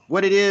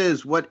What it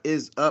is, what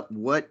is up,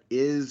 what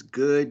is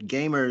good,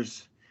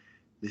 gamers?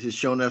 This is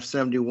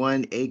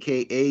Shonuff71,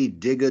 aka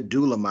Digga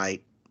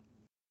Dulamite.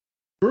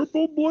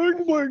 Purple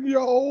bling bling,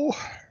 y'all.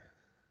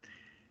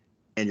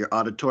 And your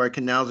auditory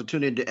canals are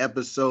tuned into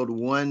episode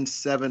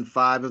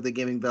 175 of the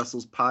Gaming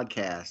Vessels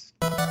podcast.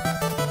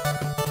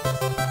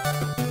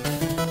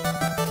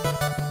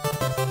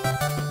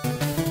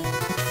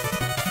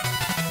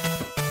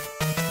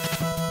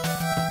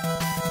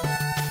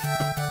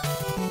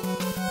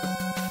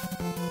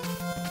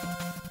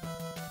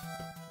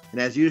 And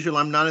as usual,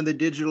 I'm not in the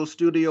digital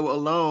studio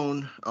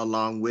alone.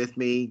 Along with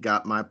me,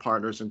 got my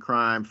partners in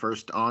crime.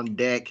 First on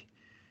deck,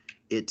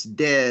 it's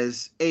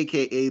Dez,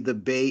 a.k.a. the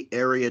Bay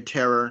Area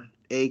Terror,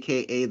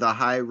 a.k.a. the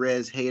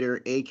high-res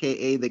hater,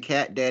 a.k.a. the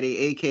cat daddy,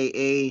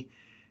 a.k.a.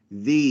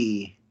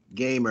 the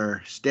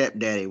gamer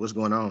stepdaddy. What's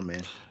going on,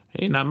 man?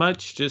 Hey, not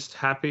much. Just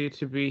happy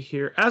to be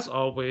here, as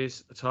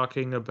always,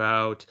 talking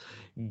about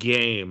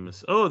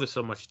games. Oh, there's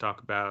so much to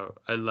talk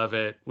about. I love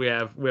it. We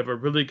have a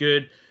really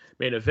good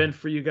main event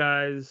for you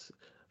guys.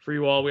 For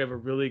you all, we have a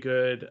really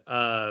good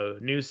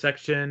news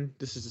section.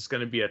 This is just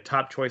going to be a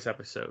top choice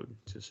episode,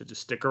 so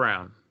just stick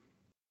around.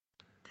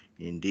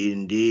 Indeed,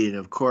 indeed. And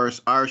of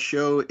course, our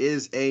show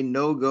is a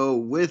no-go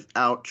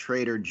without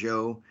Trader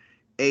Joe,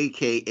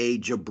 a.k.a.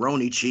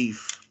 Jabroni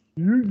Chief.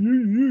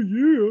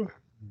 Yeah.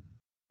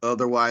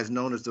 Otherwise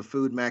known as the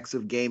Food Max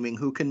of Gaming,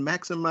 who can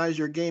maximize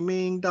your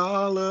gaming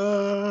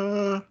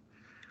dollar.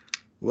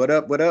 What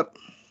up, what up?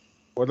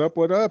 What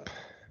up?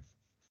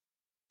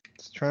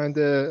 Just trying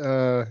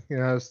to,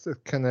 I was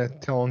kind of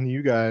telling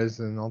you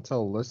guys, and I'll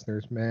tell the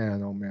listeners,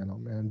 man, oh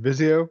man.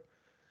 Vizio,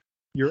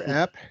 your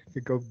app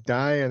could go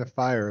die in a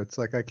fire. It's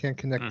like I can't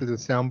connect to the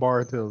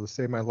soundbar to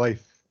save my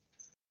life.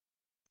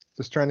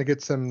 Just trying to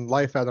get some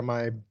life out of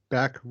my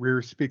back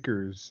rear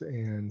speakers,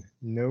 and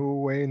no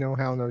way, no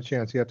how, no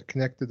chance. You have to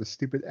connect to the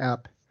stupid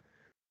app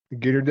to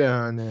get her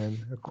done, and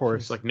of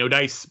course, It's like no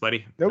dice,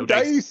 buddy. no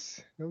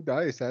dice.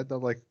 I had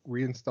to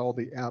reinstall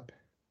the app.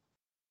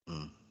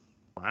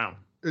 Wow.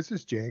 It's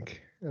just jank.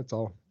 That's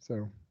all.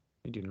 So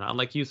I do not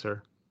like you,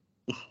 sir.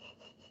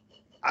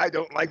 I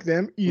don't like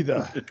them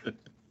either.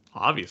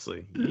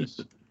 Obviously.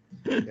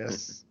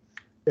 Yes.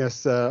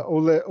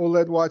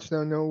 OLED watch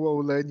now. No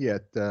OLED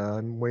yet.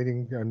 I'm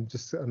waiting.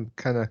 I'm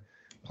kind of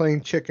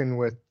playing chicken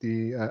with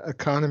the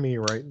economy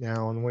right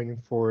now. I'm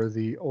waiting for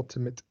the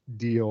ultimate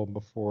deal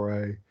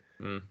before I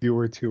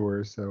do a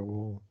tour.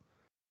 So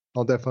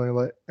I'll definitely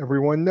let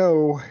everyone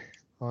know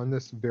on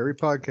this very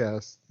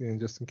podcast, and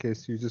just in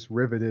case you're just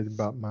riveted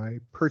about my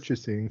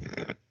purchasing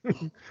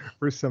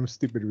for some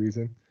stupid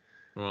reason.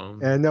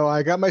 And no,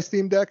 I got my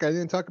Steam Deck. I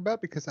didn't talk about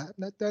because I have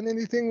not done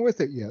anything with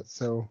it yet.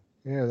 So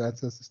yeah,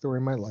 that's the story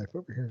of my life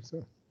over here.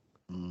 So.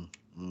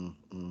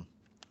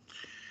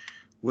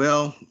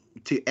 Well,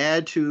 to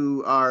add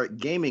to our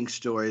gaming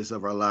stories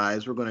of our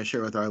lives, we're going to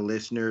share with our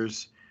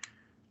listeners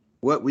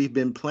what we've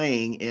been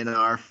playing in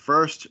our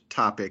first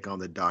topic on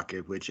the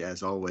docket, which,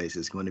 as always,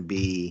 is going to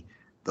be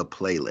the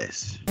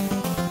playlist.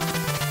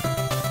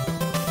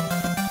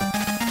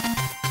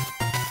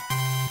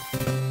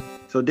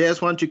 So, Des,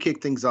 why don't you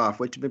kick things off?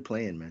 What you been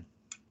playing, man?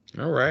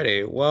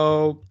 Alrighty.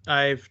 Well,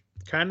 I've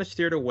kind of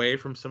steered away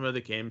from some of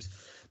the games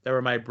that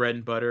were my bread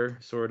and butter,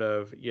 sort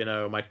of,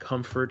 my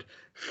comfort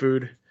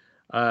food,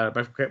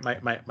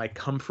 my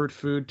comfort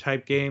food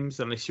type games,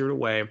 and I steered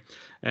away.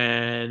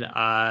 And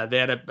they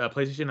had a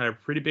PlayStation had a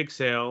pretty big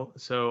sale,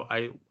 so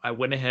I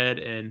went ahead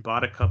and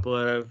bought a couple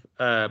of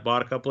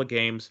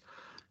games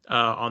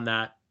on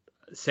that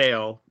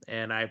sale,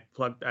 and I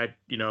plugged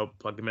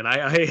them in. I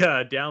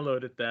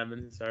downloaded them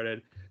and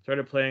started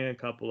playing a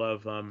couple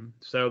of them.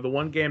 So the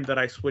one game that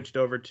I switched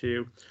over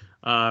to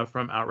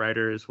from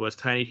Outriders was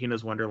Tiny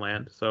Tina's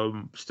Wonderland. So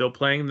I'm still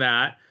playing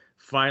that.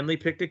 Finally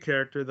picked a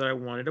character that I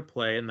wanted to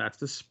play, and that's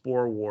the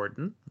Spore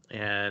Warden.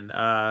 And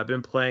I've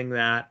been playing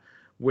that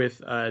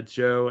with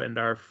Joe and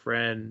our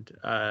friend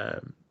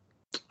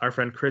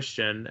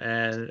Christian.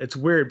 And it's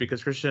weird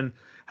because Christian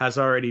has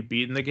already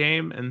beaten the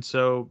game, and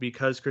so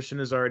because Christian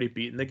has already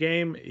beaten the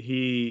game,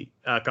 he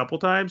a couple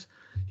times,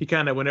 he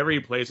kind of, whenever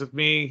he plays with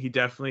me, he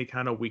definitely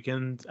kind of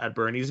weakens at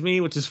Bernie's me,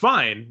 which is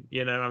fine.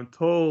 I'm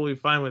totally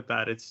fine with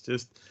that. It's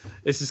just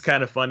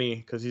kind of funny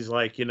because he's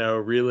like,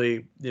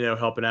 really,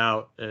 helping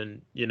out,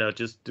 and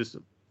just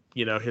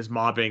his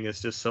mobbing is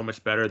just so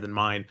much better than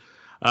mine.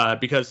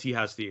 Because he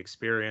has the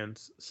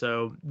experience.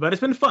 So, but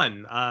it's been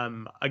fun.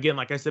 Again,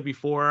 like I said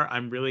before,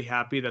 I'm really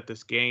happy that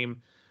this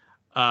game,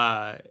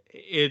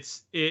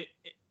 it's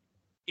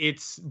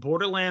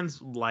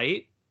Borderlands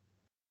light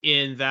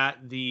in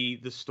that the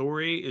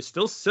story is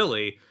still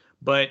silly,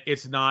 but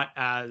it's not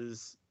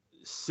as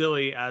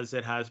silly as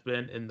it has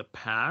been in the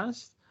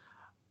past,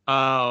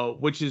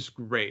 which is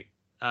great.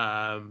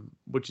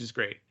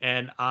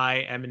 And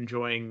I am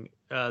enjoying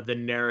the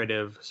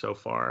narrative so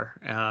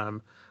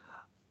far.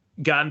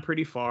 Gotten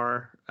pretty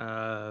far,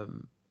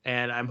 and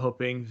I'm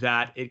hoping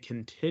that it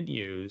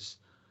continues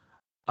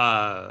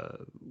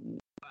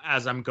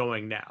as I'm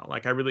going now.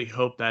 Like, I really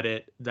hope that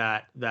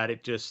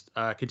it just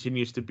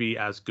continues to be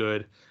as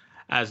good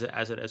as it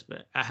has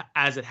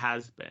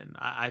been.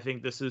 I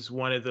think this is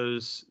one of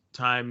those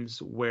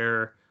times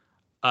where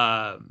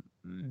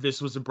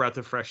this was a breath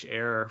of fresh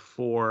air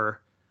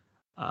for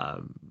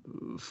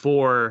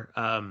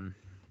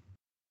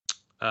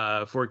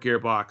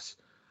Gearbox,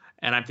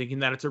 and I'm thinking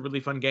that it's a really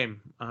fun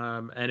game.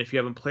 And if you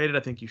haven't played it, I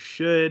think you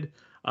should.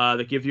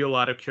 They give you a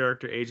lot of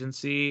character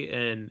agency,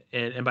 and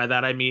by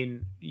that I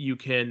mean you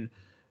can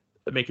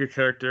make your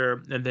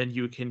character, and then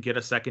you can get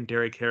a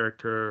secondary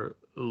character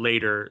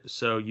later.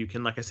 So you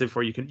can, like I said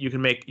before, you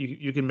can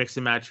mix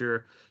and match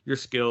your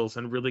skills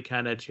and really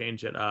kind of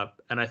change it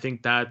up. And I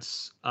think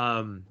that's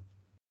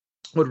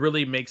what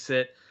really makes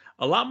it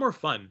a lot more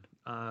fun,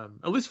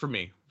 at least for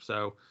me.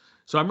 So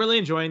I'm really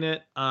enjoying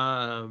it.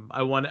 I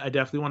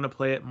definitely want to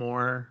play it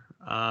more.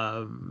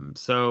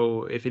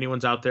 So if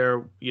anyone's out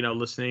there,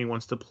 listening,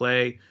 wants to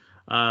play,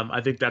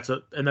 I think that's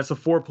a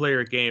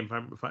 4-player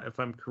game if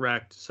I'm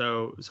correct.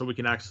 So we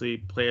can actually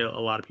play a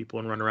lot of people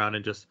and run around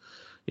and just,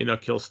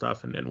 kill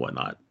stuff and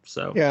whatnot.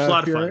 So yeah, it's a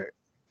lot of fun.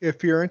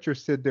 If you're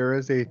interested, there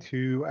is a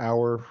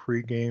 2-hour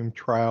free game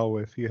trial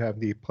if you have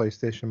the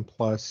PlayStation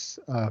Plus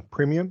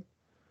Premium.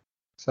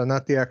 So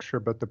not the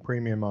extra, but the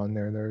premium on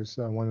there. There's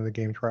one of the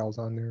game trials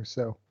on there.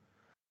 So,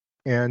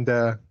 and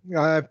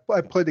I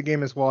played the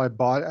game as well. I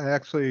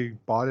actually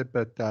bought it,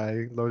 but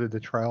I loaded the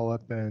trial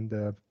up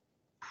and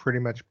pretty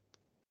much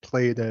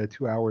played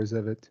 2 hours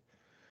of it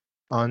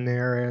on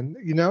there. And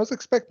I was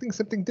expecting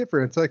something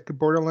different. It's like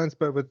Borderlands,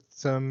 but with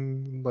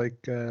some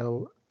like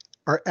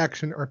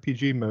action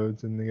RPG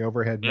modes and the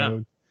overhead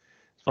mode,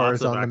 as far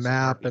as on the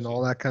map RPG. And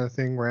all that kind of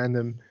thing,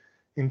 random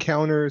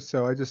encounters.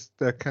 So I just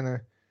kind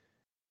of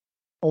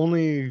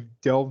only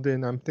delved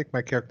in. I think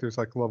my character is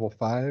like level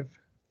 5,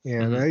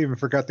 and I even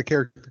forgot the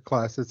character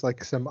class. It's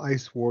like some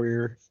ice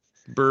warrior.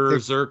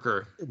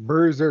 Berserker.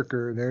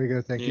 There you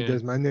go. Thank you,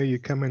 Desmond. I know you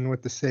come in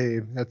with the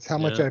save. That's how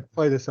much I've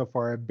played it so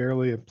far. I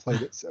barely have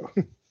played it, so.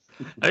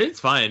 It's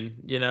fine.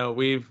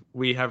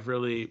 We have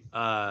really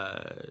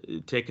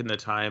taken the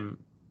time,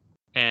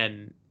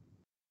 and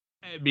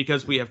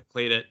because we have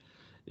played it,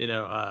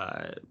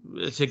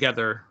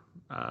 together.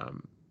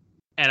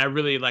 And I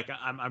really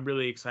I'm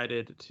really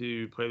excited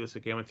to play this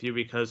again with you,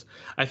 because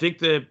I think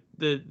the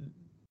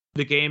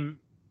game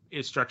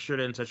is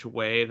structured in such a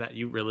way that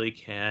you really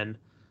can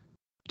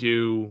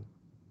do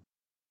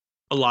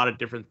a lot of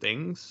different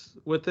things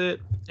with it.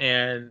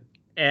 And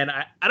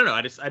I don't know,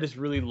 I just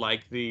really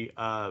like the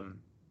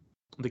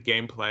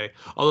gameplay.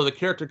 Although the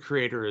character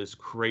creator is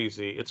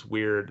crazy. It's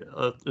weird.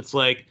 It's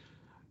like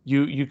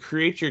you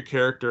create your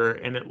character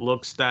and it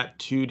looks that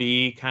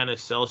 2D kind of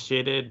cel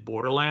shaded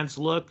Borderlands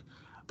look.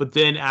 But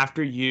then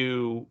after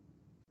you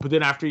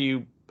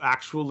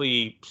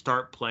actually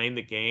start playing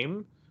the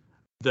game,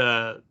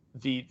 the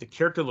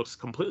character looks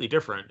completely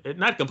different.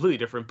 Not completely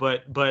different,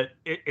 but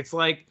it's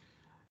like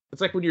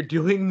when you're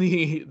doing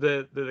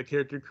the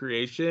character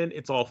creation,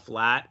 it's all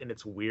flat and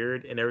it's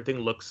weird and everything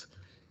looks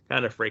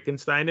kind of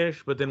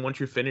Frankensteinish. But then once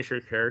you finish your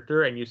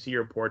character and you see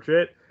your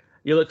portrait,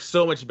 you look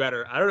so much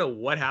better. I don't know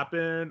what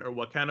happened or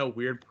what kind of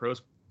weird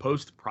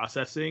post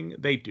processing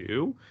they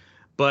do,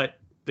 but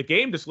the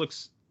game just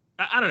looks.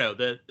 I don't know.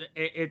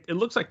 It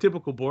looks like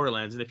typical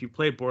Borderlands, and if you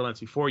played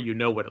Borderlands before, you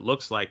know what it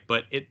looks like.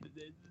 But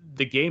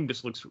the game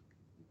just looks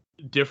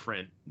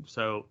different.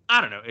 So I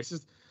don't know. It's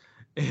just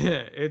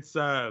it's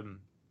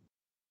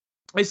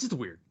just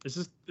weird. It's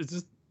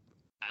just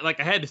like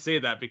I had to say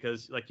that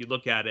because like you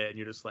look at it and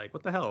you're just like,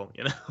 what the hell,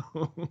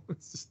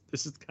 It's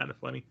just kind of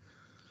funny.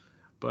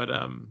 But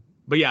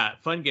yeah,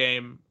 fun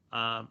game.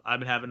 I've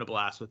been having a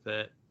blast with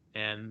it,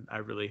 and I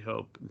really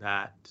hope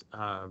that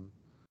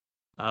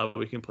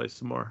we can play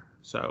some more.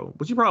 So,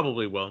 which you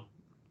probably will.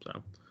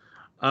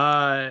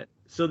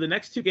 So the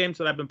next 2 games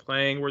that I've been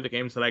playing were the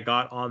games that I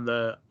got on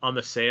the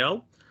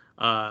sale.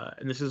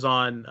 And this is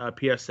on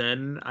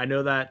PSN. I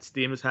know that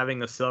Steam is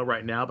having a sale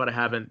right now, but I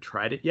haven't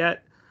tried it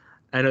yet.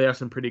 I know they have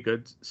some pretty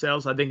good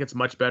sales. I think it's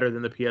much better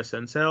than the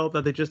PSN sale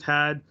that they just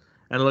had.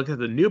 And I looked at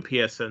the new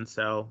PSN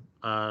sale,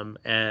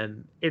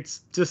 and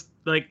it's just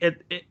like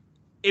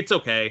it's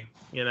okay,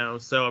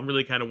 So I'm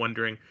really kind of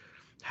wondering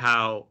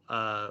how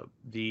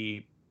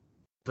the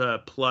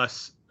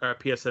Plus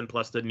PSN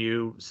Plus, the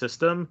new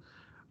system.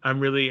 I'm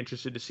really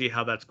interested to see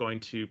how that's going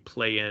to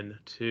play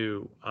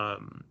into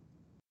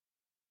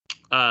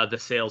the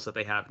sales that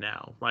they have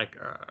now. Like,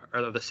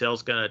 are the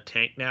sales gonna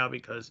tank now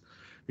because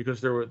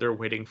they're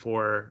waiting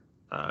for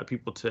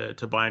people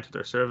to buy into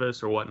their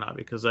service or whatnot?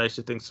 Because I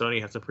actually think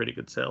Sony has some pretty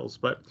good sales,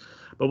 but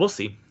we'll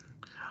see.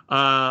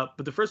 But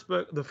the first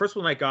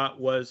one I got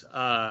was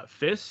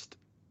Fist,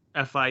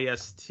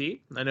 Fist.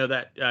 I know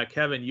that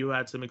Kevin, you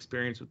had some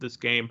experience with this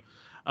game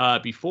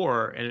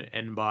before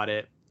and bought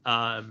it,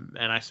 and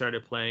I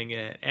started playing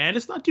it, and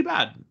it's not too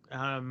bad.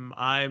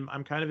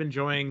 I'm kind of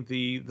enjoying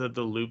the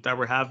loop that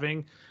we're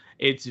having.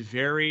 It's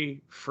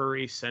very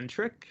furry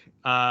centric,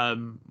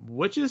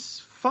 which is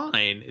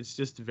fine. It's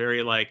just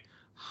very like,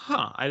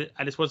 I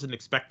just wasn't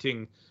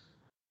expecting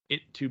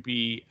it to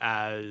be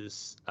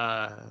as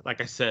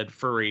like I said,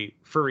 furry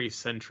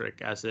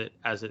centric as it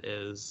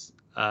is.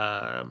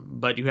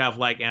 But you have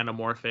like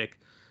anamorphic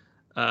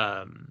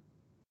um,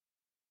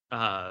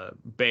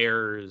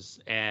 bears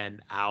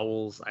and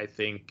owls, I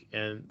think,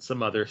 and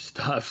some other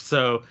stuff.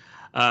 So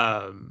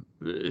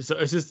it's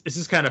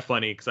just kind of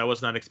funny because I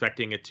was not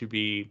expecting it to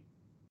be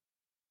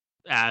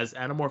as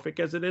anamorphic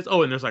as it is.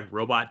 Oh, and there's like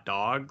robot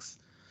dogs.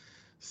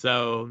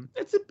 So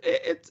it's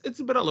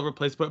a bit all over the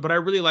place, but I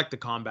really like the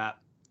combat,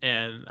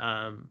 and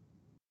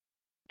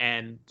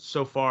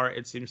so far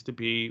it seems to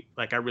be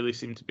like I really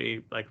seem to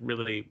be like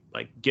really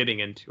like getting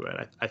into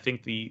it. I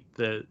think the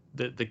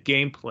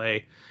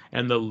gameplay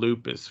and the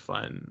loop is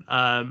fun.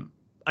 I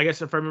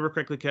guess if I remember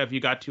correctly, Kev, you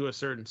got to a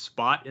certain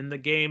spot in the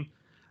game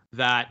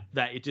that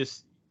it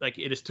just like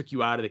it just took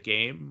you out of the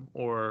game,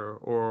 or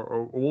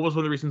what was one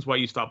of the reasons why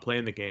you stopped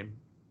playing the game?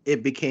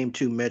 It became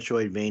too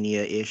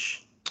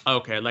Metroidvania-ish.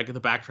 Okay, like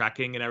the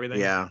backtracking and everything.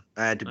 Yeah,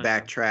 I had to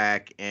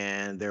backtrack,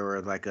 and there were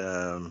like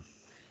I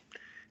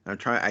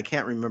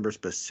can't remember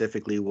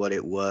specifically what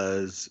it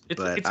was,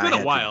 but it's been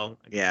a while.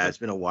 Yeah, it's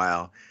been a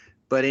while.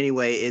 But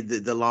anyway,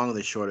 the long and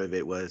the short of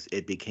it was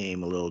it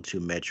became a little too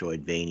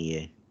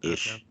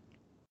Metroidvania-ish.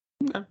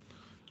 Okay.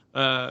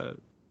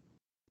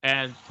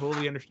 And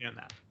totally understand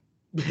that.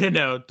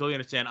 Totally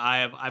understand.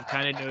 I've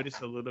kind of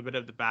noticed a little bit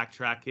of the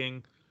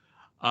backtracking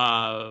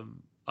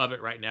of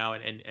it right now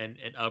and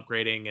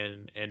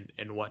upgrading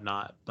and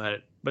whatnot.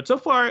 But so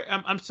far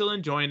I'm still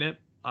enjoying it.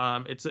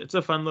 It's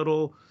a fun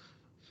little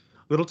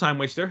time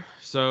waster.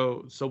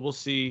 So we'll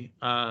see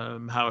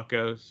how it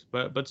goes.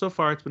 But so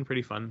far it's been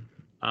pretty fun.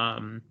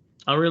 I'm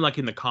really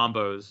liking the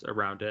combos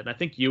around it. And I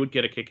think you would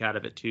get a kick out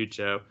of it too,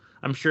 Joe.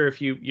 I'm sure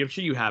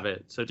you have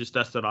it. So just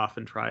dust it off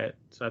and try it.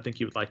 So I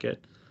think you would like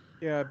it.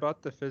 Yeah, I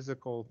bought the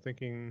physical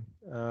thinking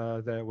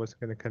that it was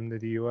going to come to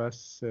the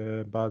US.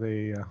 Bought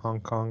a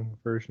Hong Kong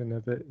version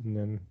of it, and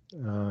then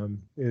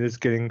it is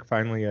getting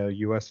finally a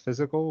US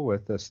physical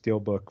with a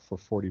steelbook for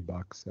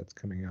 $40. That's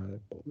coming out, I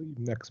believe,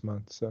 next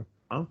month. So.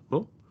 Oh,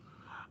 cool.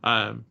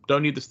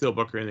 Don't need the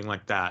steelbook or anything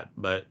like that,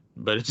 but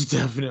it's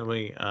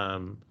definitely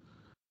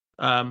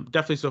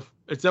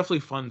it's definitely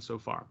fun so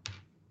far.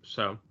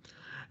 So.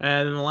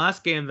 And then the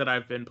last game that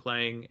I've been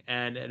playing,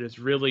 and it has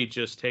really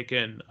just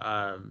taken,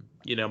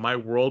 my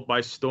world by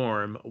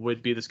storm,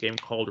 would be this game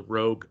called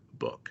Rogue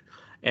Book,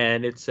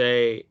 and it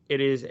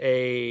is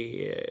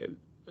a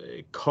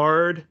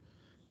card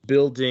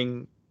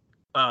building,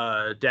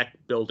 deck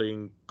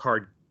building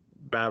card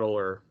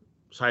battler,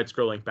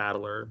 side-scrolling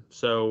battler.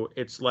 So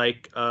it's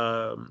like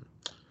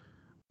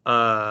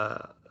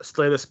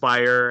Slay the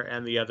Spire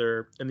and the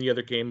other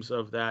games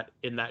of that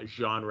in that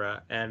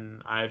genre,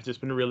 and I've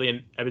been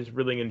really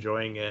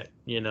enjoying it.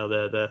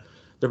 The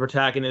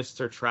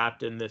protagonists are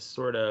trapped in this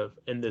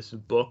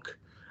book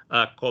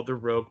called the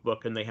Rogue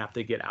Book, and they have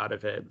to get out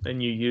of it.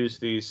 And you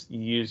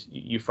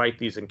fight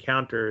these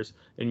encounters,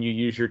 and you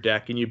use your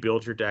deck, and you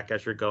build your deck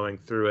as you're going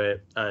through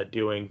it,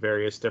 doing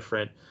various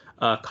different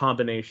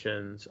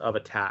combinations of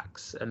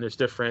attacks. And there's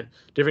different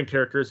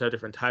characters have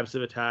different types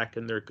of attack,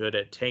 and they're good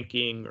at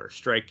tanking or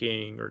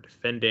striking or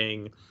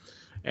defending,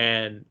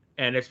 and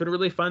it's been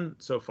really fun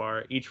so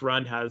far. Each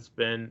run has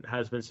been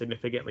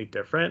significantly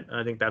different, and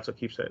I think that's what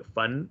keeps it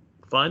fun.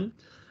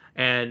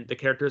 And the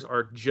characters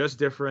are just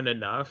different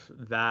enough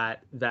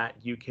that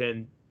you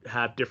can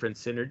have different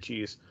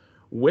synergies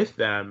with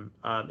them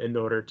in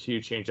order to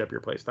change up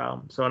your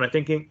playstyle. So, and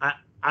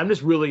I'm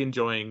just really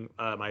enjoying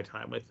my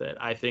time with it.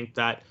 I think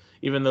that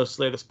even though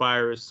Slay the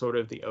Spire is sort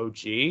of the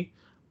OG,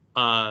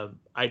 I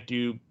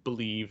do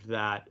believe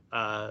that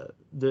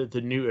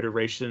the new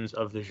iterations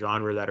of the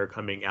genre that are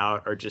coming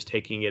out are just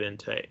taking it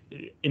into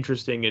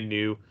interesting and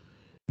new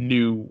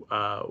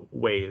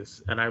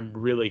ways, and I'm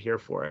really here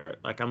for it.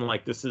 Like, I'm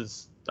like, this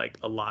is like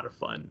a lot of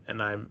fun,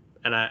 and I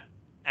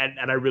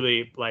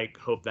really like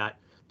hope that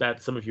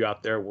some of you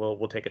out there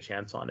will take a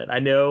chance on it. I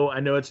know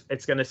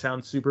it's going to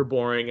sound super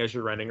boring as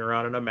you're running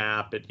around on a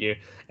map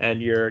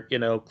and you're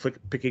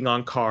picking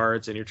on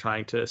cards, and you're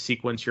trying to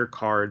sequence your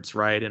cards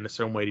right in a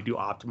certain way to do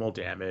optimal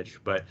damage,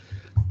 but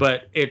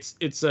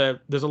there's a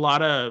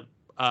lot of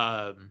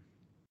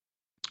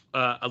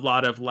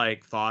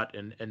like thought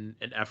and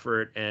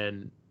effort,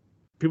 and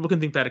people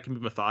can think that it can be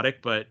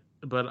methodic, but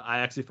I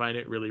actually find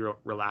it really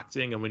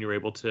relaxing. And when you're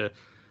able to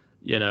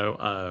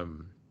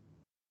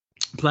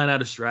plan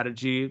out a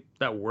strategy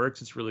that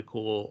works, it's really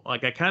cool.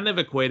 Like, I kind of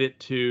equate it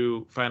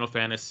to Final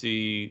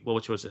Fantasy,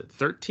 which was it,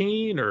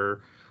 13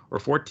 or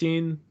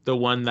 14, the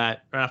one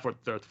that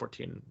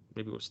 14,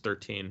 maybe it was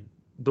 13,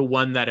 the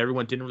one that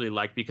everyone didn't really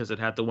like because it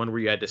had the one where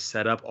you had to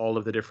set up all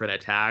of the different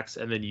attacks,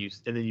 and then you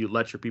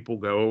let your people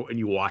go and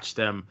you watch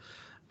them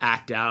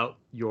act out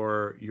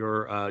your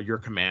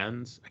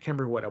commands. I can't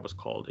remember what it was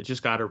called. It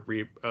just got a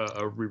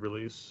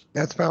re-release.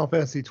 That's Final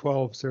Fantasy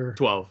 12, sir.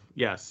 12,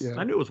 yes. Yeah.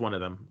 I knew it was one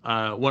of them.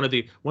 One of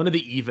the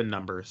even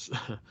numbers.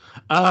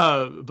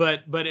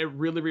 But it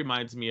really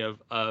reminds me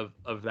of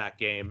that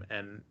game,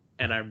 and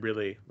I'm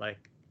really like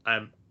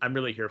I'm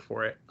really here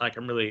for it. Like,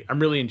 I'm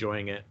really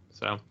enjoying it.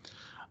 So,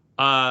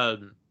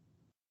 but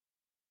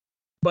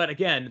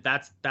again,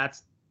 that's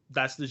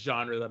that's the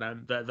genre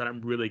that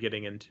I'm really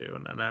getting into,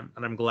 and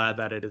I'm glad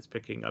that it is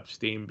picking up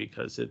steam,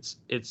 because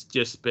it's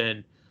just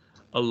been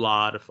a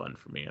lot of fun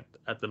for me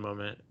at the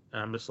moment.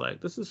 And I'm just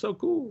like, this is so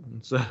cool.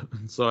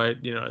 And so I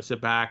I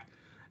sit back,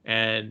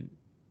 and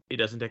it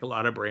doesn't take a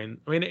lot of brain.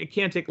 I mean, it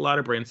can take a lot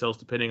of brain cells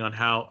depending on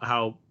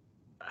how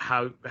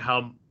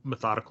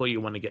methodical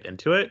you want to get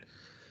into it.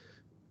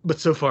 But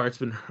so far, it's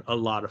been a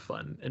lot of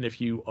fun. And if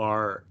you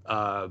are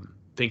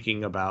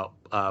thinking about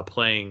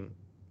playing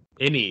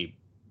any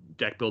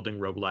deck building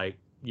roguelike,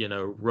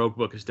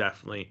 Roguebook is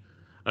definitely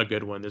a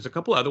good one. There's a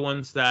couple other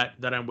ones that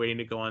I'm waiting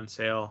to go on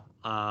sale.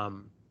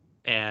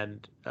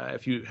 And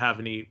if you have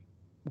any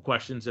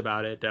questions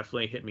about it,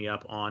 definitely hit me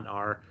up on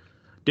our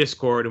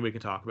Discord and we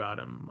can talk about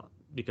them,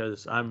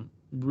 because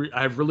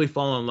I've really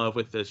fallen in love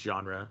with this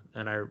genre,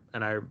 and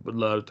I would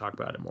love to talk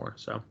about it more.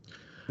 So,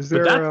 is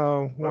there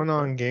one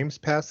on Games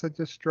Pass that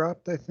just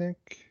dropped, I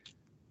think?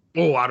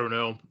 Oh, I don't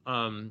know.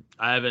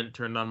 I haven't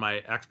turned on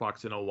my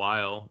Xbox in a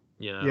while.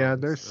 Yeah,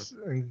 there's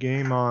a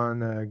game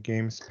on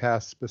Games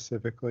Pass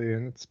specifically,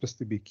 and it's supposed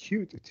to be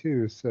cute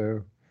too.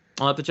 So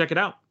I'll have to check it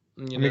out.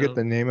 Let me get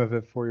the name of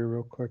it for you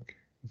real quick.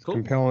 It's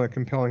cool.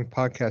 compelling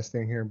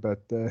podcasting here,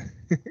 but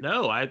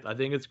no, I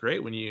think it's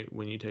great when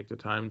you take the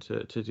time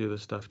to do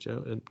this stuff,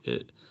 Joe.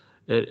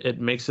 It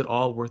makes it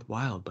all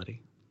worthwhile,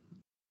 buddy.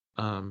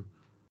 But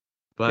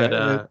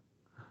yeah,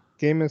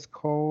 game is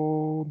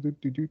called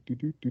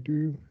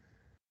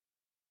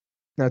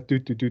not do. That'd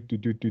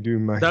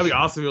be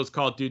awesome if it was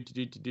called do.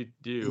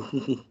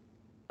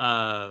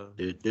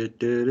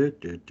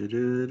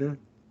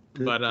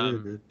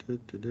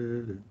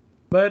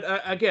 But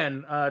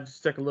again,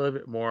 just talk a little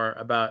bit more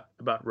about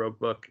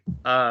Roguebook.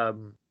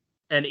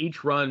 And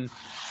each run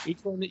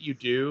that you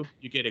do,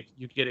 you get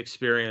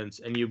experience,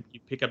 and you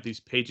pick up these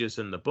pages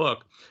in the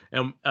book,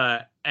 and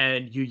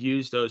you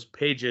use those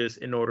pages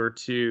in order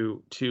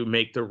to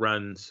make the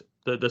runs,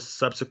 the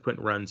subsequent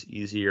runs,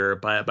 easier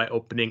by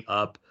opening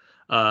up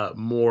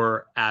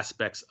more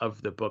aspects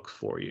of the book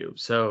for you.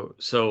 So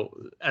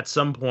at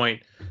some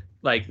point,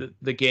 like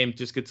the game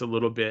just gets a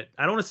little bit,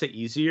 I don't want to say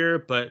easier,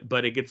 but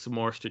it gets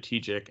more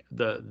strategic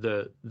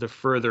the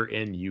further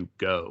in you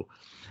go.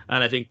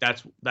 And I think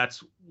that's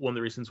one of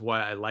the reasons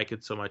why I like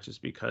it so much, is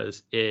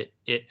because it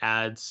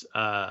adds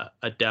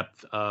a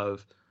depth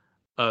of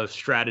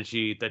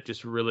strategy that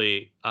just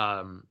really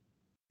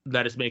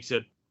that just makes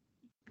it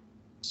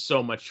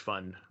so much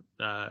fun,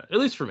 at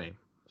least for me.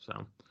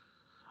 So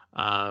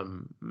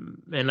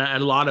and a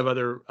lot of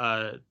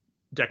other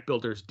deck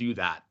builders do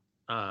that.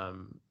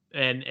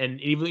 And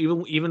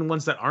even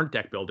ones that aren't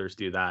deck builders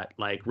do that.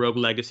 Like Rogue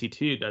Legacy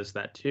 2 does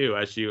that too.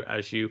 As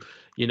you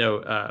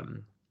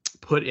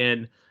put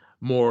in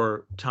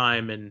more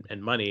time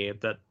and money,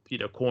 that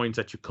coins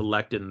that you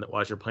collect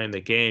as you're playing the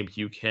game,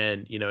 you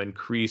can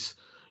increase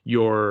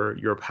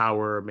your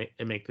power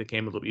and make the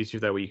game a little easier.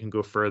 That way you can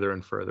go further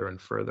and further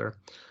and further.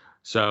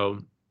 So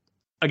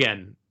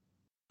again,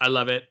 I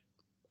love it.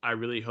 I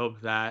really hope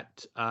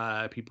that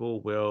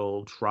people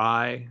will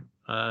try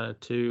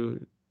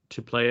to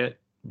play it,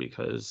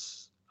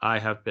 because I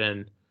have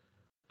been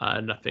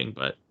had nothing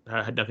but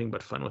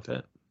fun with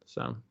it.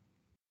 So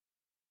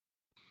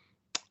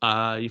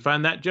you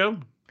find that, Joe?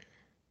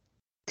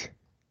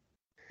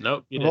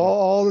 Nope, you didn't.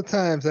 All the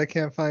times I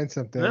can't find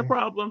something. No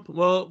problem.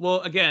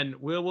 Well, again,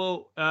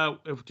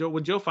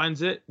 when Joe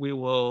finds it, we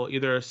will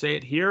either say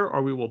it here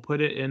or we will put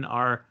it in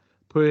our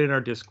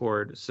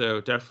Discord.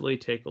 So definitely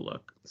take a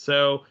look.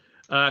 So,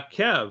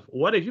 Kev,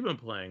 what have you been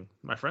playing,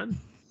 my friend?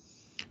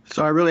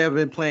 So I really haven't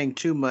been playing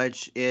too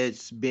much.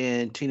 It's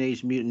been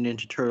Teenage Mutant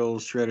Ninja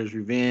Turtles, Shredder's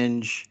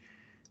Revenge,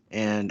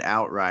 and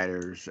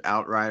Outriders.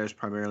 Outriders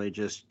primarily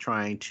just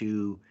trying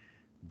to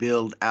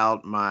build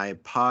out my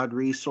pod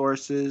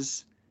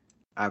resources.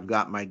 I've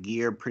got my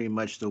gear pretty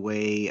much the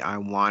way I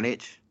want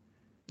it.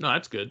 No,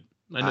 that's good.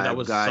 I know that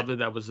was something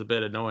that was a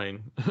bit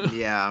annoying.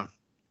 Yeah.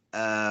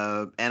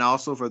 And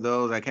also for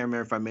those, I can't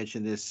remember if I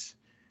mentioned this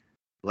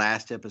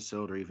last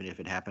episode or even if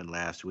it happened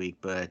last week,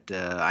 but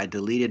I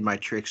deleted my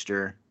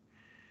Trickster.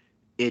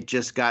 It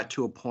just got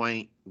to a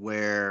point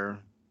where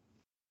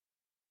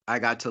I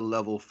got to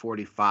level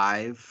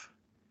 45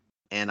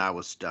 and I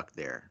was stuck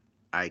there.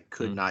 I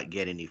could not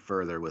get any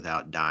further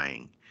without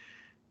dying.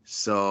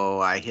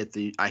 So I hit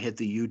the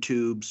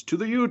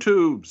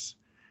YouTubes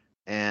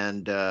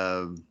and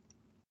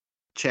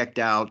checked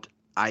out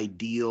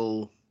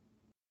ideal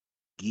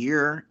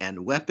gear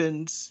and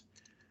weapons.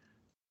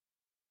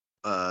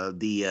 What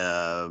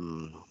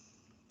do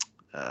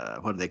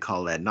they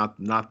call that?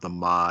 Not the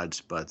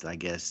mods, but I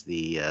guess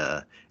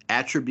the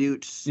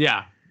attributes.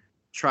 Yeah.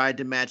 Tried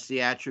to match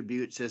the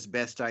attributes as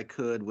best I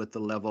could with the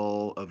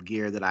level of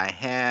gear that I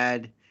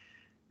had.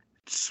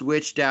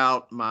 Switched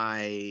out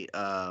my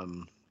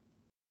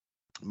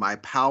my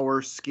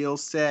power skill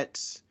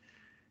sets,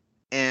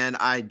 and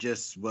I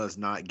just was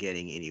not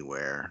getting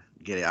anywhere.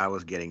 I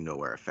was getting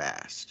nowhere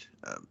fast.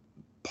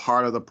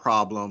 Part of the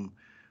problem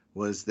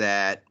was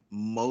that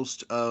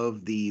most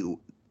of the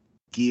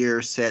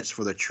gear sets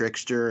for the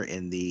Trickster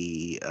in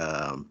the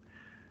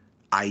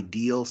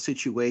ideal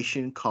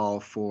situation call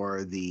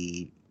for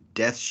the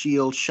Death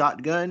Shield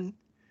shotgun,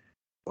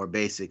 or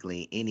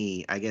basically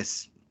any, I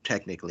guess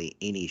technically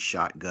any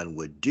shotgun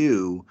would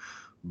do,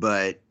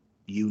 but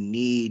you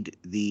need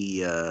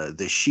the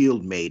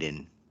Shield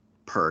Maiden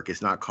perk.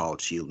 It's not called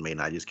Shield Maiden.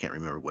 I just can't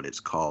remember what it's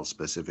called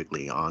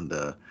specifically on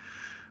the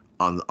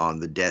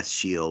Death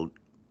Shield,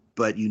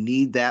 but you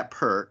need that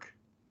perk.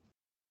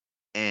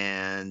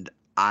 And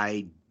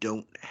I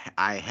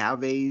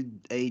have a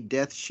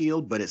Death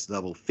Shield, but it's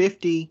level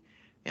 50,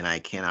 and I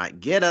cannot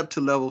get up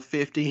to level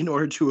 50 in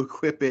order to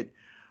equip it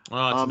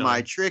on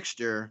my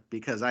Trickster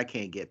because I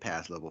can't get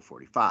past level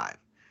 45.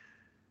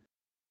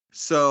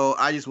 So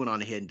I just went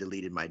on ahead and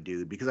deleted my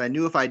dude because I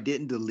knew if I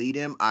didn't delete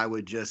him, I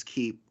would just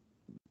keep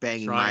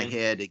banging my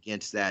head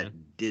against that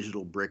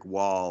digital brick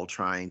wall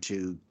trying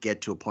to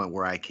get to a point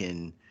where I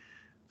can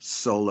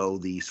solo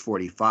these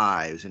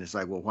 45s. And it's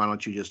like, well, why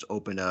don't you just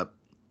open up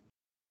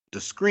the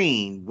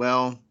screen?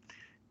 Well,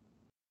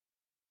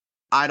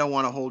 I don't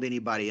want to hold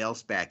anybody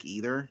else back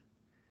either.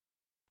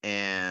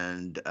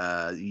 And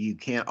you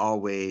can't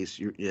always,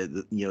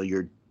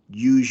 your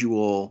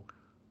usual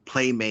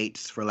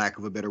playmates, for lack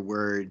of a better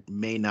word,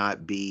 may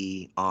not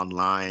be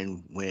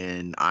online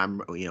when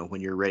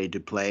when you're ready to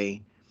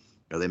play,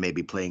 or they may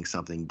be playing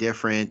something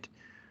different.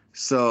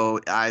 So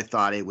I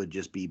thought it would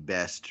just be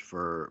best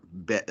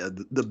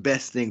the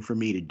best thing for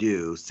me to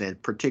do, since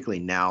particularly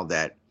now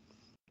that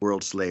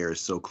World Slayer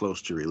is so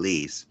close to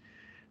release,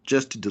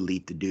 just to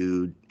delete the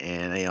dude.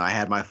 And I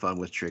had my fun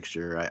with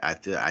Trickster.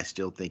 I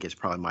still think it's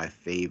probably my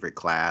favorite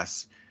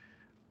class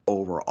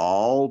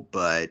overall,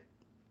 but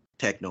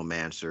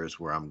Technomancer is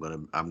where I'm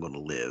gonna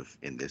live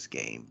in this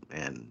game,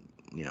 and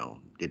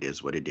it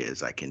is what it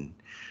is.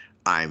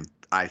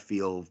 I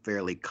feel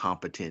fairly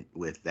competent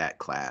with that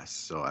class,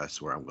 so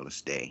that's where I'm gonna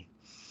stay.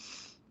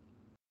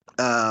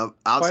 Outside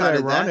Quite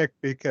of ironic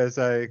that, because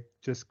I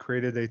just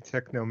created a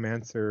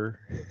Technomancer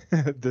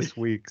this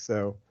week,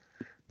 so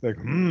like,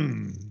 I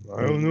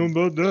don't know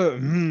about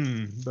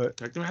that. But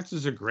Technomancer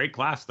is a great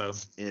class, though.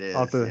 It is.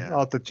 I'll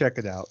have to check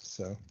it out.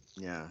 So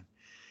yeah.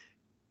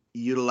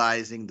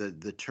 Utilizing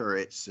the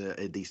turrets,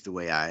 at least the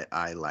way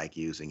I like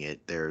using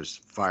it. There's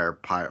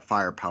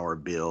firepower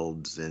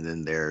builds, and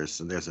then there's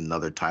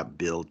another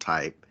build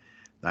type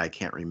that I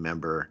can't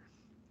remember,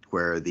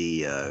 where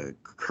the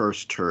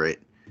cursed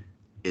turret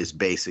is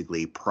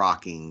basically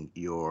proccing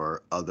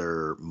your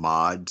other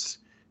mods,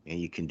 and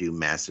you can do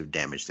massive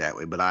damage that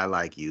way. But I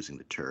like using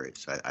the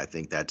turrets. I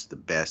think that's the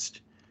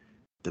best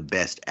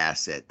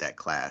asset that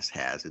class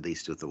has, at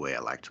least with the way I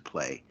like to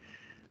play.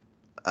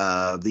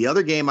 The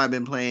other game I've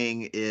been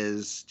playing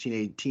is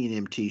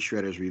TMNT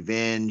Shredder's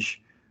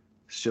Revenge.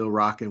 Still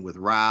rocking with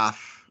Raph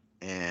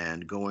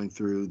and going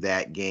through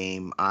that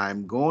game. I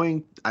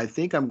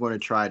think I'm going to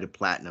try to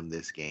platinum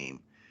this game.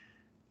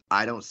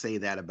 I don't say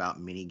that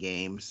about many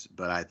games,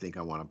 but I think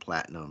I want to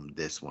platinum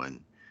this one.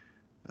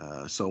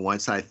 So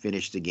once I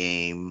finish the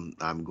game,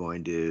 I'm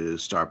going to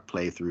start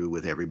playthrough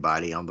with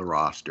everybody on the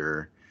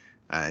roster.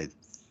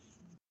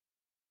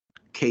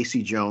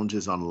 Casey Jones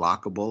is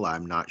unlockable.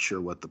 I'm not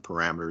sure what the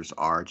parameters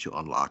are to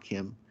unlock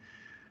him,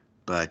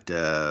 but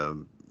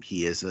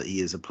he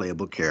is a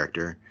playable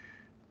character.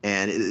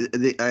 And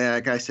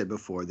like I said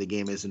before, the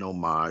game is an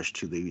homage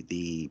to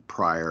the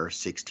prior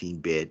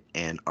 16-bit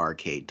and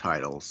arcade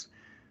titles.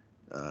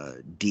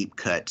 Deep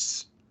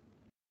cuts,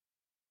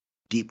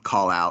 deep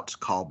call-outs,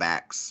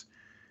 callbacks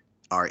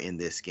are in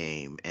this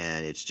game,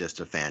 and it's just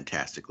a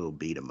fantastic little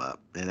beat 'em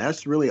up. And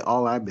that's really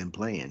all I've been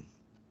playing.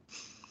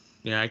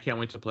 Yeah, I can't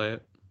wait to play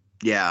it.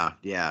 Yeah.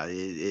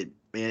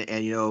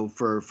 And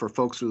for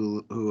folks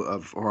who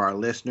are our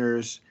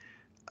listeners,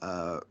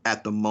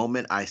 at the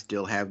moment I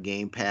still have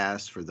Game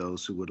Pass. For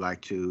those who would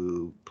like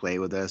to play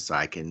with us,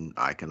 I can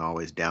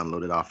always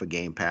download it off of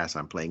Game Pass.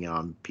 I'm playing it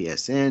on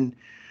PSN,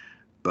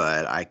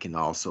 but I can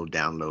also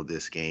download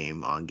this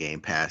game on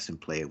Game Pass and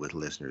play it with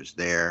listeners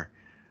there.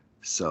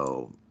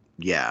 So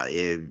yeah,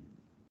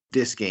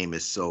 this game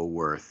is so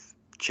worth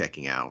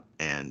checking out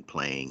and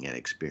playing and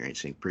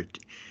experiencing.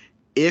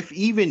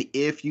 Even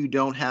if you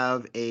don't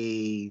have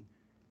either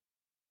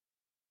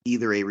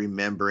a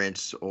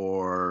remembrance,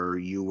 or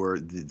you were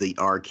the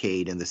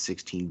arcade and the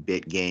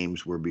 16-bit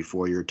games were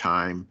before your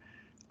time,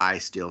 I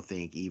still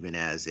think, even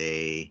as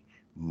a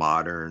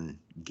modern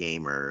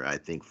gamer, I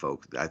think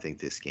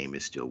this game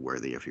is still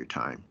worthy of your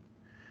time.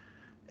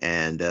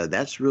 And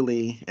that's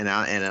really, and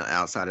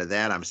outside of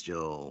that, I'm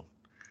still,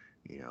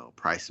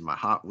 pricing my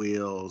Hot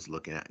Wheels,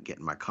 looking at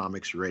getting my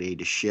comics ready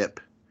to ship.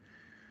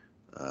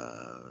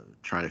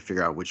 Trying to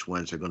figure out which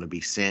ones are going to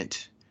be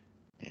sent,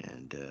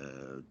 and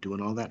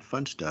doing all that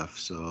fun stuff.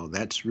 So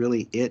that's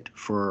really it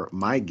for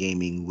my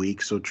gaming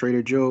week. So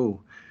Trader Joe,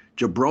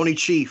 Jabroni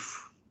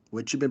Chief,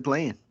 what you been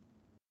playing?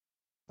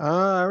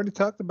 I already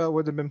talked about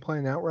what I've been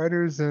playing,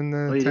 Outriders and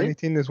Tiny did?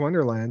 Tina's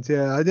Wonderlands.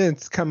 Yeah, I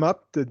didn't come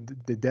up the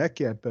deck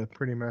yet, but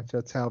pretty much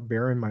that's how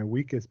barren my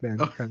week has been,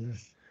 kind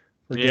of,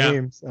 for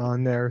games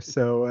on there.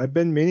 So I've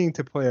been meaning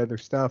to play other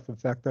stuff. In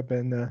fact, I've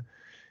been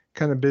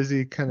kind of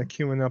busy kind of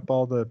queuing up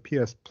all the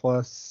PS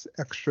Plus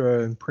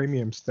extra and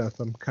premium stuff.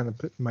 I'm kind of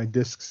putting my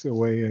discs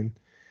away and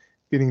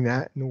getting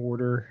that in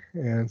order.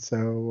 And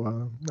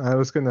so I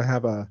was going to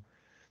have a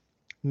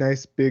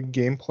nice big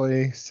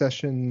gameplay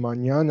session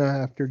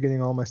mañana after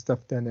getting all my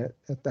stuff done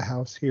at the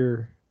house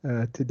here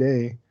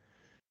today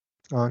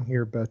on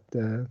here, but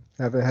it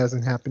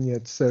hasn't happened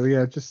yet. So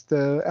yeah, just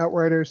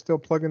Outriders still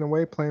plugging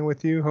away, playing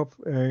with you. Hope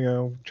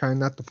trying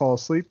not to fall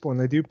asleep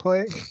when I do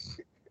play.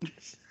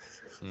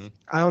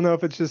 I don't know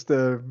if it's just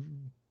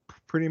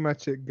pretty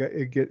much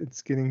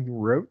it's getting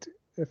rote.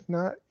 If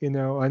not, I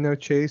know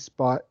Chase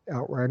bought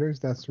Outriders.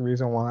 That's the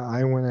reason why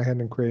I went ahead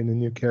and created a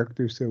new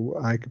character so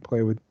I could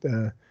play with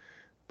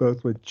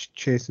both with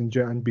Chase and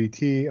John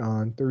BT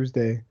on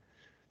Thursday.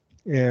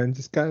 And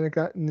just kind of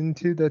gotten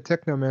into the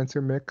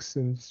Technomancer mix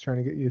and just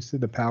trying to get used to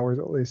the powers,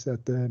 at least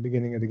at the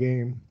beginning of the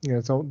game.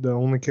 It's the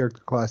only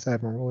character class I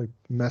haven't really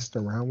messed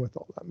around with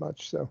all that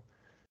much. So,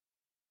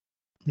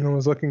 I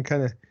was looking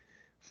kind of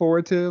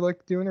forward to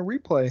like doing a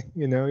replay,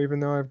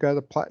 even though I've got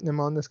a platinum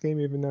on this game,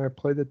 even though I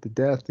played it to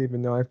death,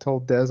 even though I've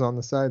told Dez on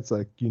the side, it's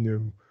like,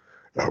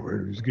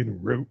 Outriders is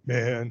getting rote,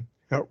 man.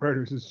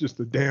 Outriders is just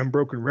a damn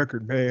broken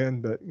record,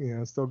 man. But,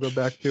 still go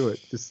back to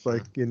it. Just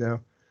like,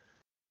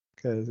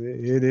 because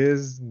it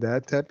is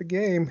that type of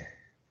game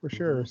for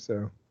sure.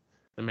 So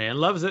the man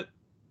loves it.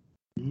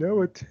 You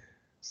know it.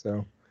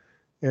 So,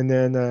 and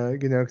then,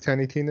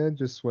 Tiny Tina,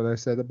 just what I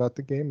said about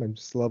the game. I'm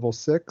just level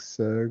 6.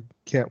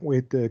 Can't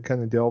wait to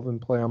kind of delve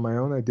and play on my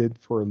own. I did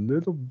for a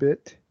little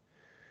bit.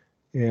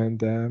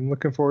 And I'm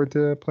looking forward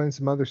to playing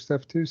some other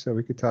stuff too, so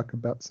we could talk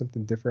about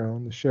something different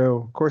on the show.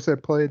 Of course, I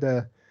played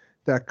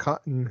that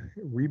Cotton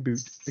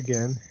reboot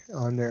again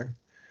on there.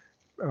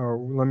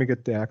 Let me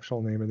get the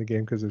actual name of the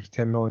game because there's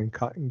 10 million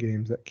Cotton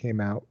games that came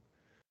out.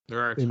 There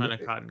are a ton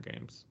of Cotton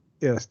games.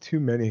 Yes, too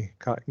many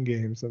Cotton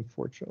games,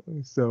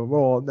 unfortunately. So,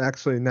 well,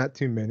 actually, not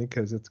too many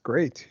because it's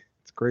great.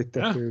 It's great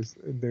that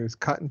there's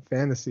Cotton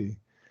Fantasy.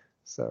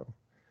 So,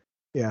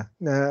 yeah,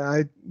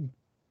 I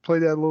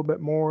played that a little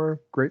bit more.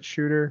 Great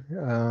shooter,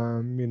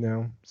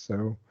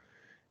 So,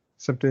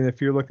 something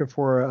if you're looking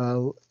for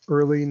a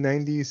early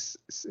 90s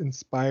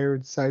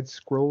inspired side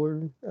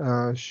scroller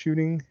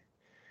shooting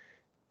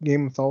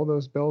game with all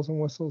those bells and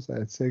whistles,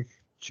 I'd say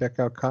check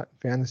out Cotton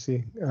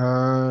Fantasy.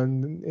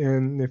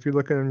 And if you're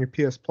looking on your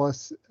PS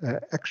Plus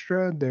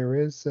extra, there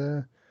is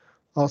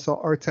also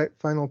R-Type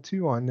Final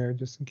 2 on there,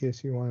 just in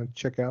case you want to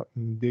check out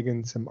and dig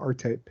in some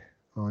R-Type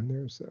on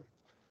there. So,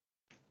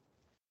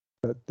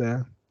 but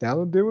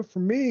that'll do it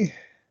for me.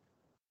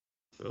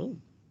 Cool.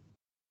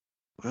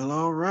 Well,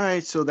 all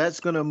right. So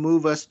that's going to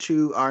move us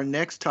to our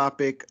next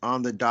topic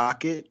on the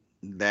docket,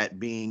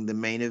 that being the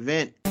main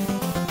event.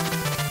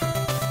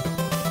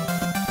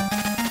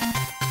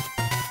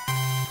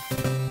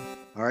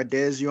 All right,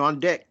 Des, you're on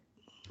deck.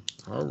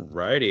 All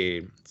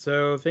righty.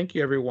 So thank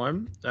you,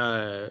 everyone,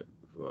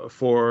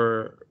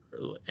 for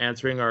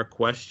answering our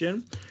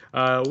question.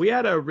 We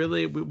had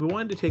we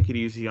wanted to take it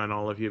easy on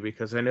all of you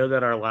because I know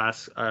that our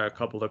last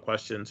couple of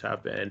questions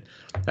have been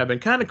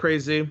kind of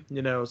crazy,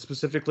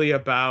 specifically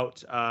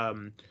about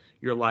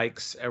your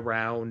likes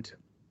around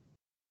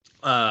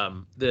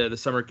the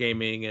summer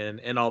gaming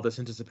and all this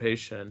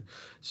anticipation.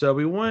 So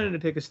we wanted to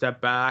take a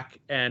step back,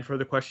 and for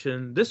the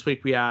question this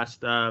week, we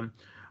asked,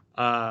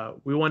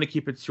 we want to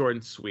keep it short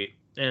and sweet.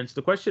 And so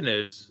the question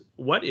is,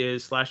 what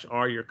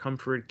is/are your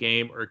comfort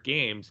game or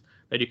games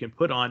that you can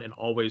put on and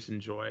always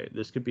enjoy?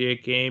 This could be a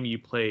game you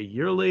play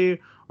yearly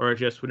or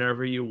just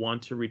whenever you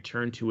want to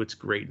return to its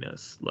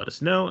greatness. Let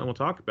us know, and we'll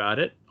talk about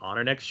it on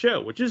our next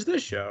show, which is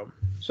this show.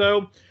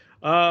 So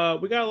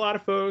we got a lot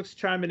of folks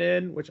chiming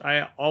in, which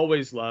I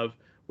always love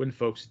when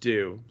folks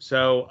do.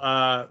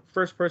 So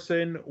first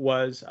person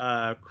was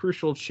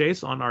Crucial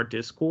Chase on our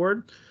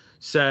Discord.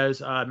 Says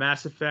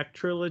Mass Effect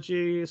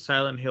Trilogy,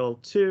 Silent Hill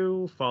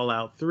 2,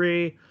 Fallout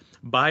 3,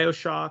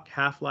 BioShock,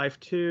 Half-Life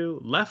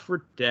 2, Left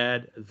 4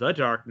 Dead, The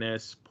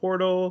Darkness,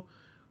 Portal,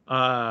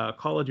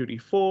 Call of Duty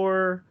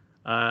 4,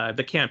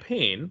 The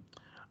Campaign,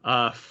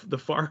 the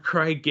Far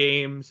Cry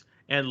games,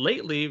 and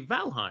lately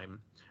Valheim.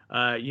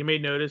 You may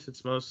notice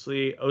it's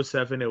mostly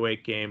 07,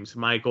 08 games,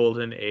 my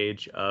golden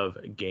age of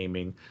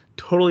gaming.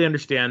 Totally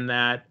understand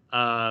that.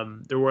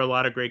 There were a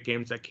lot of great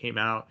games that came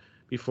out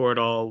before it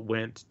all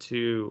went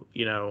to,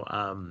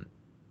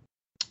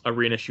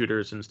 arena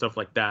shooters and stuff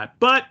like that.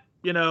 But,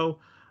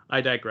 I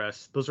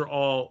digress. Those are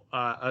all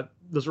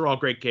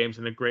great games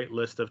and a great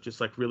list of just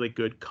like really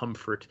good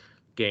comfort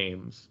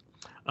games.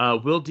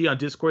 Will D on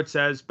Discord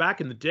says, back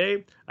in the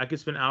day, I could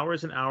spend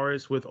hours and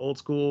hours with old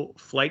school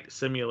flight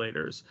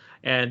simulators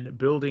and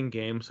building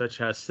games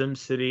such as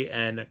SimCity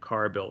and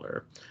Car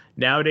Builder.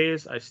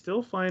 Nowadays, I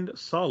still find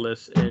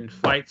solace in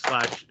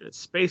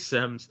fight/space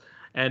sims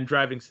and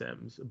driving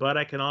sims, but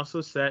I can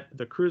also set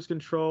the cruise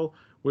control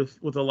with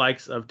the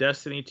likes of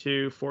Destiny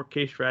 2,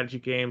 4K strategy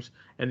games,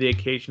 and the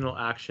occasional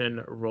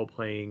action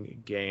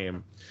role-playing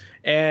game.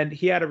 And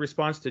he had a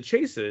response to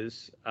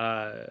Chase's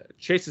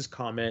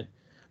comment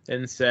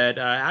and said,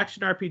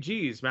 action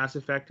RPGs, Mass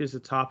Effect is the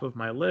top of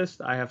my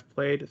list. I have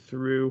played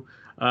through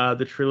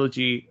the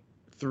trilogy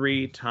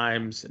 3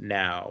 times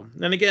now.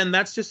 And again,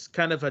 that's just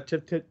kind of the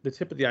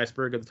tip of the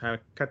iceberg of the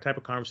type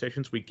of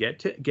conversations we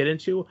get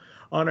into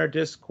on our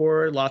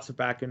Discord. Lots of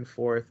back and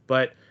forth,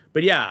 but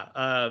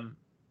yeah,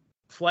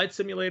 flight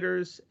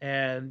simulators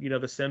and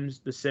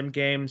the sim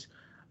games.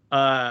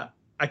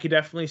 I could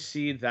definitely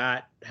see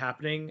that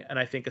happening, and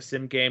I think a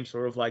sim game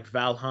sort of like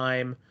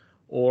Valheim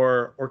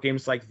or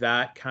games like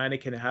that kind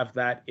of can have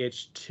that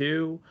itch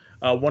too.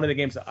 One of the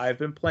games that I've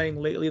been playing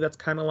lately that's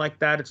kind of like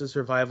that, it's a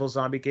survival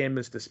zombie game,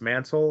 is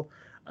Dismantle.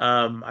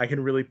 I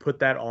can really put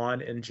that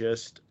on and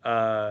just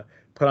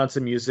put on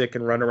some music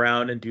and run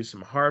around and do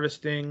some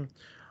harvesting.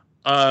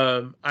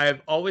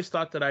 I've always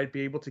thought that I'd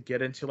be able to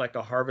get into like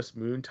a Harvest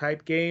Moon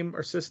type game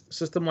or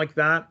system like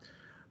that,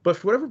 but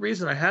for whatever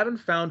reason, I haven't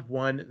found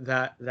one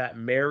that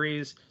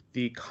marries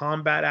the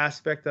combat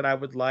aspect that I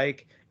would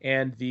like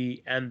and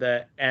the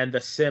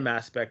sim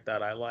aspect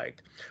that I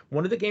liked.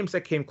 One of the games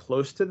that came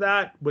close to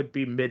that would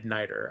be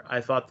Midnighter.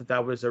 I thought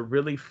that was a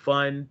really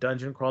fun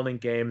dungeon crawling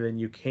game. And then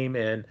you came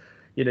in,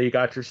 you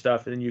got your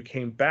stuff, and then you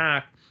came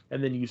back,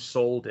 and then you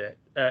sold it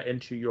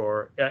into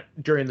your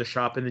during the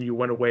shop, and then you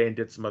went away and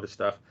did some other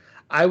stuff.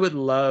 I would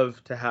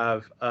love to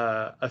have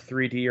a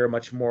 3D or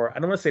much more, I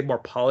don't want to say more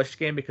polished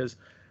game, because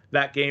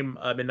that game,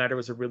 Midnighter,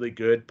 was a really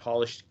good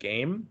polished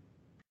game.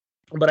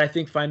 But I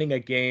think finding a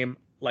game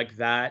like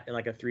that and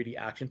like a 3D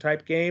action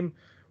type game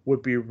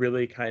would be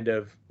really kind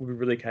of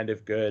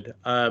good.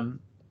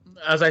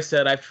 As I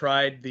said, I've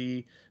tried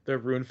the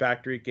Rune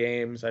Factory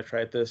games. I've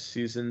tried the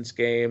Seasons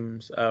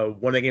games.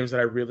 One of the games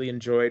that I really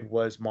enjoyed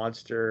was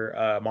Monster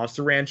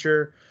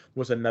Rancher.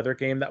 Was another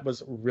game that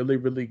was really,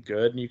 really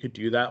good, and you could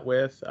do that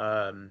with.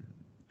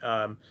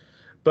 But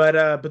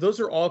those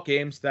are all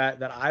games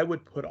that I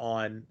would put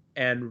on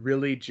and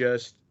really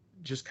just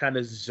kind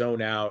of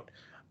zone out.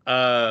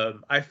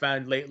 I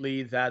found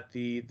lately that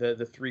the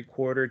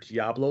 3/4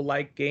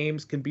 Diablo-like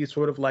games can be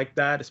sort of like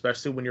that,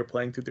 especially when you're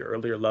playing through the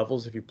earlier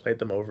levels. If you played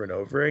them over and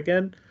over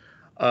again,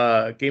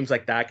 games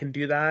like that can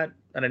do that.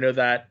 And I know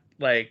that,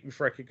 like,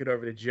 before I kick it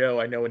over to Joe,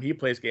 I know when he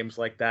plays games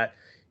like that,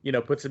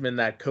 puts him in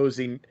that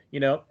cozy,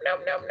 no,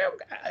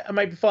 I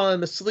might be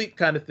falling asleep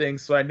kind of thing.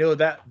 So I know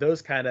that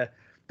those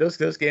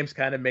games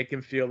kind of make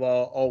him feel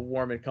all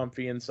warm and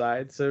comfy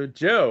inside. So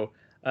Joe,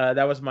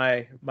 that was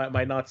my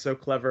not so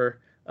clever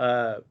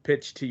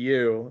pitch to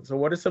you. So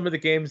what are some of the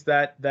games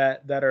that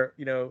are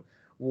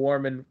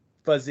warm and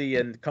fuzzy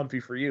and comfy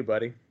for you,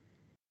 buddy?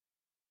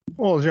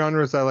 Well,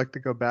 genres I like to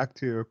go back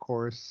to, of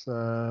course.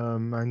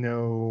 I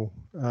know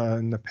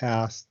in the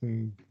past,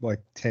 in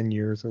like 10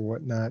 years or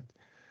whatnot,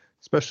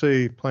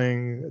 especially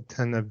playing a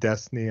ton of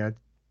Destiny, I'd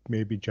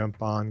maybe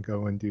jump on,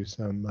 go and do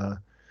some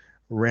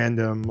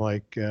random,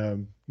 like,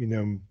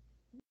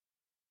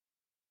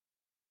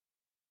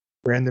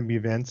 random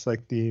events,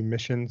 like the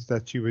missions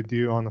that you would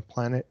do on a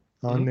planet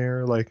on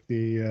there, like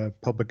the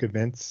public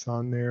events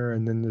on there,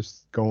 and then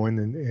just going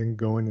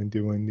and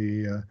doing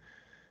the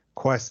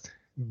quest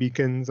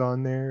beacons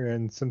on there.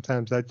 And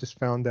sometimes I just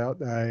found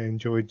out I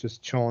enjoyed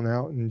just chilling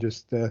out and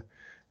just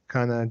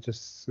kind of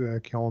just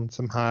killing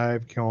some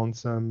hive, killing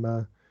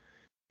some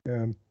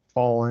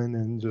fallen,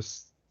 and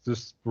just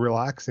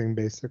relaxing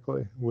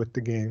basically with the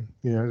game.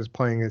 Just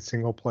playing a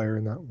single player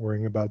and not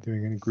worrying about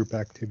doing any group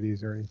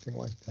activities or anything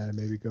like that.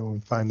 Maybe go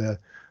and find a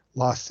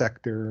lost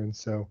sector, and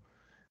so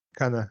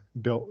kind of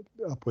built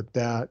up with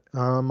that.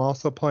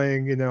 Also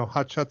playing,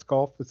 Hot Shots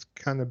Golf. It's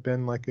kind of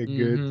been like a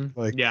good,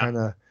 kind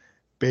of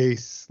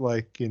base,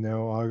 like, I'm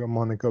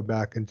going to go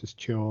back and just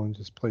chill and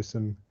just play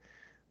some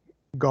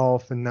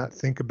golf and not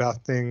think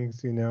about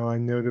things. I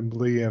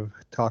notably have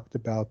talked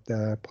about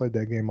I played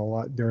that game a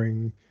lot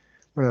during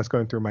when I was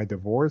going through my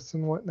divorce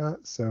and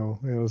whatnot. So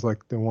it was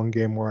like the one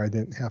game where I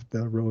didn't have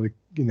to really,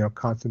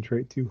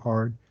 concentrate too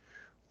hard,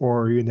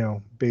 or,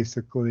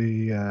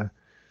 basically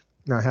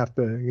not have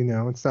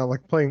to, it's not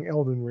like playing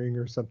Elden Ring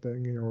or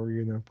something,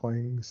 or,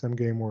 playing some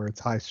game where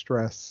it's high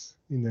stress,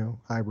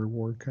 high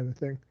reward kind of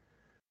thing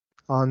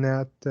on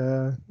that.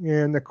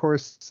 And of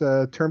course,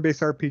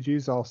 turn-based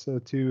RPGs also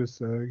too is,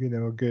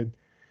 a good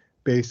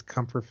base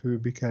comfort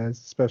food, because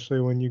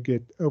especially when you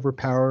get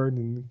overpowered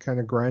and kind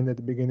of grind at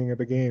the beginning of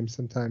a game,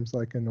 sometimes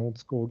like an old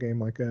school game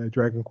like a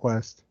Dragon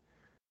Quest,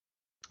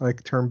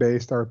 like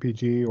turn-based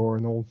RPG, or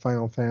an old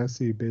Final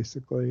Fantasy,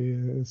 basically,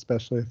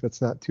 especially if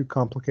it's not too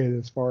complicated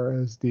as far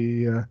as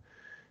the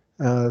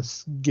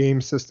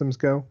game systems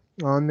go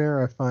on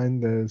there, I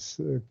find this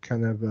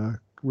kind of a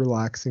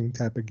relaxing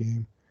type of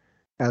game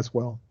as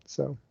well.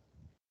 So,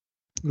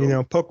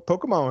 cool.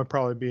 Pokemon would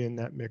probably be in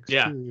that mix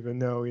too, even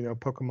though,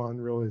 Pokemon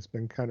really has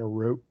been kind of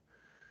rote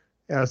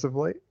as of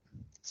late.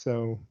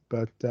 So,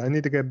 but I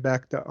need to get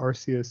back to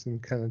Arceus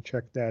and kind of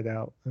check that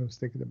out. I was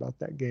thinking about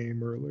that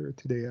game earlier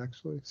today,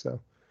 actually. So,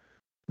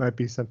 might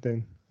be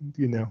something,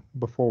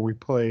 before we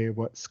play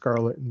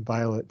Scarlet and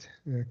Violet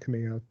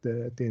coming out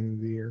at the end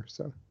of the year.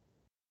 So,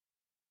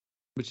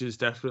 which is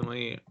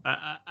definitely,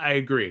 I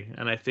agree,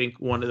 and I think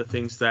one of the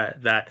things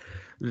that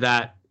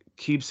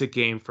keeps a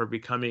game from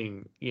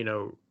becoming,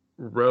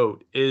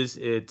 rote is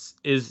it's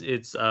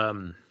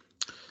kind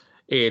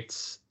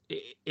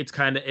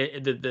of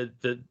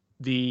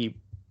the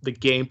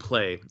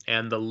gameplay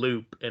and the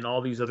loop and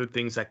all these other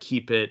things that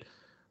keep it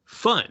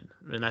fun.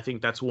 And I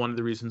think that's one of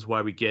the reasons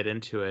why we get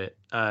into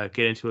a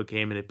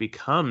game and it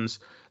becomes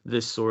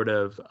this sort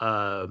of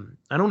I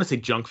don't want to say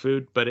junk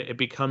food, but it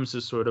becomes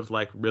this sort of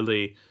like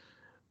really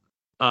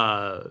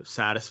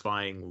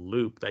satisfying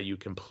loop that you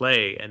can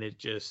play, and it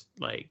just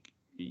like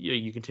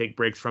you can take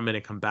breaks from it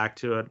and come back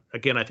to it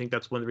again. I think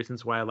that's one of the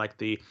reasons why I like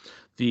the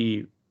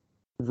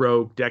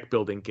rogue deck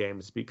building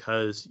games,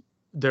 because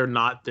they're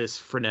not this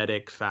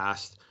frenetic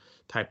fast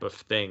type of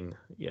thing,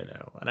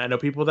 and I know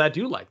people that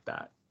do like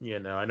that.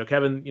 I know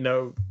Kevin,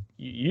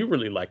 you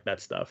really like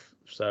that stuff.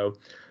 So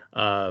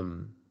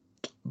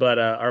but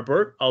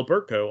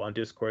Alberto on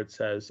Discord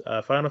says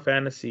Final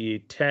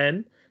Fantasy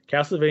X,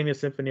 Castlevania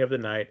Symphony of the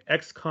Night,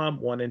 XCOM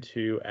 1 and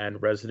 2,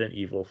 and Resident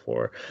Evil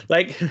 4.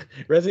 Like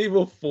Resident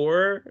Evil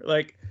 4,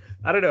 like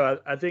I don't know.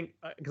 I think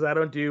because I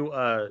don't do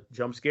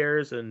jump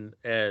scares and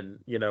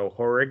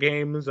horror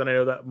games, and I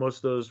know that most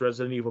of those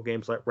Resident Evil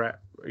games, like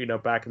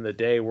back in the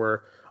day,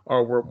 were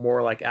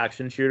more like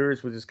action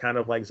shooters with just kind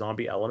of like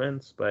zombie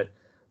elements. But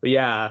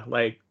yeah,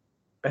 like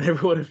I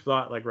never would have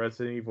thought like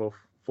Resident Evil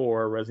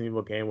 4, Resident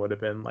Evil game would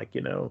have been like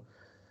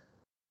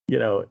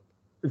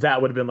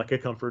that would have been like a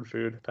comfort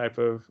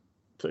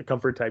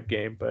type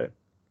game. But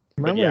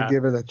might yeah. want to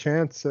give it a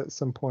chance at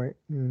some point.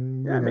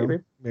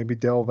 Maybe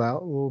delve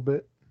out a little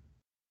bit.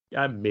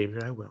 Yeah, maybe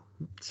I will.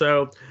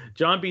 So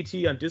John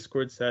BT on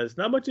Discord says,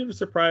 not much of a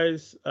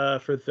surprise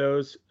for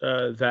those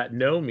that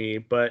know me,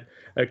 but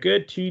a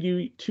good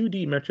 2D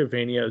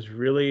Metroidvania is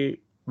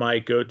really my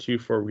go-to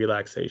for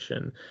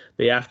relaxation.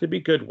 They have to be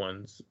good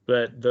ones,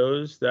 but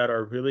those that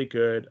are really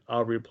good,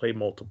 I'll replay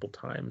multiple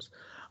times.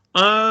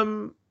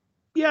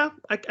 Yeah,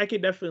 I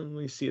can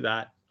definitely see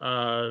that.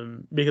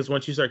 Because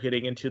once you start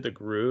getting into the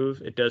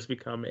groove, it does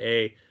become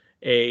I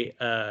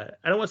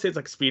don't want to say it's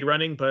like speed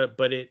running,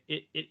 but it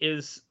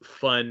is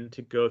fun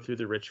to go through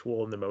the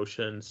ritual and the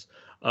motions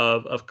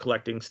of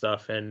collecting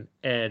stuff and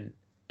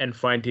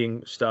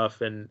finding stuff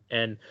and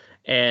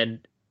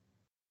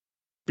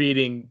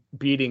beating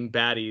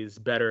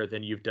baddies better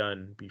than you've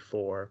done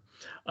before.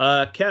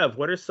 Kev,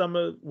 what are some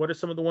of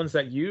the ones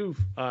that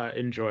you've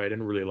enjoyed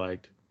and really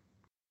liked?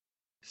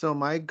 So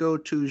my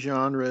go-to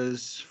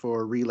genres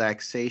for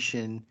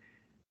relaxation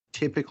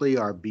typically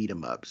are beat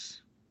 'em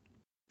ups.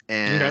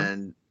 And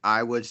okay.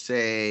 I would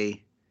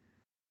say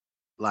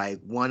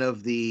like one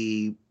of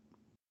the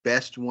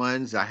best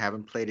ones, I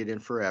haven't played it in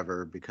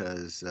forever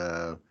because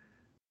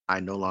I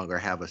no longer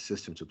have a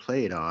system to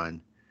play it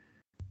on.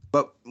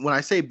 But when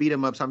I say beat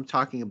 'em ups, I'm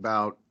talking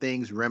about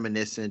things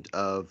reminiscent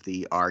of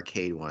the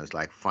arcade ones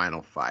like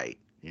Final Fight,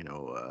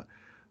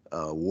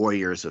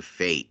 Warriors of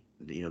Fate,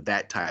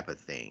 that type of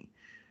thing,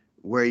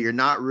 where you're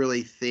not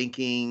really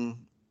thinking,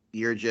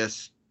 you're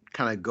just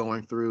kind of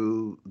going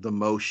through the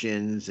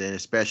motions, and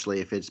especially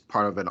if it's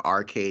part of an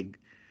arcade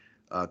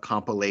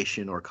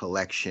compilation or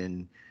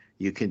collection,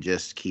 you can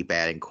just keep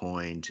adding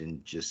coins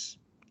and just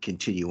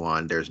continue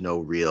on. There's no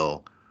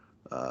real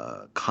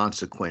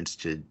consequence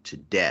to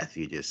death.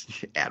 You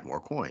just add more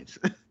coins.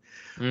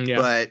 Yeah.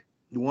 But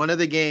one of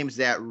the games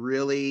that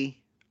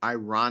really,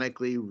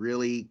 ironically,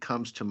 really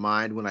comes to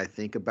mind when I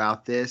think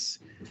about this,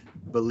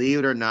 believe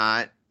it or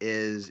not,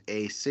 is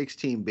a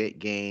 16-bit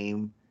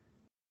game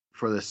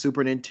for the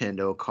Super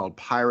Nintendo called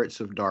Pirates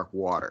of Dark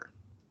Water.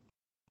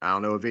 I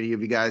don't know if any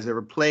of you guys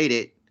ever played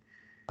it.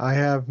 I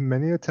have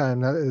many a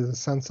time. That is a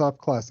Sunsoft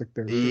classic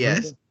there.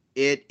 Yes.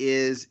 It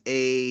is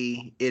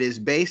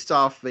based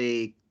off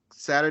a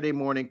Saturday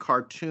morning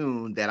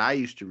cartoon that I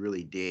used to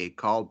really dig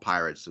called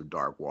Pirates of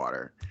Dark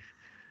Water.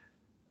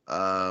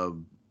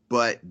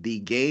 But the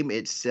game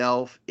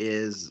itself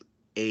is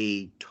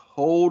a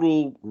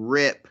total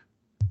rip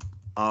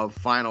of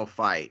Final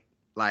Fight.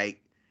 Like,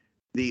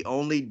 the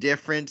only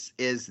difference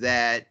is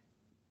that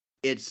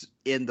it's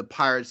in the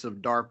Pirates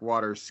of Dark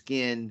Water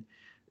skin.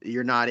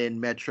 You're not in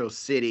Metro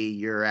City.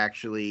 You're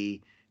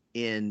actually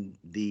in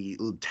the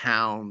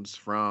towns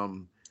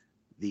from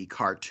the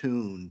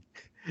cartoon.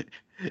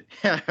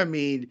 I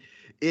mean,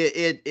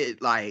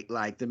 it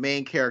like the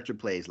main character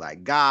plays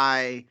like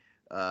Guy.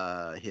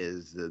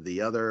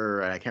 The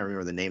other, I can't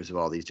remember the names of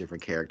all these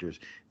different characters.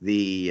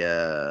 The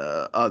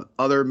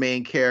other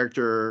main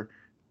character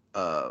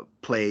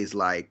plays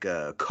like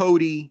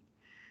Cody.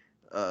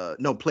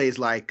 Plays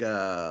like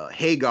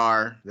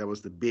Hagar. That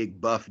was the big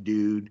buff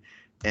dude.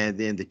 And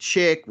then the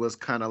chick was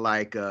kind of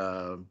like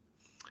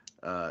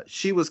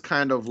she was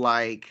kind of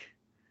like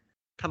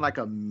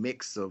a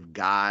mix of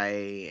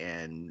Guy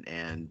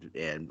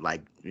and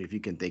like, if you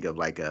can think of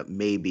like a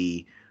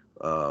maybe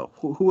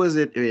who was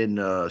it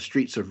in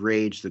Streets of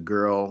Rage, the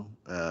girl,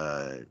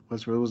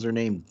 what was her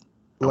name?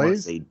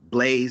 Blaze?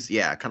 Blaze,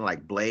 yeah, kind of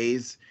like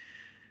Blaze.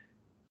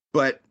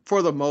 But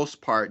for the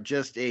most part,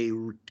 just a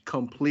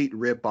complete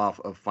ripoff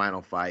of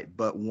Final Fight,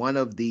 but one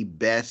of the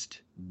best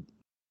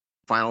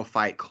Final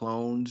Fight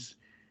clones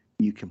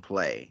you can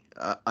play.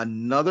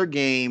 Another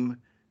game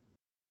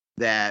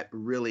that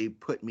really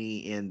put me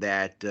in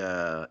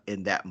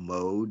that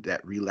mode,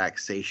 that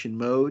relaxation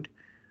mode,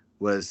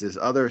 was this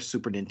other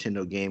Super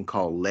Nintendo game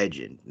called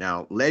Legend.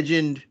 Now,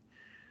 Legend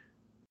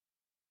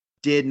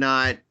did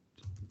not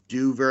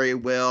do very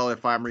well,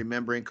 if I'm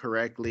remembering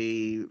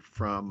correctly,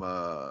 from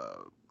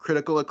a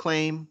critical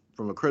acclaim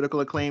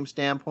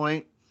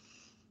standpoint.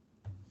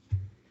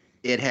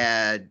 It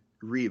had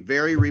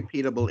very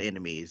repeatable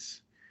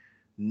enemies,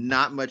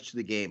 not much to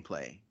the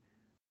gameplay.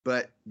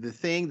 But the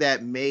thing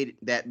that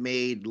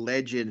made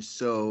Legend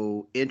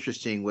so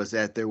interesting was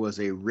that there was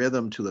a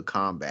rhythm to the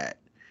combat.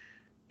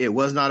 It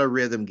was not a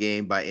rhythm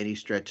game by any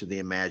stretch of the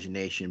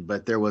imagination,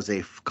 but there was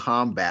a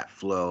combat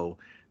flow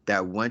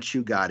that once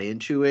you got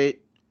into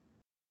it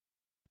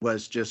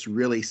was just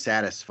really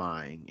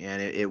satisfying.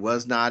 And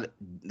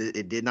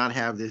it did not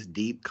have this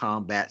deep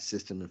combat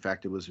system. In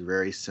fact, it was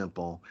very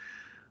simple.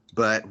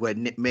 But what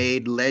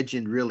made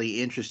Legend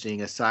really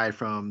interesting, aside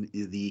from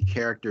the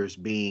characters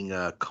being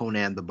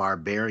Conan the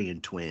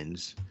Barbarian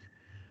twins,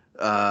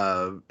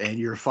 and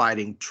you're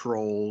fighting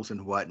trolls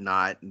and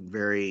whatnot, and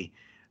very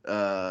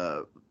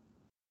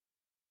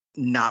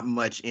not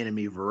much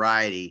enemy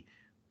variety,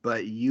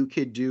 but you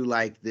could do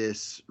like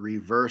this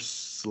reverse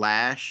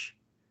slash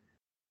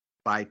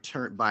by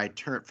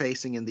turn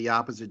facing in the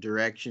opposite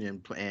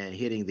direction and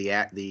hitting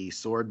the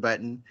sword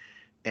button,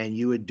 and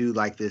you would do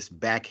like this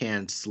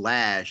backhand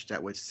slash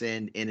that would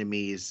send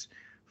enemies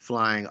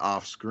flying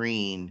off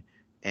screen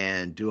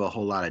and do a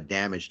whole lot of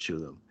damage to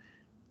them.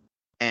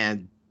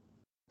 And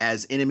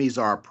as enemies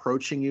are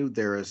approaching you,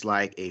 there is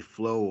like a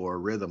flow or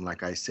rhythm,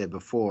 like I said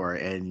before,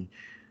 and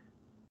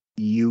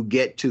you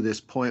get to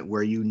this point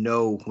where you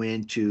know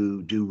when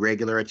to do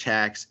regular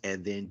attacks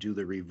and then do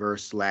the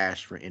reverse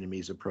slash for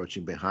enemies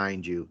approaching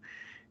behind you.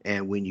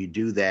 And when you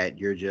do that,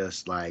 you're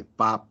just like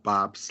bop,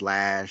 bop,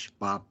 slash,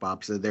 bop,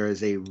 bop. So there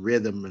is a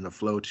rhythm and a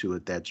flow to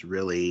it that's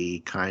really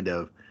kind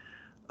of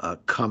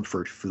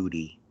comfort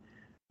foodie.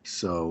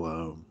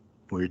 So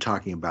when you're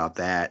talking about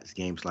that,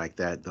 games like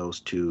that, those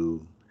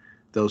two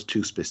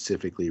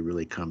specifically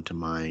really come to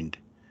mind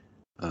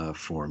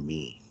for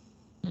me.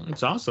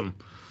 It's awesome.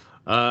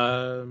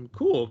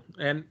 Cool.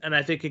 And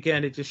I think,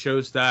 again, it just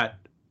shows that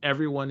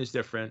everyone is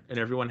different and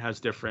everyone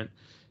has different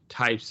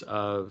types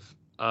of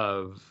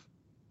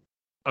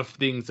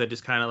things that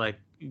just kind of like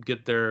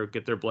get their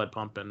blood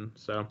pumping.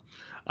 So,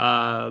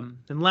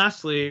 and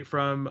lastly,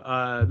 from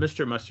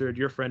Mr. Mustard,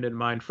 your friend and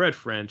mine, Fred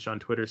French on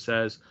Twitter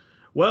says,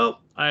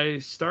 well, I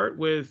start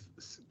with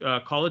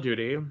Call of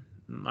Duty.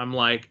 I'm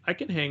like, I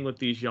can hang with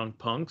these young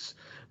punks.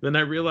 Then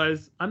I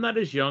realize I'm not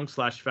as young /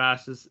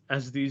 fast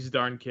as these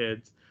darn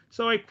kids.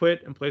 So I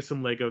quit and play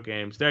some Lego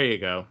games. There you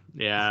go.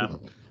 Yeah.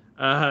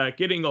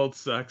 Getting old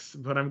sucks,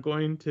 but I'm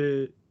going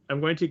to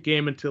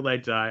game until I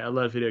die. I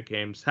love video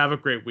games. Have a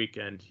great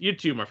weekend. You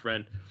too, my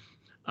friend.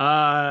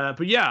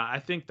 But yeah, I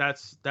think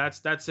that's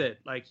it.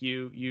 Like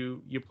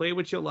you play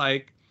what you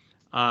like.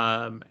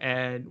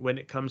 And when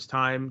it comes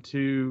time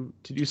to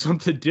do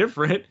something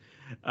different,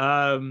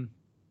 or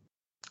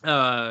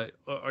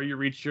you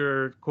reach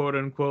your quote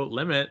unquote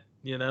limit,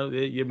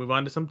 you move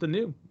on to something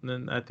new.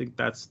 And I think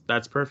that's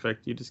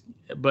perfect.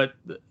 But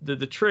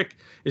the trick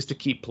is to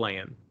keep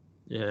playing.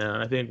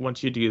 Yeah, I think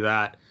once you do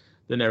that,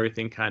 then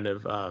everything kind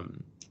of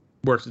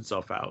works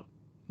itself out.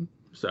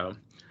 So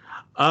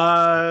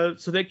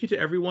thank you to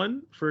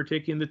everyone for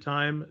taking the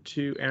time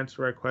to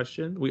answer our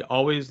question. We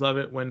always love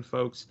it when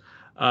folks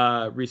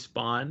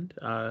respond.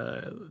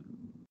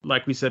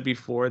 Like we said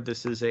before,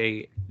 this is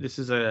a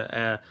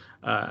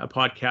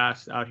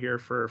podcast out here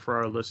for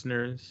our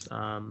listeners,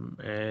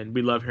 and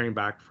we love hearing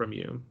back from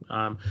you.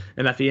 And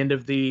at the end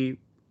of the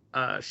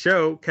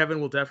show, Kevin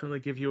will definitely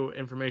give you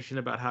information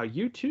about how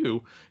you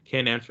too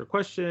can answer a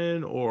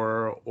question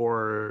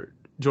or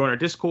join our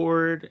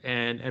Discord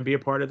and be a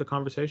part of the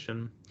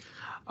conversation.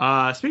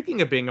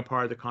 Speaking of being a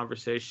part of the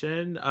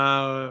conversation,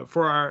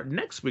 for our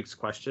next week's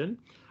question,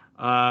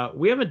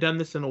 we haven't done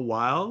this in a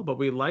while, but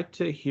we like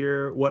to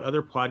hear what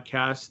other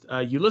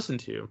podcasts you listen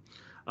to.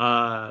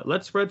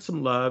 Let's spread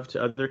some love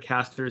to other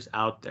casters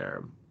out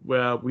there.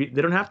 Well, they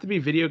don't have to be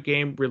video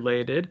game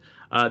related.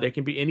 They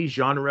can be any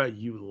genre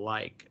you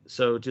like.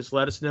 So just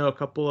let us know a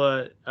couple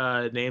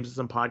of names of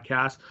some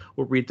podcasts.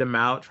 We'll read them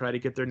out, try to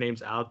get their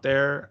names out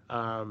there,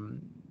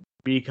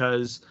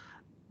 because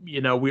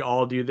we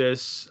all do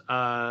this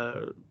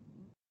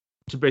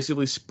to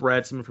basically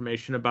spread some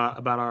information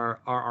about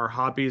our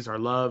hobbies, our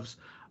loves,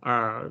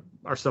 our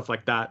stuff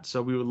like that.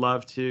 So we would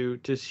love to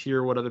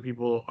hear what other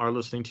people are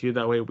listening to.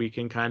 That way we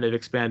can kind of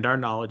expand our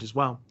knowledge as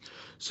well.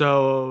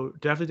 So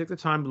definitely take the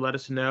time to let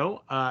us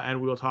know,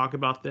 and we will talk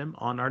about them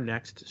on our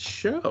next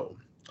show.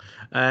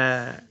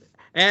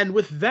 And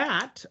with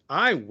that,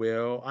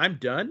 I'm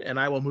done, and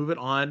I will move it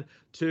on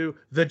to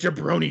the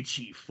Jabroni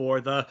Chief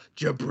for the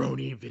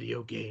Jabroni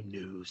video game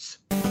news.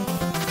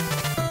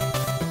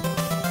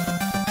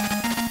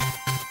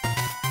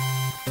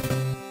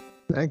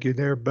 Thank you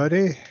there,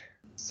 buddy.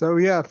 So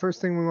yeah,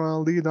 first thing we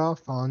want to lead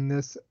off on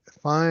this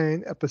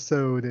fine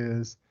episode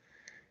is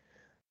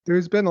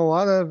There's been a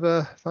lot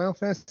of Final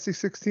Fantasy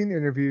 16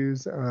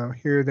 interviews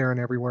here, there, and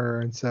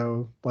everywhere, and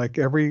so like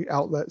every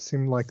outlet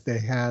seemed like they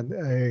had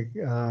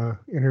a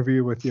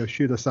interview with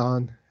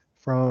Yoshida-san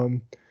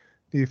from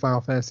the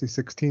Final Fantasy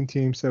 16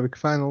 team, so we could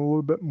find a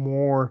little bit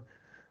more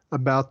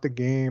about the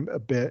game a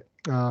bit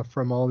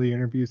from all the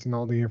interviews and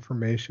all the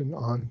information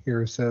on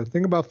here. So the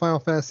thing about Final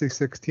Fantasy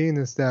 16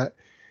 is that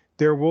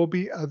there will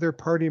be other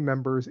party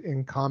members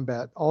in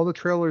combat. All the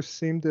trailers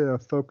seem to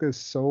focus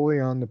solely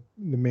on the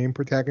main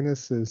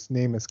protagonist. His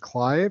name is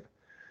Clive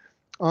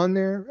on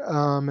there.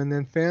 And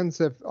then fans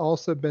have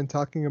also been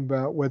talking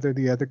about whether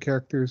the other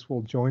characters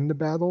will join the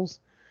battles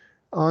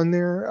on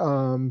there.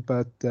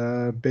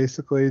 But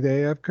basically, they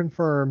have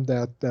confirmed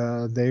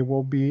that they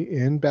will be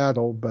in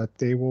battle, but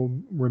they will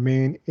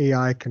remain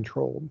AI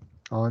controlled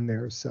on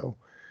there. So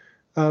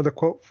the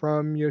quote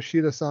from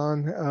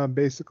Yoshida-san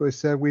basically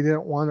said, "We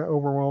didn't want to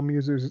overwhelm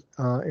users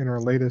in our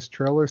latest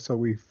trailer, so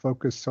we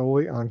focused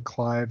solely on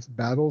Clive's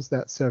battles.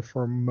 That said,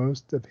 for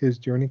most of his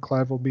journey,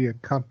 Clive will be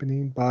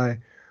accompanied by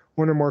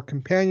one or more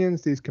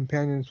companions. These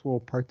companions will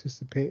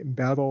participate in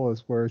battle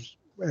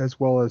as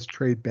well as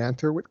trade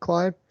banter with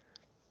Clive.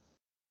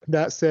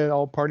 That said,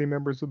 all party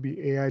members will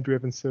be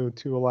AI-driven, so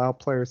to allow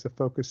players to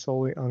focus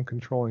solely on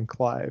controlling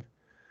Clive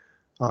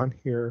on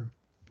here."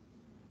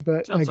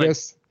 But I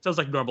guess sounds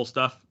like normal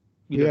stuff.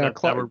 That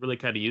we're really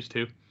kind of used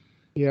to.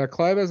 Yeah,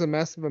 Clive has a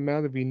massive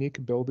amount of unique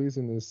abilities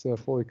in his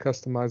fully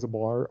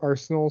customizable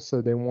arsenal,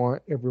 so they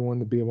want everyone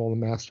to be able to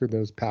master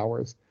those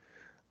powers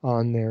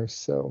on there.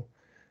 So,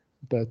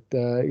 but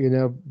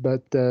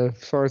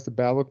as far as the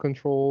battle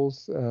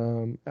controls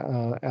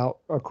out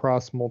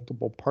across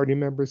multiple party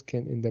members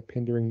can end up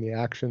hindering the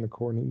action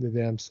according to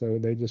them. So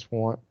they just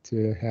want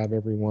to have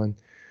everyone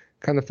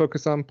kind of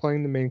focus on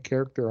playing the main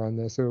character on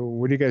this. So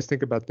what do you guys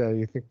think about that?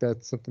 You think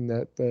that's something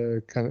that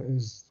kind of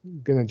is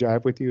going to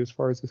jive with you as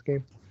far as this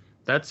game?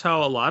 That's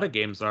how a lot of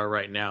games are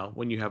right now.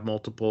 When you have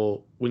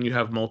multiple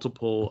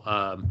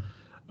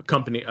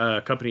company.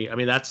 I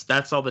mean,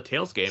 that's all the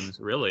Tales games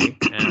really.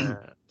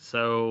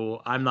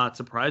 So I'm not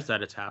surprised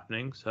that it's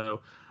happening.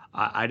 So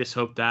I just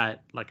hope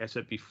that, like I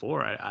said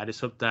before, I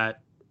just hope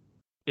that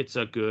it's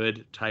a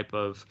good type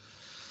of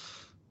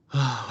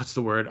what's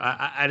the word?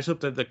 I just hope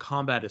that the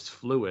combat is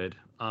fluid,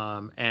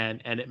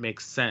 and it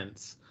makes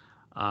sense,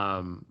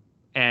 and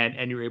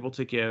you're able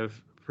to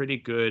give pretty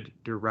good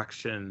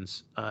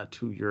directions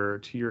to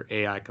your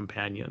AI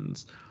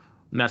companions.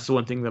 And that's the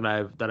one thing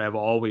that I've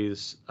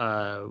always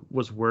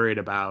was worried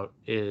about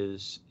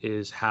is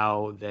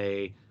how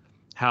the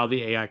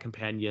AI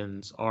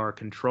companions are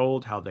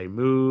controlled, how they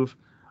move,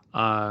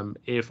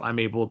 if I'm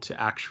able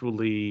to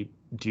actually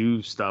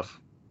do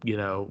stuff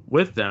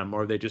with them,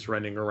 or are they just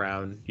running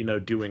around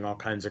doing all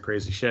kinds of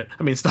crazy shit.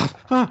 I mean, stuff.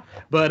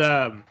 But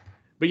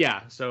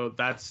yeah, so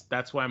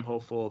that's why I'm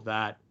hopeful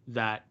that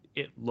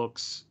it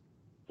looks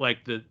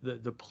like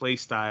the play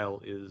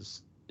style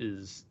is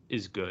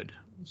good.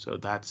 So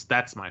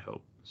that's my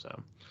hope.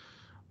 So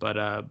but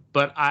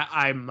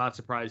I'm not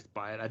surprised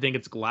by it. I think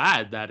it's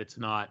glad that it's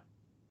not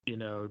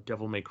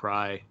Devil May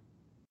Cry,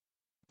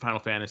 Final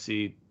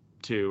Fantasy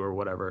 2 or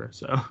whatever.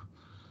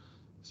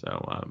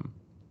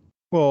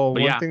 Well,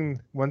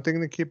 one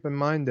thing to keep in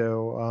mind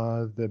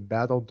though, the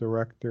battle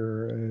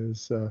director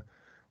is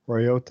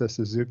Ryota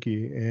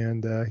Suzuki,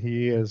 and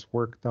he has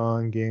worked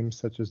on games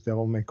such as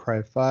Devil May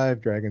Cry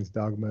 5, Dragon's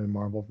Dogma, and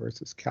Marvel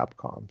vs.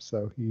 Capcom.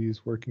 So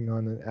he's working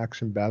on an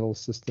action battle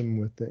system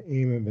with the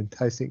aim of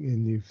enticing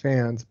in new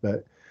fans,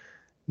 but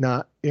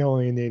not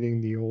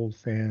alienating the old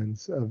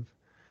fans of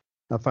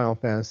Final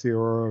Fantasy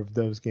or of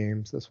those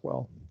games as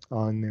well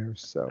on there.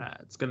 So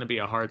it's going to be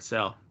a hard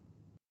sell.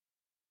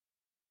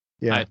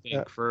 Yeah, I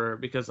think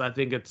because I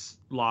think it's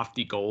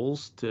lofty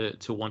goals to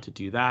want to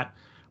do that,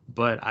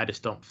 but I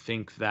just don't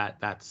think that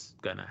that's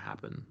gonna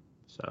happen.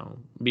 So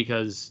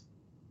because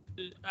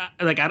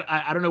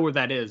I don't know where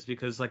that is,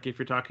 because like if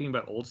you're talking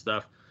about old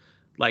stuff,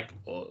 like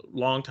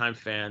longtime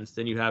fans,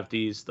 then you have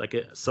these like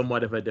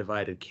somewhat of a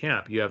divided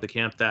camp. You have the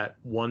camp that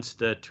wants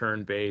the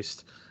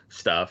turn-based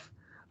stuff.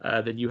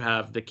 Then you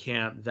have the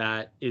camp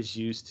that is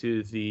used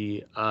to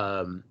the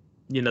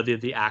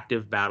the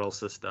active battle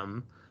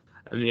system.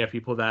 And you have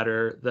people that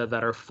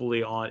are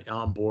fully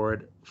on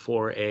board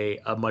for a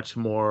much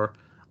more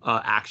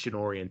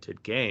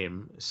action-oriented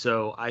game.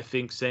 So I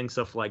think saying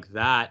stuff like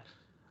that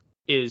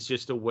is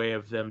just a way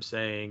of them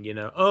saying,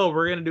 oh,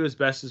 we're gonna do as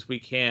best as we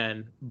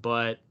can,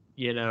 but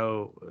I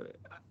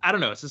don't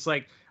know. It's just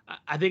like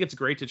I think it's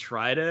great to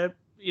try to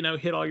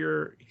hit all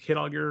your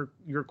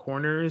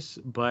corners,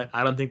 but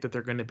I don't think that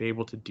they're going to be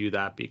able to do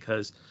that,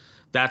 because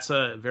that's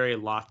a very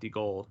lofty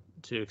goal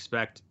to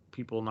expect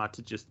people not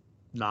to just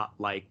not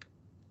like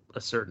a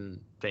certain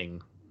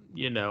thing,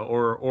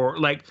 or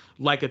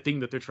like a thing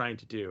that they're trying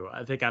to do.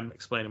 I think I'm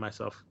explaining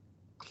myself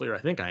clear. I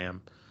think I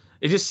am.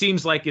 It just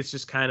seems like it's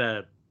just kind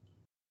of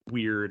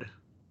weird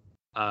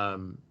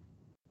to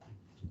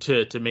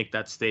make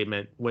that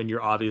statement when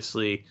you're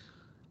obviously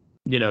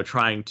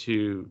trying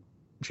to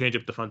change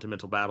up the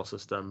fundamental battle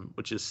system,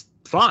 which is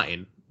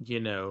fine,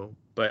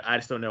 but I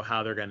just don't know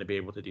how they're going to be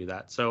able to do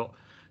that. So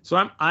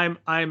So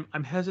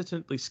I'm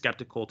hesitantly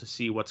skeptical to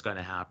see what's going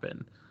to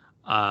happen.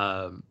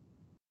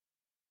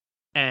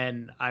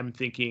 And I'm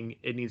thinking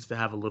it needs to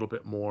have a little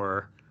bit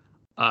more.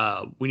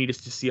 We need to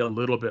see a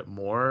little bit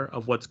more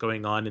of what's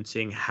going on and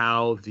seeing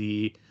how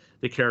the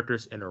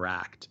characters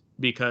interact,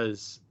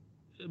 because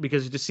it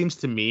just seems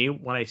to me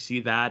when I see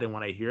that and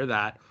when I hear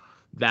that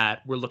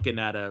we're looking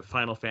at a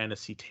Final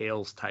Fantasy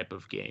Tales type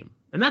of game,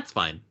 and that's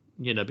fine,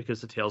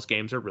 because the Tales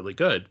games are really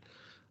good.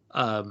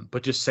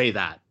 But just say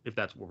that if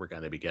that's what we're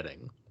going to be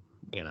getting,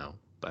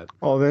 But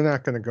they're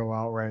not going to go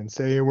outright and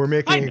say we're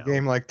making a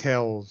game like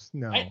Tales.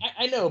 No,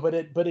 I know, but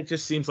it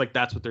just seems like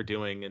that's what they're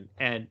doing,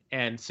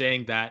 and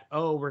saying that,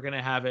 oh, we're going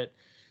to have it,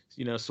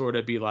 sort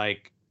of be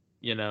like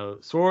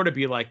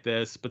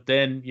this, but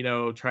then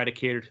try to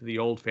cater to the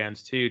old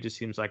fans too. Just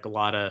seems like a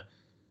lot of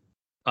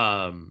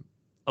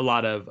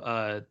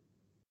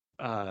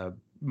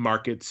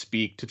market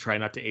speak to try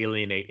not to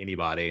alienate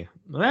anybody.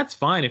 Well, that's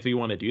fine if you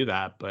want to do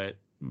that, but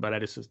I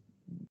just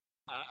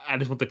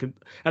want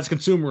as a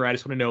consumer, I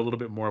just want to know a little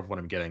bit more of what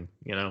I'm getting.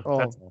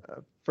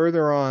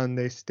 Further on,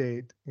 they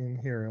state in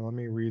here. Let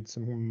me read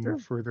some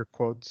further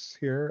quotes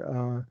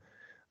here.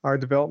 Our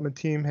development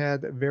team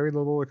had very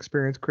little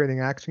experience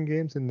creating action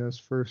games in those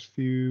first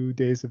few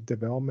days of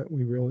development.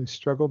 We really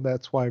struggled.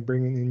 That's why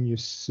bringing in Yu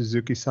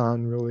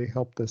Suzuki-san really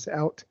helped us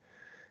out.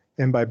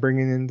 And by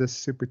bringing in this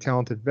super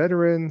talented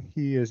veteran,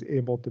 he is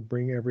able to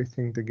bring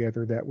everything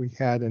together that we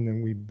had, and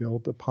then we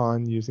built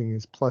upon using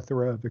his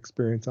plethora of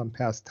experience on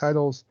past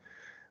titles,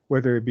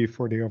 whether it be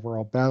for the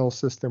overall battle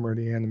system or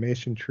the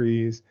animation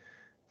trees.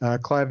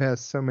 Clive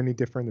has so many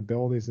different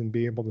abilities, and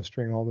be able to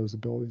string all those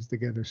abilities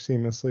together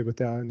seamlessly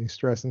without any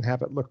stress and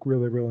have it look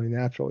really, really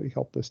natural. He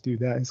helped us do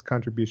that. His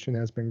contribution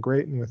has been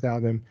great, and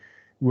without him,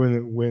 we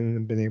wouldn't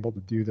have been able to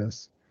do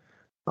this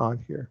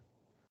on here.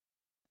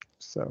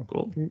 So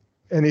cool.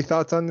 Any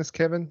thoughts on this,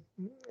 Kevin,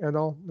 at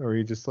all? Or are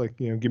you just like,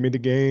 give me the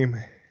game?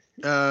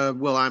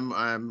 Well,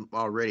 I'm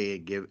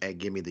already at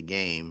give me the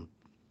game.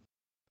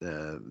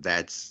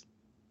 That's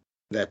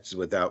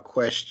without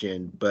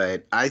question,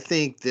 but I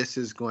think this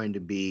is going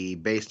to be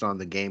based on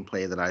the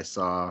gameplay that I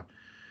saw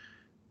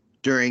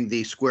during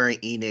the Square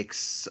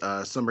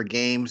Enix Summer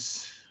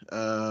Games.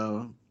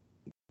 What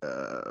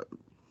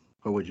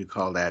would you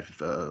call that?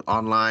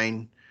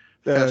 Online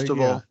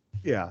festival.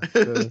 Yeah.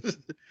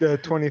 The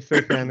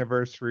 25th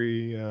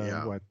anniversary.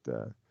 Not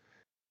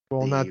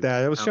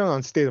that. It was shown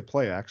on State of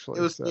Play, actually.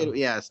 It was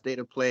State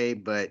of Play,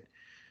 but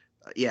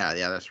yeah,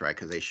 that's right,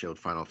 because they showed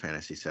Final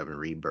Fantasy VII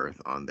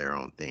Rebirth on their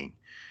own thing.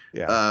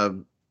 Yeah.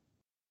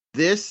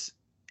 This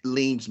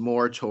leans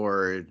more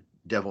toward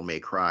Devil May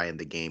Cry in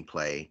the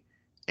gameplay,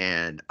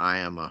 and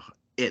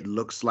it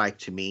looks like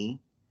to me,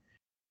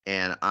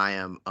 and I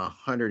am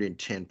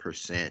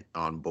 110%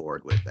 on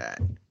board with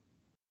that,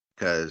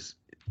 because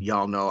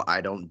y'all know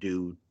I don't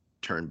do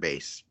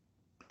turn-based.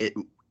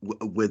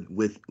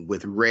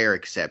 With rare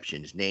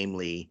exceptions,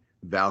 namely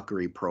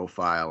Valkyrie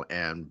Profile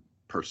and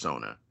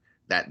Persona.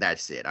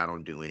 That's it. I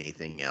don't do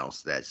anything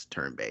else that's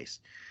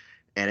turn-based.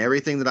 And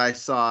everything that I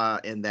saw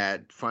in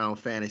that Final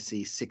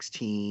Fantasy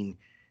 16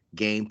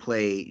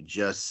 gameplay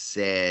just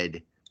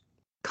said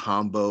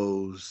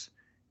combos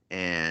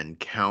and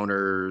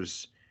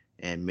counters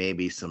and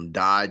maybe some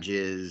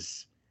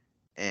dodges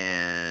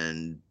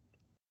and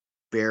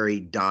very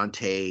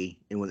Dante,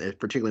 and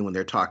particularly when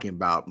they're talking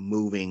about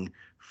moving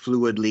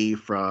fluidly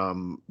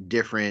from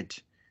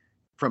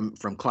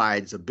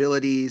Clyde's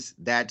abilities.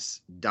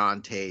 That's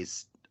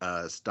Dante's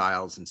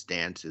styles and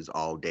stances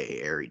all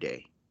day, every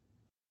day.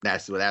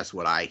 That's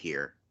what I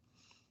hear.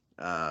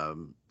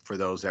 For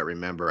those that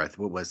remember,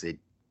 what was it?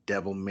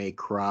 Devil May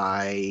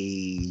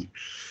Cry.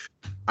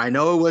 I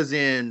know it was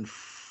in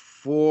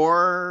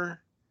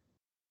 4.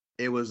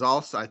 It was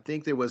also, I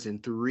think there was in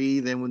 3.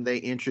 Then when they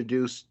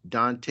introduced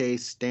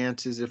Dante's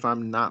stances, if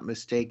I'm not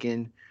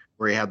mistaken,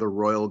 where he had the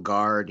Royal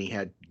Guard, he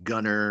had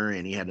Gunner,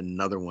 and he had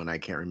another one. I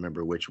can't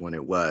remember which one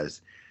it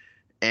was.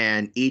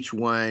 And each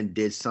one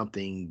did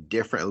something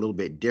different, a little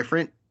bit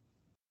different.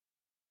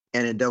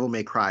 And in Devil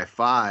May Cry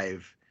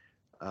 5,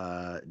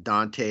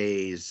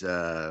 Dante's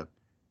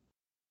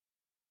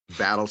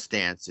battle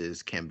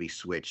stances can be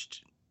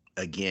switched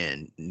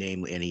again,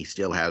 namely, and he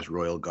still has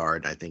Royal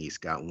Guard. I think he's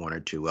got 1 or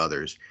 2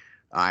 others.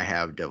 I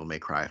have Devil May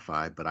Cry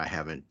 5, but I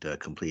haven't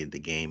completed the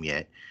game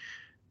yet.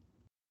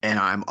 And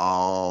I'm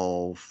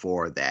all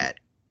for that.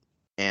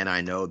 And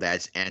I know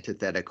that's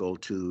antithetical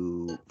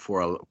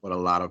for what a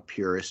lot of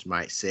purists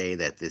might say,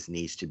 that this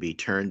needs to be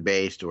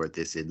turn-based, or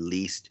this at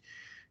least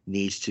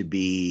needs to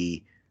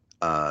be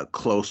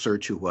closer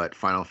to what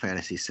Final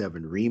Fantasy VII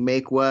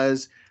Remake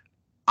was.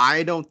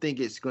 I don't think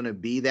it's going to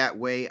be that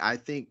way. I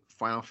think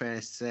Final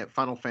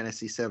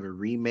Fantasy VII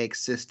Remake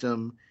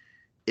system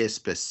is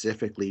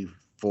specifically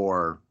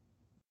for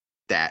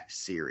that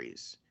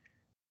series.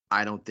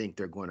 I don't think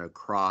they're going to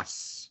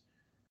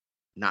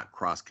not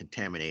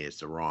cross-contaminate is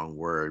the wrong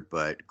word,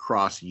 but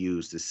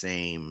cross-use the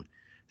same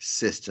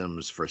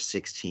systems for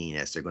 16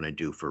 as they're going to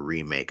do for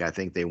Remake. I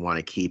think they want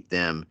to keep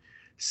them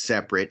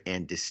separate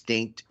and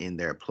distinct in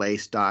their play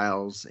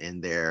styles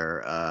and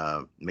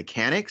their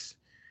mechanics.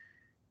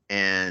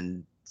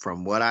 And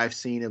from what I've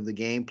seen of the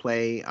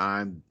gameplay,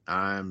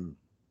 I'm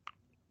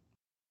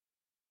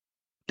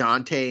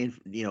Dante,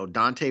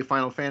 Dante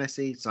Final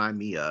Fantasy, sign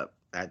me up.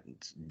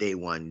 That's day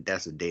one.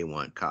 That's a day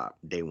one cop,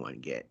 day one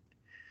get.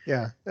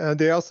 Yeah.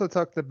 They also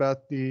talked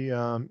about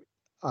the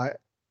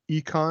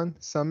econ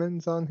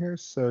summons on here.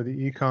 So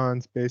the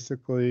econs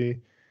basically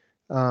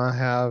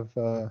have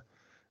a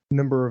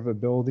number of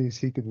abilities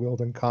he could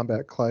wield in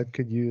combat. Clive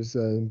could use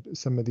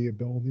some of the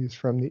abilities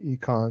from the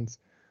econs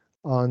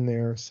on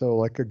there. So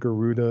like a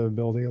Garuda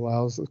ability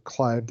allows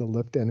Clive to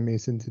lift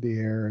enemies into the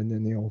air, and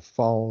then he'll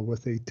fall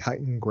with a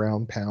Titan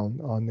ground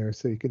pound on there.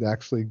 So you could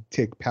actually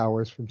take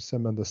powers from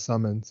some of the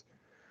summons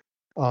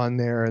on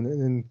there.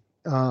 And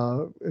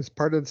as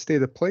part of the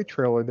State of Play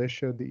trailer, they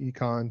showed the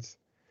econs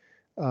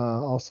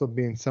also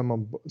being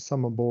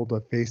summonable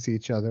to face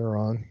each other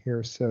on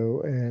here.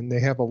 So, and they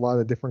have a lot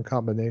of different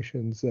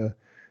combinations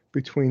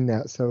between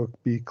that. So it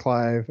could be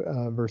Clive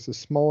versus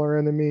smaller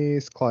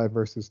enemies, Clive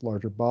versus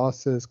larger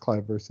bosses,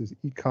 Clive versus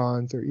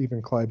econs, or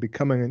even Clive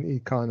becoming an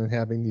econ and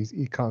having these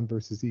econ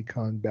versus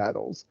econ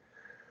battles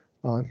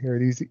on here.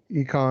 These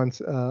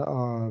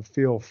econs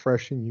feel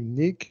fresh and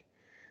unique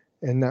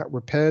and not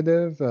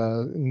repetitive.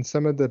 In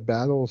some of the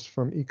battles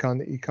from econ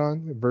to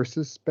econ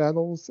versus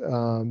battles,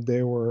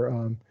 they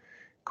were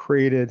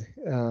created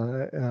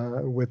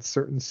with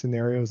certain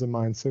scenarios in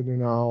mind, so they're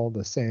not all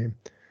the same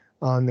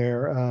on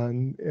there.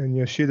 And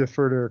Yoshida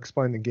further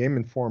explained the Game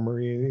Informer.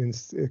 He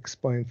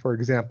explained, for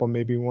example,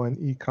 maybe one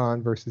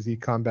econ versus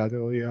econ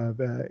battle. You have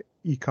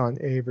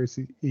econ A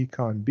versus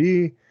econ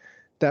B.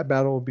 That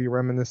battle will be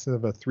reminiscent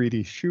of a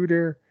 3D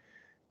shooter,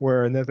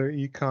 where another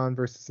econ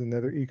versus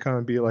another econ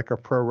would be like a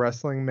pro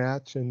wrestling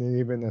match, and then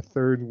even a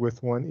third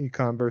with one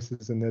econ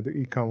versus another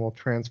econ will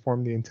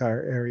transform the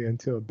entire area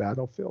into a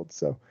battlefield.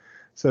 So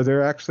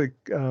they're actually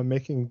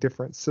making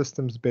different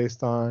systems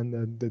based on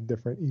the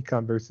different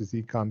econ versus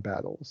econ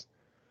battles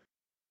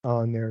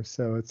on there.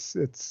 So it's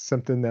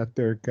something that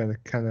they're gonna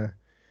kind of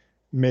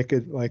make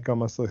it like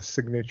almost a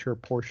signature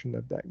portion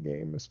of that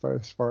game as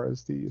far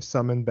as the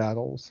summon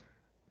battles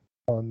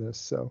on this.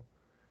 So.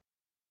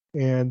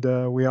 And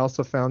we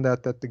also found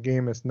out that the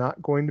game is not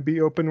going to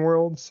be open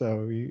world.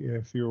 So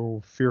if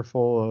you're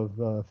fearful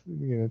of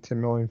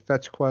 10 million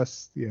fetch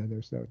quests,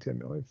 there's no 10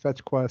 million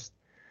fetch quests.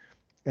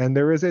 And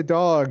there is a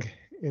dog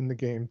in the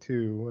game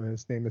too.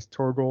 His name is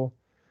Torgal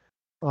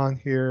on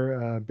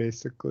here.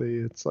 Basically,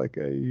 it's like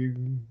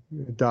you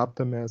adopt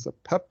him as a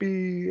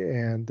puppy,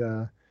 and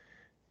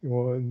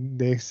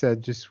they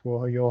said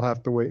you'll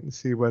have to wait and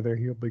see whether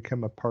he'll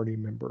become a party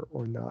member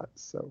or not.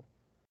 So,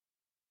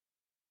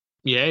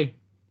 yay.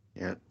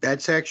 Yeah,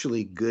 that's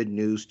actually good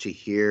news to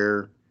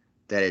hear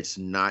that it's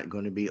not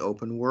going to be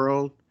open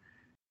world,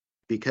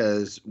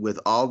 because with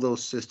all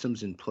those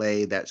systems in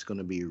play, that's going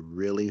to be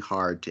really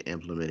hard to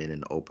implement in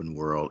an open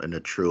world, in a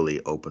truly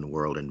open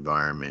world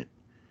environment.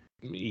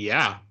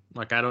 Yeah,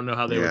 like I don't know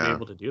how they would be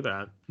able to do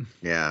that.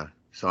 Yeah,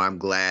 so I'm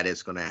glad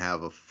it's going to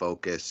have a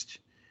focused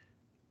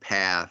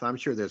path. I'm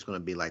sure there's going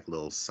to be like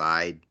little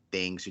side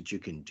things that you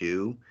can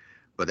do,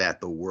 but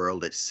that the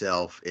world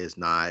itself is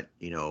not,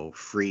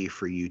 free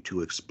for you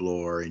to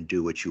explore and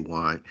do what you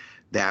want.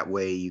 That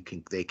way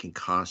they can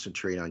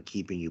concentrate on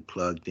keeping you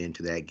plugged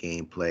into that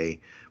gameplay,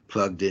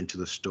 plugged into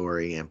the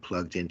story, and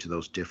plugged into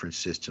those different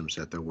systems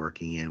that they're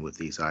working in with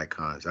these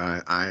icons.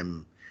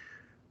 I'm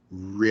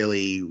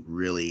really,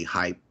 really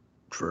hyped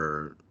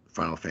for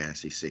Final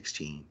Fantasy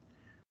 16.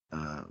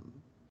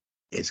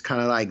 It's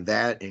kind of like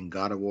that in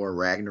God of War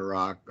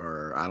Ragnarok,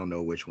 or I don't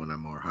know which one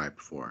I'm more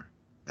hyped for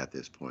at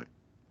this point.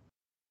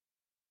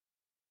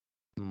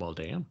 Well,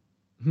 damn.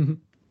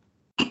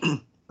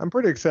 I'm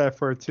pretty excited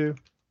for it too.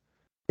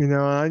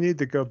 I need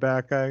to go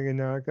back. I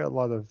got a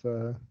lot of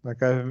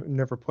I've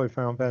never played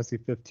Final Fantasy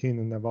 15,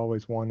 and I've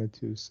always wanted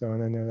to. So,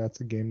 and I know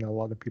that's a game that a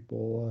lot of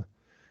people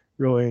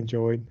really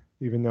enjoyed,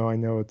 even though I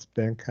know it's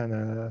been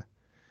kind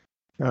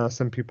of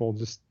some people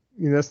just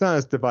it's not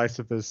as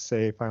divisive as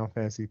say Final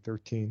Fantasy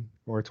 13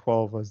 or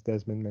 12, as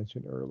Desmond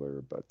mentioned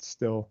earlier, but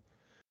still,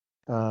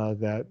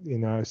 that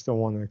I still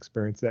want to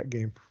experience that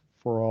game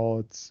for all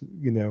its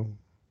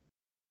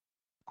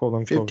quote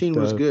unquote. 15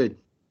 was good.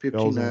 15,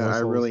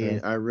 I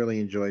whistles, really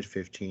enjoyed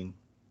 15.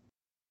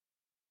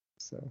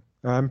 So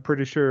I'm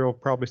pretty sure it'll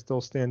probably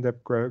still stand up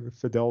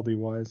fidelity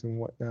wise and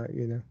whatnot,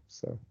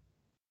 So.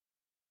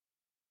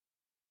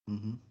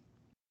 Mm-hmm.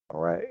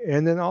 All right,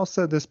 and then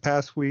also this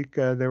past week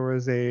there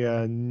was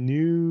a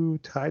new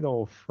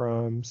title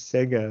from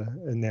Sega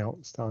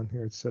announced on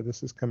here. So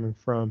this is coming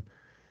from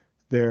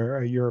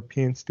their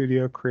European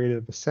studio,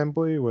 Creative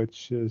Assembly,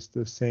 which is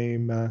the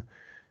same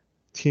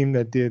team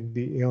that did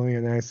the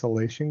Alien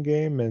Isolation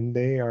game, and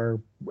they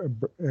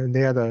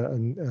had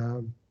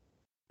an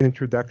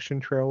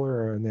introduction trailer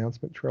or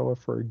announcement trailer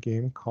for a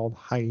game called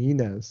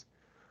Hyenas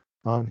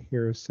on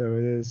here. So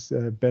it has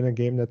been a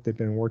game that they've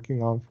been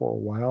working on for a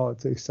while.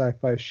 It's a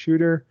sci-fi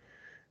shooter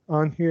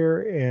on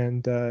here,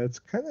 and it's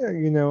kind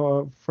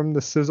of from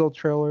the sizzle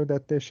trailer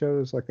that they showed.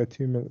 It's like a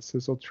 2-minute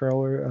sizzle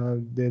trailer.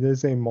 It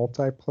is a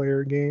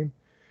multiplayer game,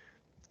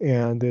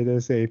 and it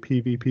is a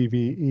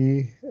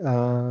PvPvE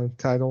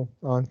title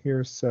on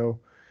here. So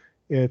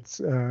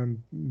it's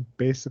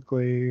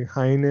basically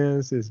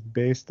Heinz is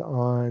based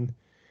on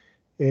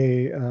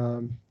a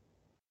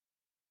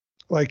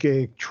like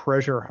a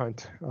treasure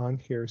hunt on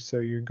here. So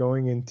you're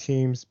going in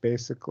teams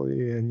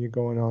basically, and you're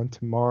going on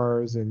to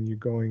Mars, and you're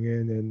going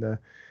in and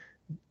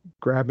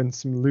grabbing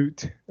some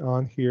loot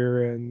on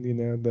here. And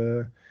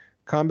the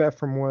combat,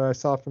 from what I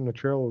saw from the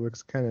trailer,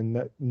 looks kind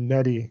of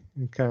nutty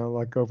and kind of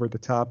like over the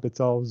top. It's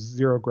all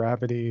zero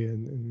gravity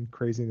and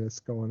craziness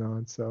going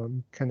on. So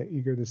I'm kind of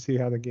eager to see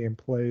how the game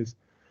plays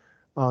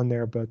on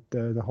there. But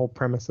the whole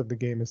premise of the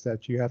game is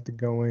that you have to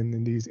go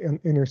in these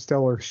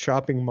interstellar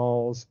shopping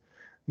malls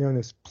known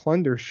as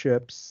plunder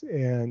ships,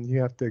 and you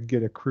have to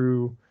get a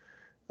crew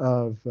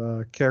of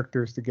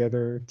characters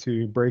together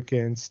to break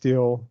in,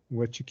 steal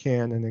what you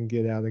can, and then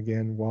get out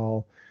again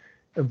while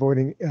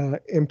avoiding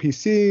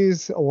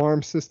NPCs,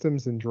 alarm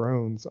systems, and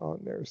drones on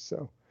there.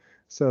 So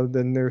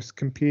then there's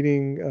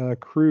competing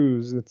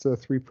crews. It's a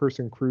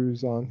 3-person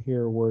cruise on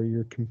here where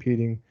you're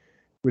competing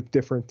with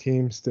different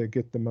teams to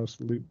get the most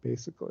loot,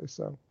 basically.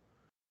 So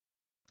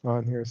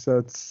on here,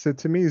 so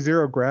to me,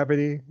 zero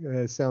gravity.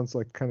 It sounds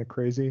like kind of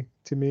crazy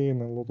to me,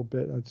 and a little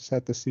bit. I just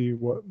have to see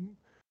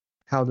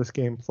how this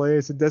game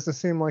plays. It doesn't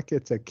seem like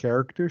it's a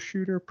character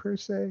shooter per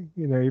se,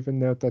 even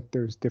though that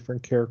there's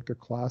different character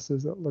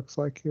classes, it looks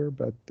like here.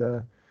 But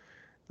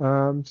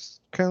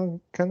just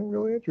kind of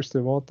really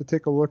interested. We'll have to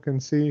take a look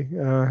and see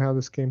how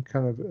this game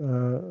kind of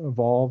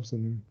evolves,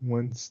 and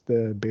once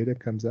the beta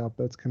comes out.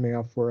 But it's coming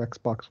out for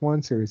Xbox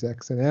One, Series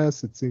X and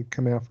S. It's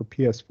coming out for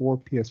PS4,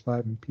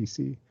 PS5, and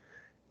PC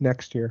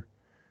next year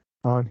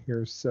on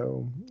here.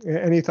 So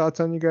any thoughts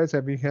on you guys?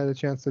 Have you had a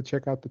chance to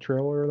check out the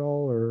trailer at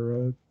all,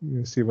 or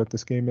see what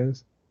this game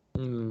is?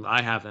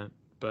 I haven't,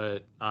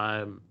 but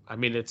I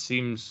mean, it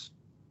seems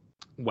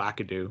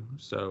wackadoo,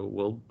 so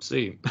we'll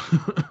see.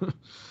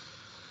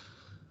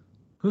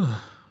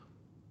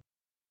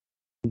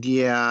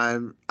 Yeah,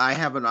 I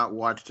have not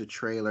watched the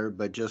trailer,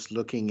 but just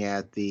looking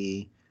at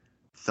the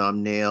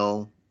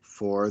thumbnail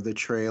for the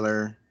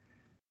trailer,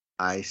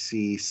 I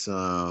see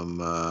some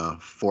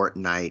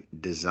Fortnite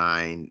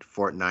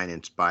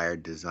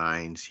inspired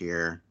designs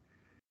here.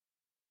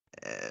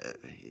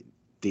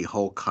 The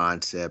whole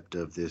concept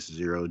of this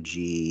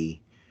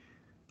 0G,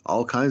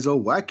 all kinds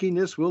of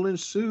wackiness will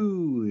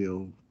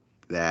ensue.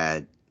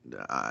 That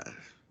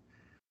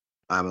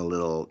I'm a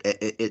little.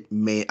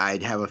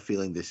 I'd have a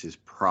feeling this is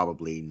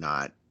probably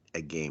not a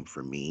game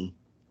for me,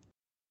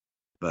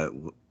 but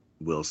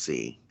we'll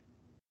see.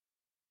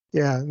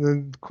 Yeah,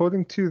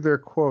 quoting to their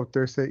quote,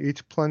 they say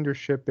each plunder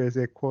ship is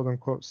a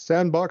quote-unquote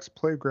sandbox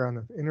playground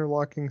of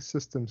interlocking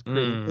systems,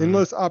 creating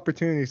endless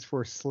opportunities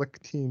for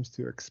slick teams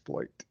to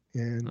exploit,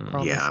 and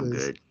promises yeah, I'm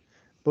good.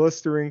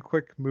 Blistering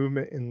quick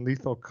movement and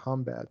lethal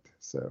combat.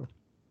 So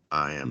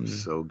I am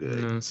so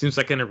good. Seems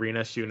like an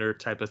arena shooter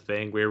type of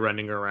thing. We're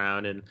running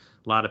around and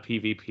a lot of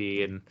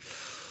PvP, and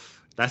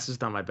that's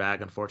just not my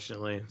bag,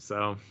 unfortunately.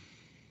 So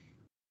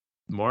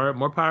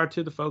more power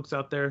to the folks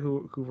out there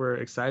who were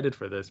excited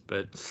for this,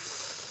 but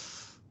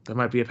that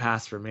might be a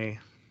pass for me.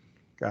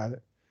 Got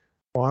it.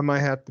 Well, I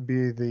might have to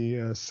be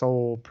the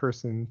sole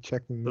person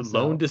checking this out. The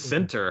lone out.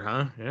 dissenter,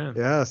 huh? Yeah.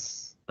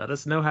 Yes. Let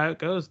us know how it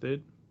goes,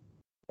 dude.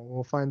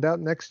 We'll find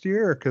out next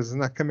year, because it's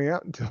not coming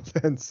out until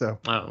then. So.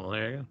 Oh, well,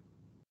 there you go.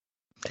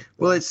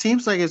 Well, it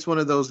seems like it's one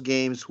of those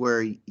games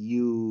where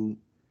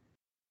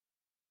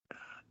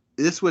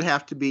this would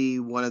have to be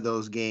one of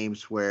those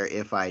games where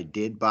if I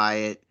did buy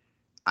it,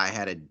 I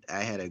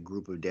had a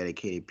group of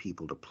dedicated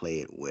people to play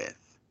it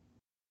with,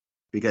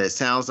 because it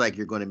sounds like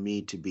you're going to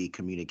need to be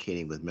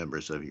communicating with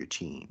members of your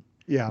team.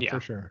 Yeah,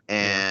 for sure.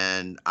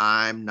 And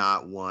I'm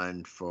not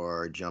one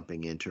for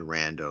jumping into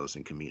randos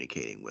and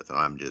communicating with them.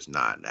 I'm just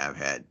not. I've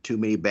had too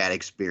many bad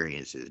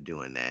experiences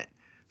doing that.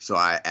 So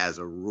as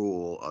a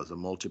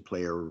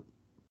multiplayer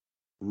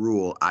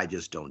rule, I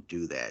just don't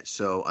do that.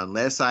 So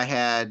unless I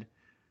had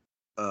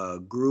a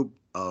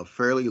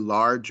fairly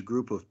large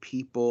group of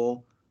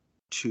people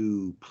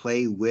to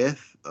play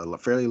with, a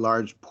fairly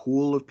large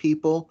pool of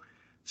people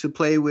to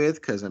play with,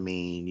 because I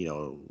mean,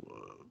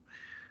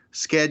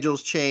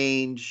 schedules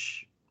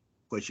change,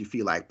 what you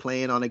feel like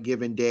playing on a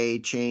given day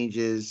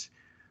changes.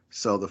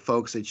 So the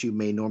folks that you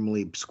may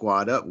normally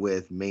squad up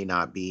with may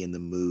not be in the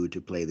mood to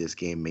play this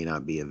game, may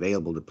not be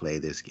available to play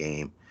this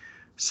game.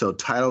 So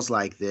titles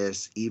like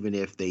this, even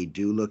if they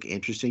do look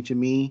interesting to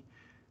me,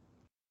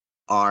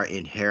 are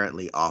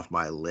inherently off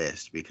my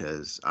list,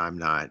 because I'm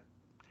not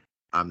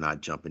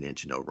jumping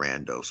into no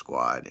rando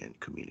squad and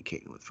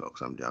communicating with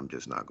folks. I'm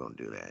just not going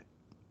to do that.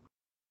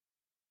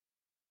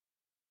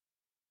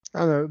 I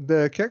don't know.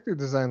 The character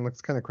design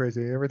looks kind of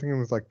crazy. Everything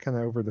was like kind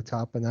of over the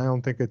top, and I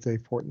don't think it's a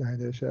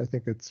Fortnite-ish. I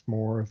think it's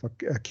more of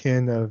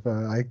akin of,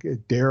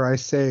 dare I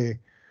say,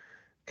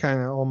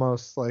 kind of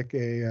almost like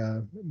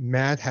a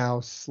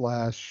Madhouse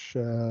slash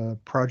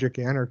Project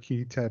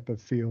Anarchy type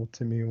of feel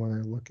to me when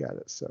I look at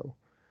it. So,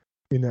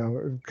 it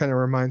kind of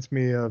reminds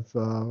me of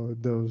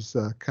those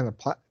kind of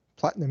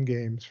platinum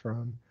games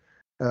from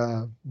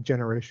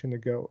generation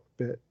ago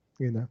a bit,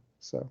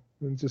 So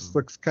it just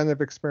looks kind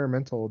of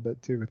experimental a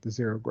bit too with the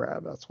zero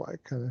grab. That's why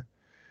it kind of,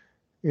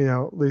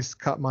 at least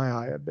caught my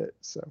eye a bit.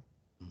 So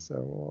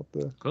we'll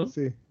have to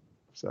see.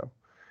 So.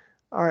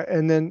 All right,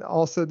 and then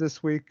also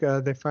this week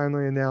they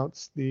finally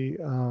announced the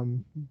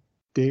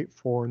date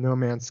for No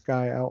Man's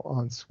Sky out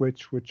on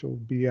Switch, which will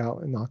be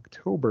out in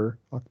October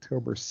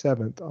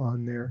 7th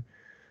on there.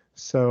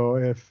 So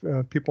if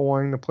people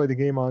wanting to play the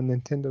game on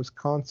Nintendo's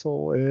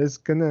console, it is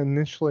going to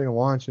initially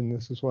launch, and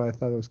this is what I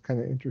thought was kind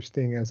of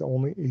interesting, as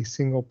only a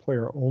single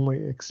player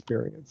only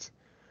experience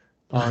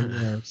on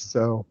there.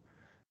 So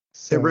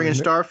they're bringing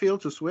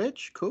Starfield to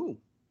Switch. Cool.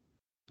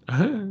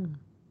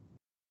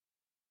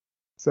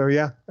 So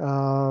yeah,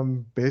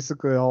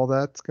 basically all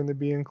that's going to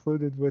be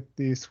included with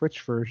the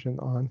Switch version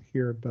on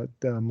here, but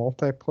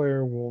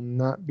multiplayer will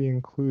not be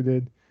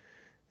included,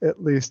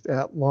 at least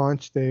at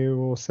launch.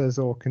 Says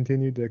it will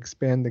continue to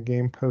expand the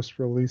game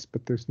post-release,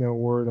 but there's no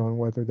word on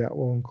whether that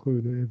will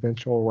include an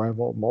eventual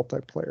arrival of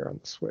multiplayer on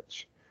the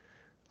Switch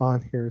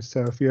on here.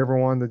 So if you ever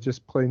wanted to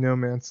just play No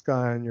Man's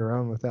Sky on your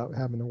own without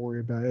having to worry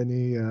about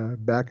any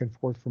back and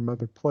forth from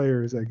other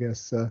players, I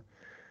guess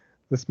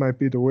this might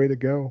be the way to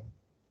go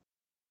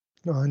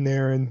on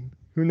there. And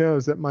who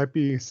knows, that might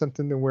be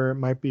something to where it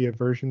might be a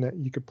version that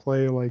you could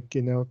play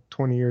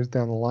 20 years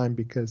down the line,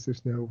 because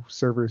there's no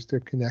servers to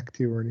connect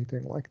to or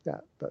anything like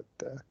that. But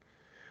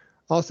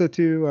also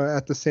too,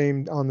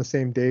 on the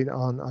same date,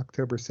 on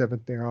October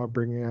 7th, they are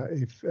bringing out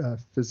a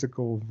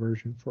physical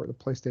version for the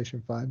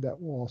PlayStation 5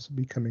 that will also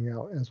be coming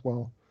out as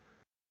well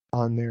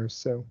on there.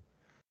 So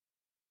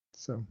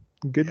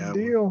good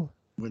deal.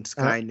 When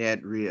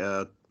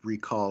Skynet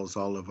recalls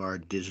all of our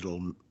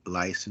digital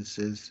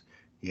licenses,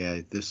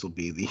 yeah, this will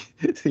be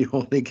the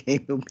only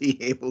game you'll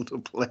be able to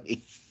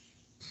play.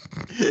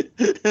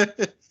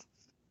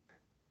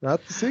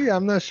 Not to see.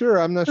 I'm not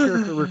sure. I'm not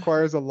sure if it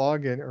requires a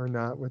login or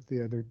not with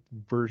the other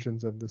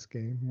versions of this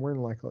game. More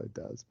than likely it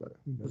does, but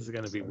this is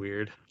gonna be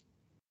weird.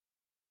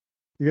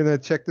 You gonna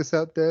check this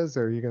out, Des,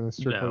 or are you gonna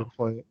strictly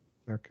play it?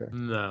 Okay.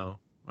 No,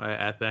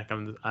 I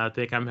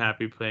think I'm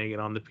happy playing it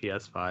on the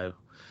PS5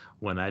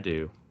 when I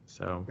do.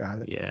 So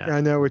got it. Yeah,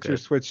 I know with your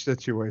Switch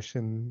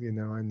situation,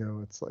 I know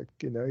it's like,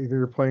 either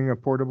you're playing a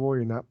portable or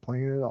you're not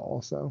playing it at all.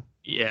 So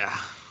yeah.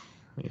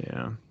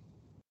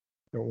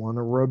 Don't want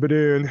to rub it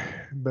in,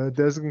 but it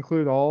does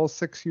include all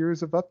 6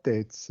 years of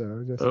updates.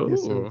 So just in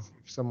case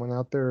if someone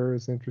out there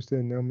is interested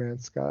in No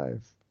Man's Sky,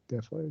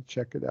 definitely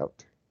check it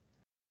out.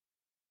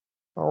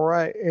 All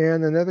right,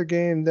 and another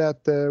game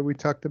that we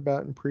talked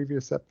about in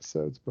previous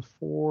episodes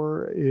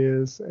before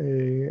is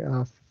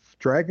a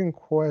Dragon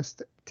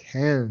Quest X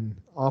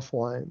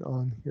offline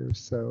on here.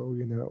 So,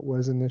 it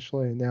was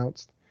initially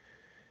announced,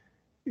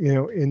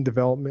 in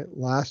development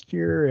last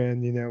year,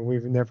 and,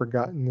 we've never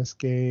gotten this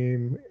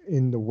game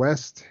in the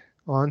West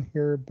on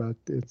here, but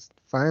it's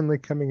finally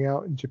coming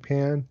out in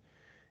Japan.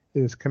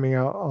 It is coming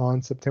out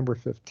on September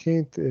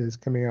 15th. It is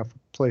coming out for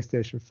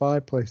PlayStation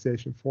 5,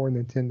 PlayStation 4,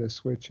 Nintendo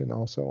Switch, and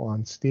also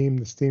on Steam.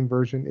 The Steam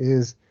version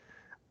is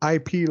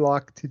IP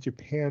locked to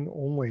Japan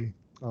only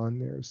on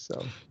there.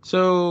 So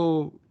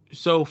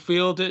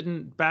Phil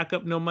didn't back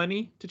up no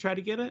money to try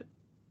to get it?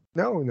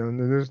 No.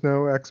 There's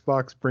no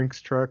Xbox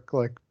Brinks truck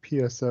like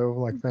PSO,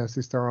 like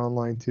Phantasy Star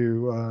Online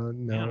 2.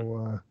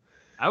 No.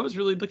 I was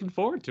really looking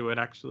forward to it,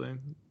 actually,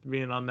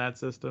 being on that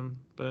system.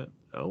 But,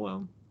 oh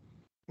well.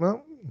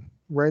 Well,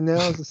 right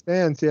now as it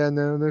stands,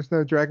 there's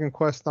no Dragon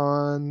Quest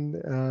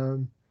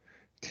on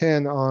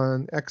 10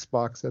 on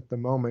Xbox at the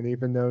moment,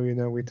 even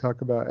though, we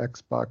talk about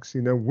Xbox,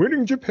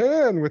 winning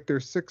Japan with their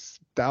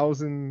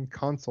 6,000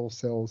 console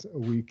sales a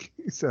week.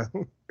 So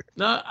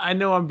no, I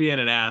know I'm being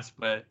an ass,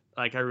 but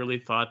I really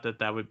thought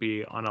that would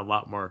be on a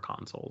lot more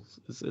consoles.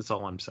 It's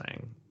all I'm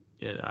saying.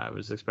 I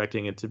was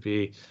expecting it to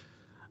be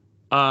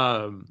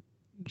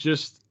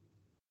just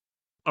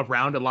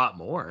around a lot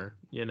more,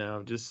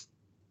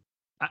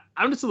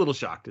 I'm just a little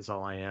shocked is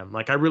all I am.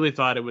 I really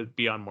thought it would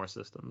be on more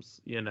systems,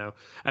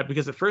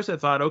 because at first I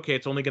thought, okay,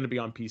 it's only going to be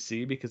on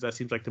PC because that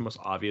seems like the most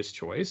obvious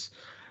choice.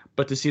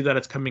 But to see that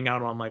it's coming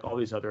out on all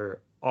these other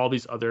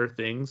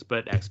things,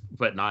 but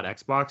not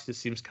Xbox,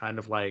 just seems kind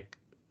of like.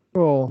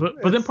 Well,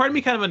 but then part of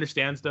me kind of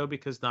understands though,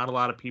 because not a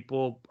lot of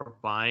people are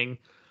buying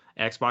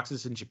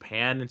Xboxes in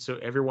Japan, and so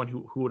everyone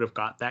who would have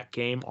got that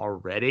game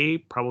already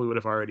probably would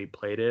have already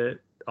played it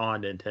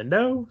on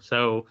Nintendo.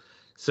 So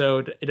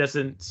it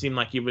doesn't seem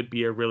like it would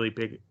be a really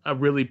big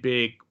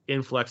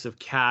influx of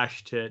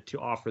cash to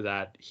offer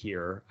that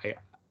here.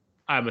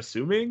 I'm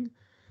assuming,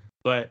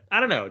 but I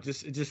don't know.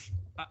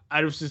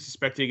 I was just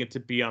expecting it to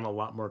be on a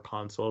lot more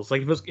consoles.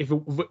 If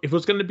it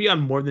was going to be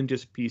on more than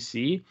just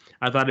PC,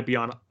 I thought it'd be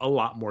on a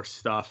lot more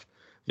stuff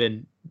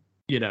than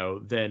I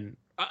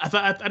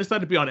just thought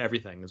it'd be on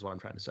everything is what I'm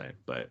trying to say.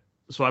 But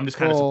so I'm just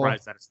kind of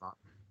surprised that it's not.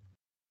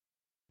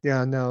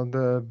 Yeah,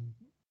 no,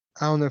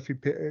 I don't know if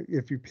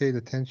you paid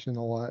attention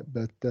a lot,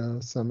 but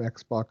some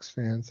Xbox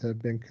fans have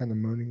been kind of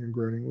moaning and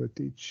groaning with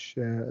each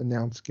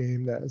announced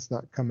game that is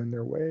not coming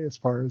their way, as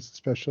far as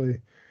especially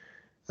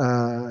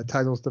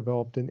titles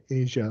developed in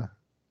Asia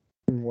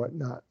and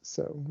whatnot.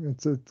 So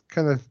it's a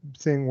kind of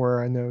thing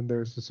where I know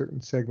there's a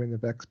certain segment of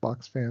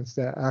Xbox fans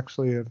that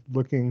actually are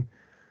looking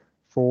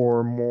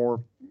for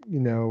more,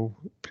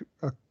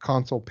 a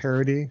console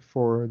parity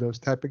for those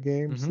type of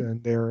games,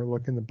 and they're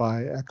looking to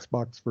buy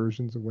Xbox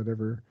versions of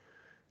whatever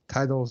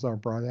titles are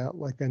brought out.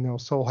 Like I know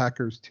Soul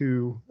Hackers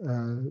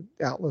 2,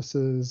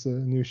 Atlas's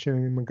new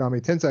Shin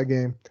Megami Tensei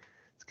game,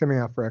 it's coming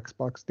out for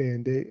Xbox day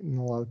and date, and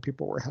a lot of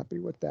people were happy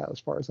with that as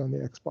far as on the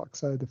Xbox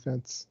side of the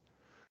fence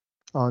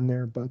on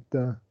there. But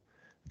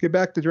get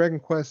back to Dragon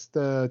Quest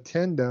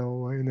 10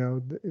 though,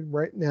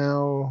 right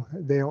now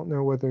they don't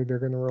know whether they're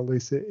going to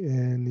release it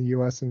in the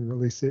US and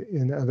release it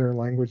in other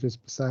languages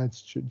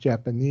besides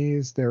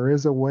Japanese. There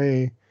is a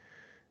way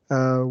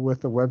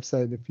with the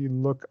website, if you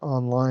look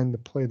online to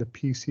play the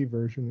PC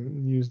version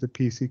and use the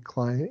PC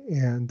client,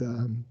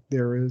 and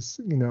there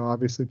is,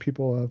 obviously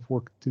people have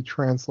worked to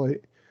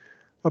translate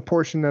a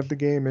portion of the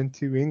game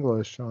into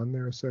English on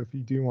there. So if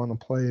you do want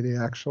to play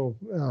the actual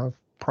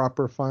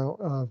proper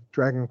final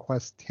Dragon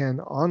Quest X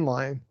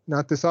online,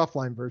 not this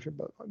offline version,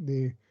 but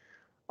the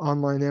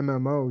online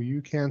MMO,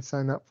 you can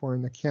sign up for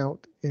an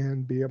account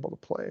and be able to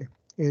play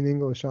in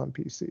English on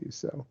PC.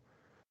 So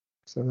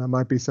that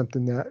might be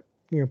something that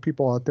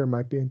people out there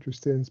might be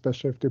interested in,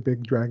 especially if they're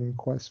big Dragon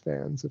Quest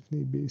fans, if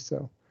need be.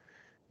 So,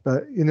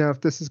 but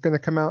if this is going to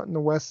come out in the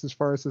West as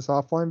far as this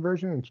offline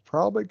version, it's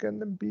probably going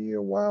to be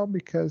a while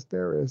because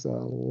there is a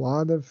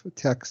lot of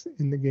text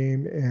in the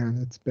game and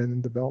it's been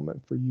in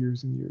development for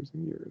years and years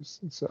and years.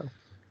 And so,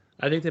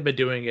 I think they've been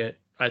doing it.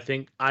 I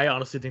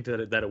honestly think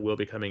that it will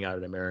be coming out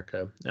in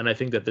America, and I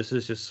think that this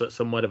is just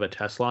somewhat of a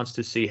test launch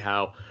to see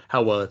how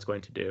well it's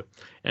going to do,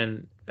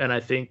 and I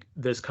think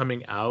this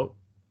coming out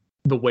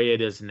the way it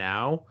is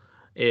now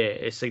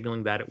is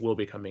signaling that it will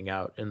be coming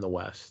out in the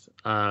West.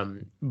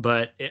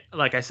 But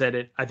like I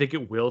said, I think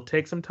it will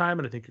take some time,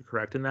 and I think you're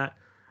correct in that.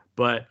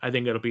 But I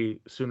think it'll be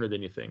sooner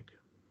than you think.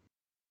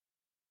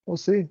 We'll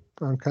see.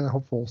 I'm kind of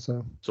hopeful.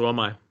 So am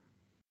I.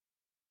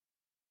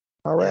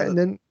 All right, and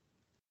then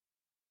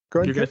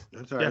go ahead.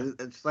 I'm sorry. Yeah.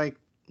 It's like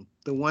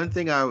the one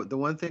thing I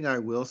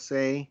will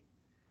say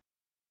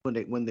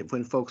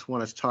when folks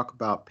want us to talk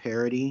about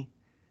parity.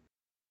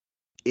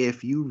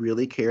 If you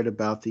really cared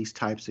about these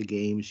types of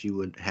games, you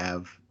would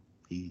have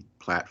the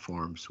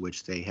platforms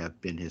which they have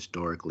been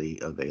historically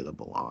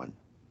available on.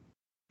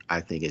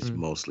 I think it's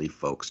mostly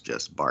folks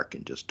just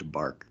barking just to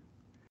bark.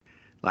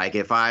 Like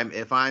if I'm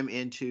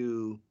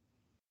into,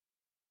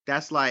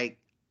 that's like,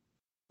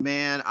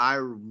 man,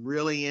 I'm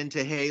really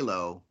into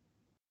Halo,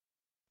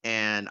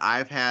 and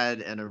I've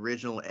had an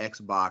original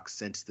Xbox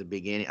since the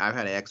beginning. I've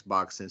had an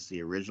Xbox since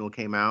the original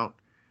came out.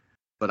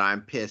 But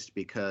I'm pissed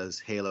because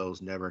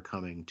Halo's never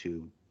coming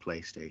to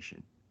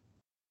PlayStation.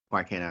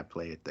 Why can't I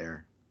play it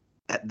there?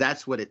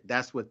 That's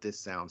what this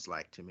sounds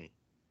like to me.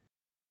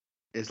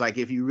 It's like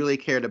if you really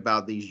cared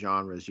about these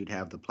genres, you'd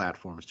have the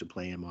platforms to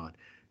play them on,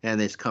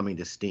 and it's coming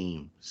to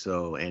Steam.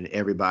 So, and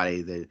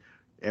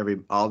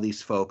all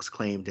these folks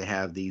claim to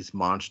have these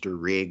monster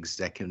rigs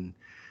that can,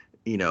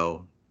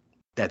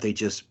 that they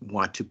just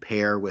want to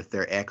pair with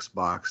their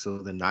Xbox. So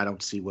then I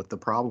don't see what the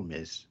problem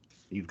is.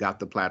 You've got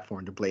the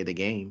platform to play the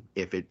game.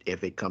 If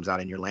it comes out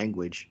in your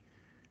language,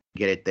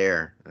 get it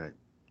there.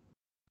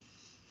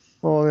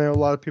 Well, a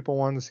lot of people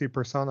wanted to see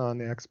Persona on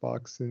the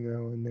Xbox,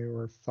 and they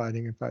were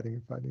fighting and fighting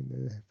and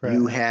fighting.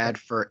 You had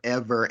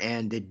forever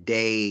and a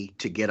day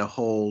to get a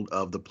hold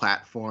of the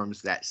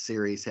platforms that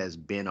series has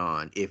been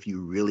on if you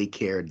really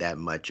cared that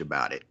much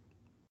about it.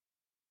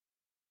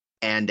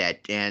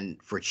 And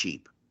for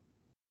cheap.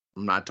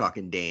 I'm not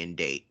talking day and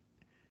date.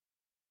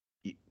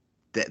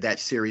 That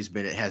series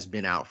has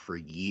been out for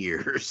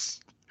years.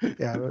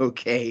 Yeah.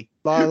 Okay.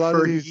 A lot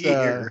for of these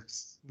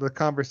years. The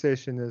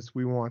conversation is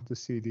we want to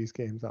see these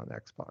games on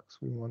Xbox.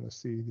 We want to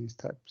see these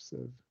types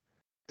of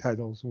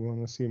titles. We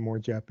want to see more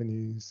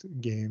Japanese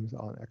games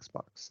on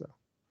Xbox. So.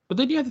 But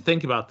then you have to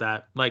think about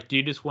that. Like, do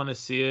you just want to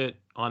see it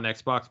on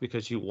Xbox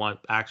because you want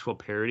actual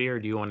parity, or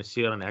do you want to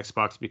see it on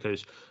Xbox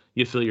because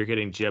you feel you're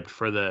getting gypped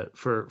for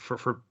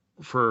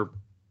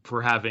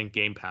having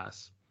Game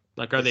Pass?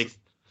 Like, are they?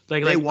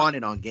 They want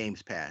it on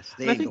Games Pass.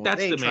 They ain't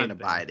trying to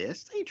buy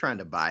this. They ain't trying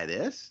to buy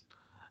this.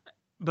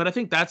 But I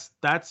think that's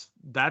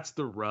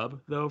the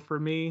rub though for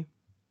me.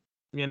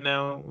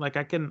 Like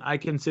I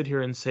can sit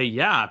here and say,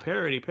 yeah,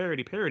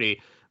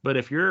 parity. But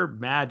if you're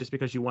mad just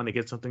because you want to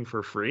get something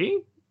for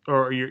free,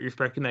 or you're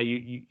expecting that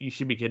you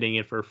should be getting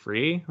it for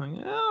free, like,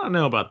 I don't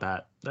know about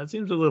that. That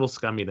seems a little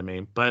scummy to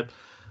me. But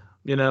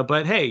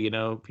but hey,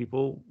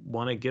 people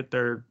want to get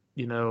their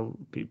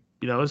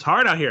it's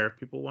hard out here.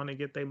 People want to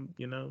get them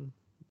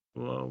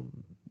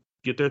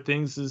get their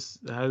things as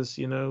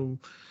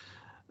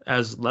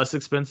less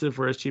expensive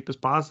or as cheap as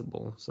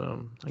possible.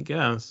 So I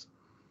guess.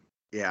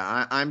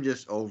 Yeah, I'm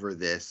just over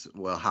this.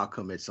 Well, how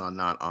come it's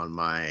not on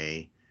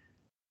my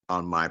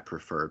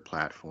preferred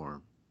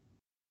platform?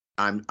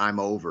 I'm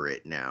over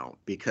it now,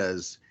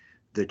 because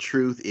the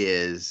truth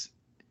is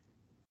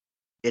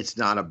it's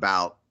not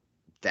about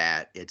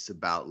that. It's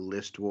about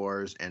list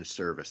wars and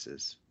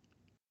services.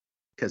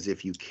 Because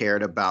if you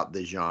cared about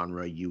the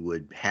genre, you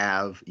would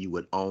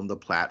own the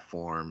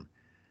platform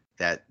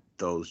that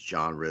those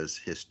genres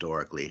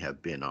historically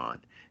have been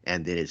on,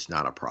 and then it's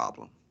not a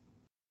problem.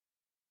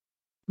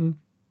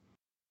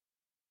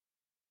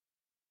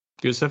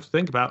 Good stuff to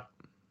think about.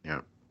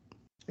 Yeah.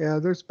 Yeah,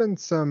 there's been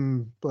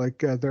some, like,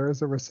 there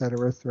is a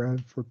Resetera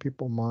thread for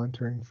people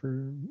monitoring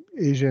for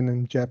Asian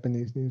and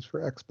Japanese news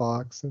for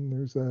Xbox, and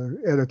there's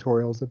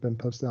editorials that have been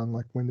posted on,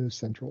 like, Windows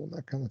Central and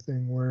that kind of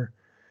thing, where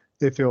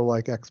they feel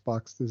like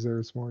Xbox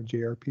deserves more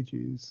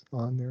JRPGs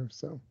on there.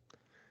 So,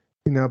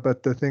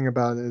 but the thing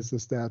about it is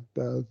that,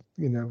 they're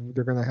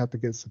going to have to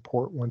get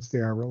support once they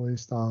are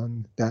released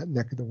on that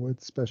neck of the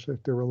woods, especially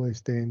if they're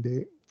released day and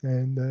date.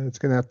 And it's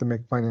going to have to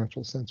make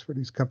financial sense for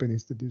these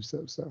companies to do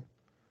so. So.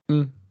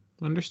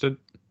 Understood.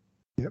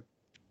 Yep.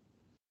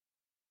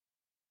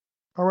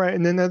 All right,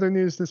 and then other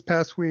news this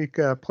past week,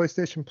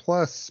 PlayStation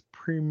Plus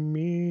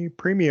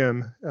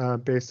Premium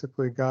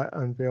basically got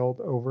unveiled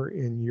over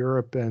in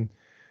Europe, and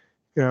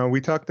we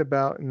talked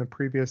about in the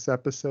previous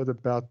episode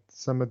about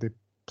some of the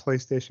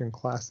PlayStation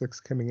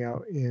Classics coming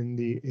out in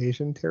the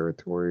Asian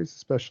territories,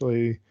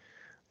 especially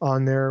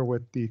on there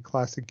with the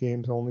classic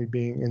games only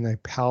being in a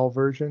PAL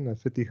version, a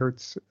 50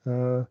 hertz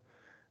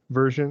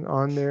version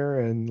on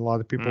there, and a lot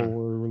of people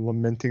were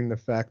lamenting the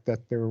fact that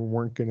they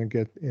weren't going to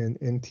get an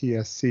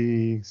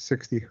NTSC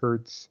 60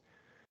 hertz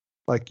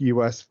like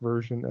US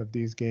version of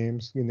these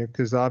games,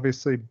 because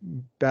obviously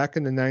back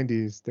in the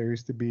 90s there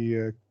used to be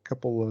a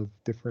couple of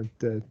different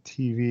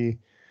TV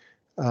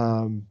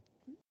kind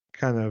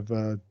of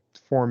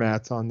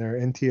formats on there.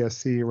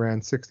 NTSC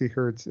ran 60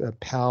 hertz,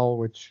 PAL,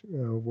 which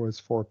was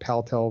for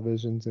PAL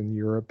televisions in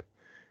Europe,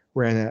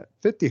 ran at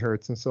 50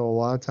 hertz. And so a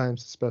lot of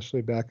times,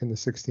 especially back in the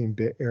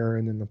 16-bit era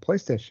and in the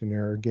PlayStation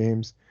era,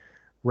 games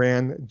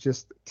ran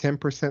just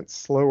 10%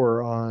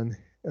 slower on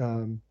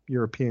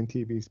European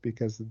TVs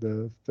because of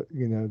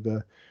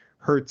the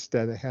hertz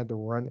that it had to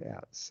run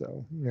at.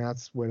 So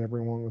that's what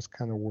everyone was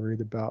kind of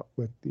worried about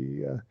with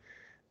the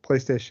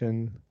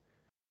PlayStation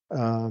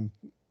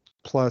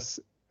Plus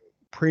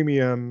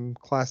Premium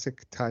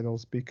Classic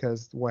titles,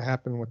 because what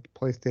happened with the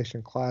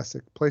PlayStation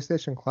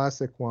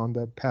Classic wound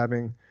up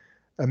having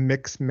a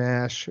mix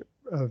mash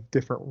of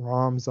different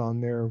ROMs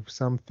on there,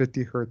 some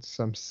 50 hertz,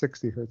 some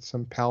 60 hertz,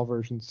 some PAL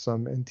versions,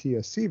 some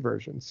NTSC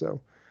versions. So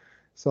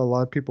a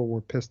lot of people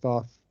were pissed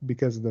off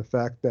because of the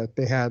fact that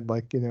they had,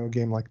 like, a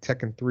game like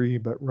Tekken 3,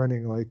 but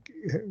running like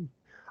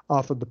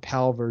off of the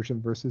PAL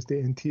version versus the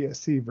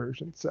NTSC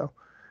version. So,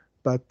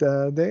 but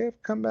they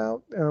have come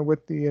out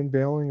with the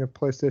unveiling of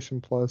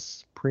PlayStation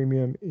Plus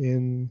Premium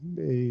in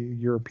the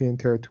European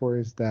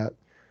territories that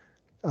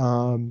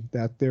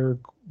they're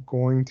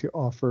going to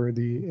offer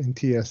the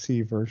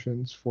NTSC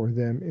versions for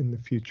them in the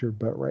future.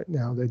 But right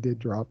now they did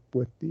drop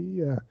with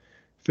the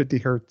 50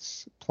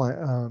 hertz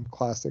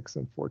classics,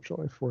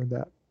 unfortunately, for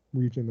that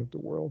region of the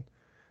world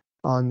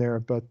on there.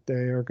 But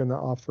they are going to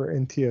offer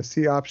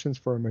NTSC options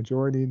for a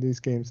majority of these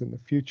games in the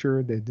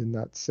future. They did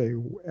not say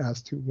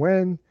as to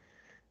when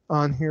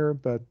on here,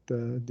 but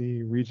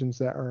the regions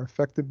that are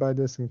affected by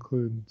this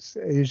includes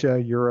Asia,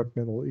 Europe,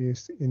 Middle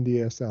East,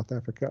 India, South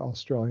Africa,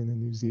 Australia,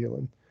 and New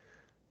Zealand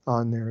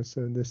on there.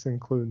 So this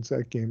includes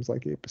games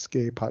like Ape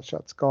Escape, Hot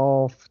Shots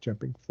Golf,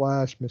 Jumping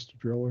Flash, Mr.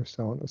 Driller,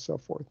 so on and so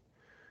forth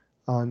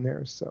on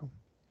there. So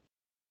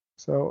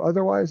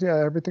otherwise, yeah,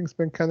 everything's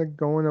been kind of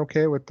going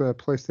okay with the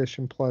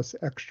PlayStation Plus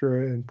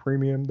Extra and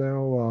Premium,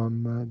 though.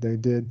 They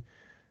did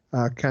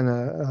kind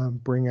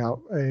of bring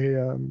out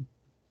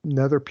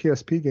another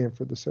PSP game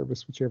for the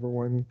service, whichever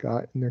one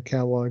got in their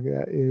catalog.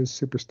 That is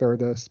Super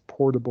Stardust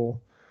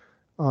Portable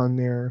on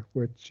there,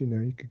 which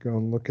you could go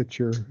and look at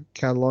your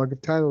catalog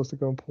of titles to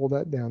go and pull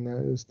that down. That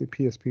is the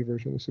PSP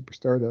version of Super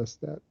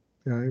Stardust that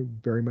I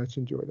very much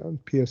enjoyed on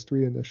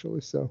PS3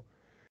 initially. So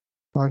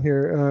on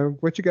here,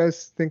 what you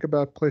guys think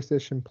about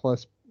PlayStation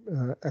Plus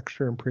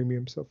Extra and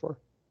Premium so far?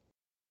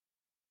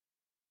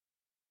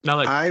 I'll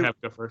let Kev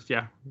go first.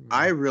 Yeah,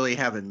 I really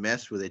haven't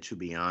messed with it, to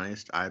be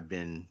honest. I've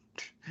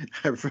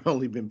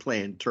only been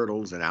playing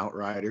Turtles and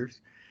Outriders,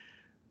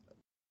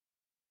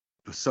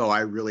 so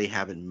I really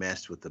haven't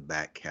messed with the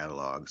back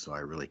catalog. So I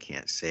really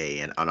can't say.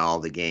 And on all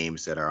the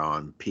games that are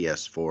on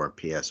PS4 and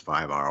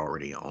PS5, I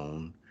already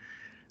own.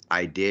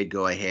 I did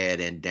go ahead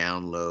and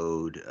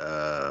download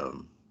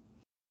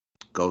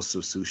Ghost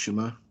of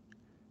Tsushima,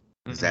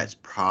 because that's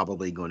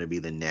probably going to be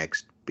the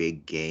next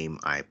big game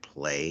I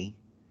play.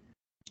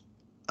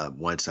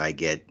 Once I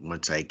get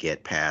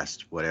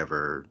past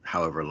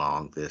however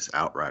long this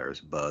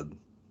Outriders bug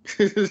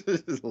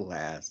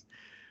lasts.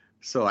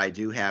 So I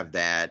do have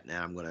that, and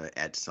I'm going to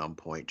at some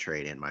point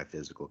trade in my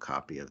physical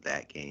copy of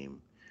that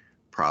game.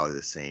 Probably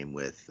the same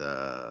with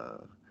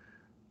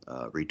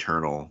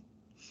Returnal.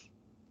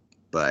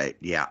 But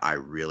yeah, I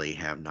really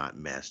have not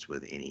messed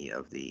with any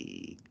of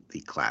the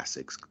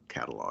classics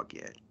catalog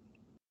yet.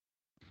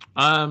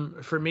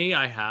 For me,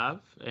 I have,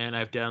 and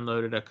I've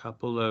downloaded a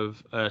couple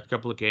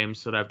of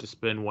games that I've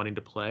just been wanting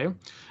to play,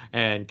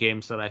 and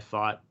games that I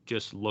thought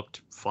just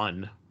looked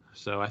fun.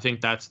 So I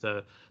think that's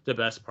the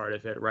best part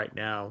of it right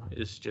now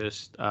is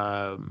just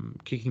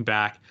kicking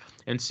back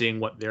and seeing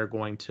what they're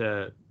going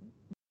to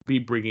be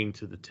bringing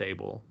to the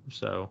table.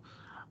 So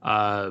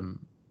I'm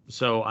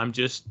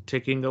just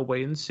taking a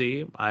wait and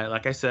see.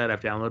 Like I said,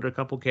 I've downloaded a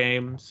couple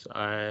games,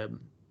 and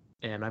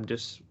I'm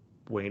just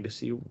waiting to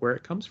see where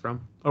it comes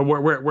from or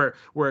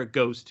where it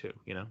goes to.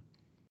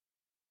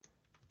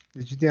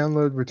 Did you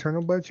download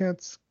Returnal by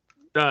chance?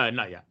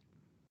 Not yet.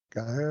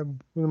 I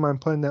wouldn't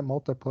mind playing that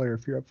multiplayer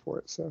if you're up for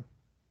it. So.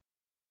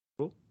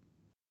 Cool.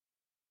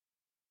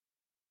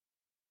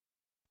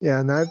 Yeah,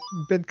 and I've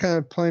been kind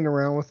of playing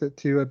around with it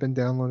too. I've been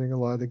downloading a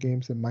lot of the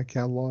games in my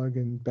catalog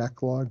and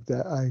backlog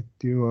that I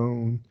do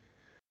own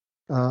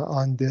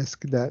on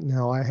disc that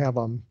now I have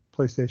on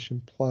PlayStation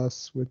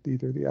Plus with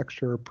either the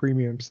extra or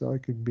premium, so I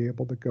could be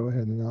able to go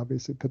ahead and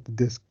obviously put the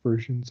disc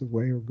versions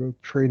away or go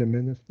trade them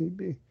in if need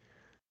be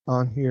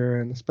on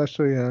here. And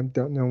especially I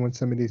don't know when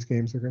some of these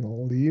games are going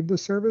to leave the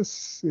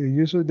service.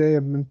 Usually they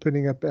have been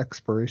putting up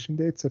expiration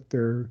dates if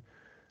they're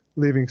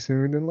leaving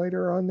sooner than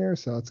later on there,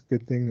 so that's a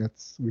good thing.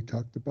 We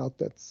talked about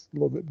that's a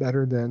little bit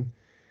better than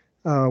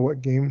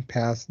what Game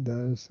Pass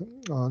does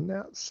on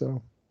that.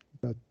 So,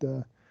 but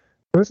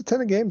there's a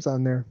ton of games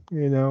on there.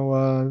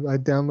 I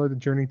downloaded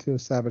Journey to the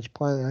Savage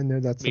Planet. I know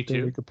that's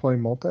something we could play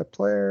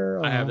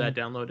multiplayer. I have that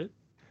downloaded.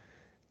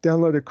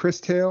 Downloaded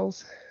Chris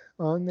Tales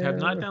on there. Have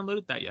not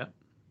downloaded that yet.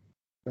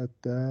 But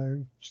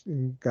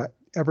got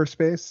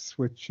Everspace,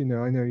 which I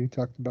know you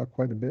talked about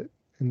quite a bit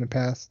in the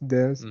past,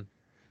 Des.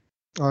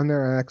 On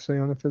there, I actually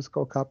own a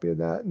physical copy of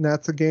that, and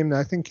that's a game that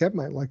I think Kev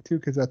might like too,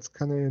 because that's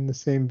kind of in the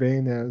same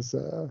vein as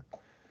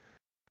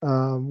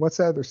what's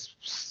that other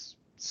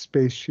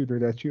space shooter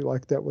that you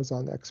like that was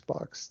on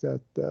Xbox?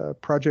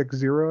 That Project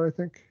Zero, I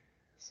think.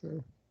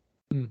 So.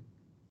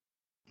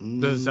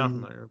 Doesn't sound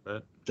familiar,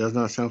 but does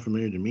not sound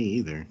familiar to me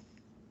either.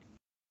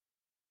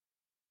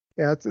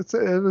 Yeah,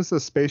 it was a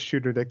space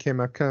shooter that came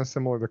out kind of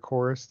similar to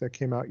Chorus that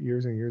came out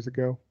years and years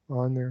ago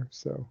on there.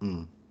 So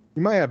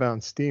you might have it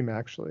on Steam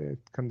actually.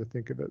 Come to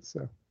think of it,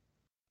 so.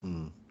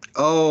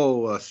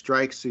 Oh,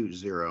 Strike Suit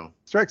Zero.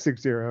 Strike Suit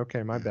Zero.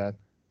 Okay, my bad.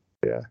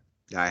 Yeah.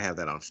 I have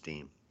that on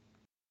Steam.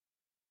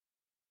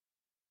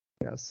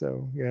 Yeah,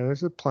 so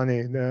there's plenty.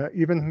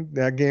 Even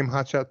that game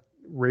Hotshot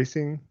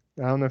Racing.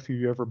 I don't know if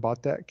you ever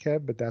bought that,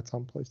 Kev, but that's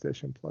on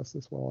PlayStation Plus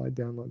as well. I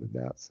downloaded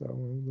that, so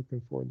I'm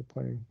looking forward to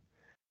playing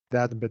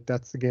that. But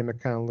that's the game that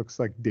kind of looks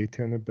like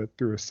Daytona, but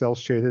through a cell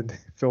shaded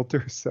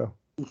filter. So,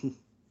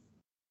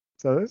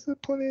 so there's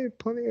plenty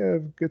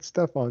of good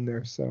stuff on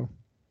there. So,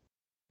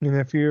 and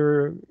if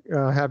you're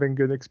having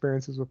good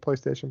experiences with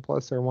PlayStation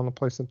Plus or want to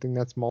play something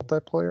that's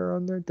multiplayer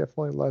on there,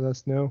 definitely let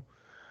us know,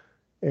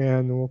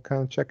 and we'll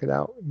kind of check it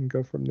out and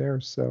go from there.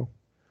 So.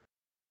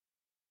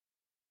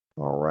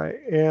 All right,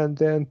 and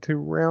then to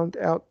round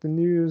out the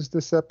news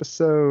this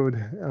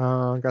episode,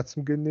 got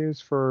some good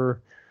news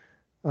for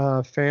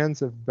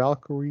fans of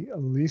Valkyrie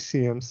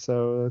Elysium.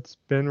 So it's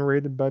been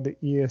rated by the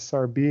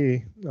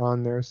ESRB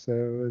on there,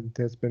 so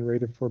it has been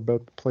rated for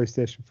both the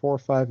PlayStation 4,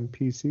 5, and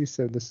PC.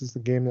 So this is the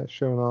game that's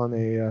shown on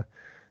a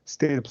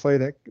state of play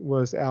that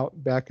was out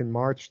back in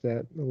March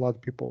that a lot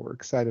of people were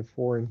excited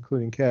for,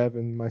 including Kev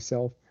and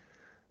myself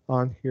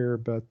on here.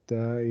 But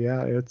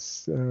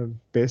it's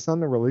based on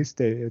the release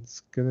date.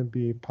 It's going to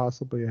be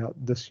possibly out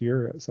this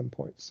year at some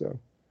point. So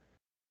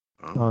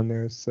on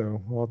there,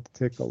 so we'll have to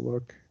take a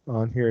look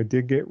on here. It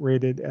did get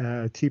rated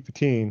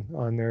T15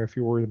 on there if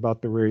you're worried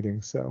about the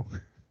rating. So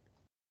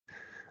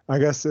I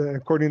guess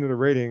according to the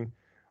rating,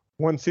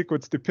 one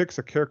sequence depicts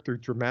a character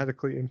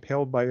dramatically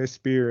impaled by a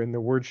spear and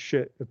the word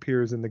shit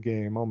appears in the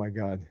game. Oh my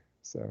god.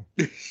 So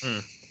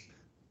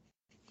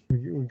we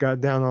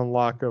got down on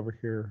lock over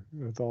here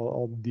with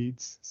all the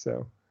deets.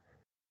 So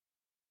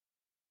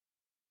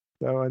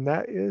and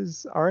that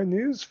is our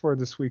news for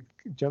this week,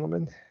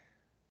 gentlemen.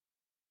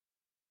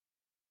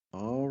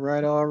 All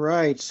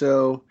right.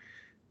 So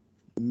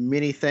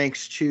many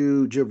thanks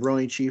to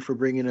Jabroni Chief for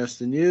bringing us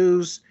the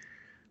news.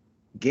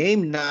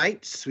 Game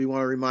nights. We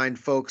want to remind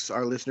folks,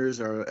 our listeners,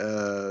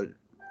 are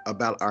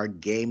about our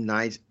game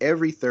nights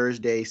every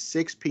Thursday,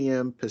 6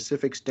 p.m.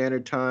 Pacific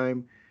Standard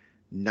Time,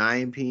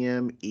 9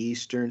 p.m.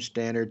 Eastern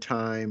Standard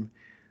Time.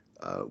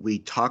 We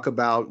talk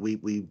about,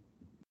 we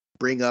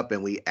bring up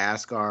and we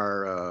ask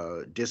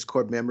our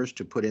Discord members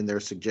to put in their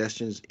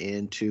suggestions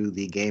into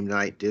the game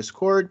night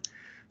Discord.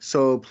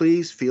 So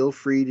please feel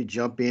free to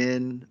jump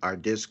in our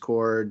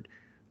Discord.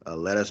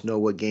 Let us know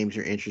what games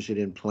you're interested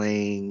in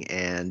playing,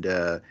 and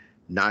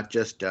not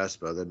just us,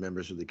 but other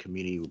members of the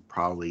community will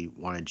probably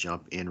want to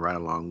jump in right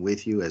along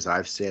with you. As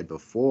I've said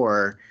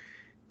before,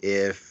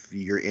 if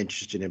you're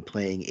interested in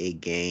playing a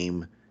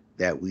game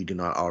that we do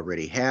not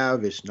already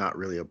have, it's not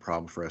really a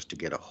problem for us to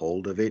get a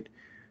hold of it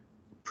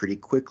pretty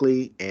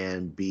quickly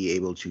and be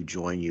able to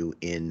join you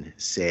in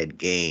said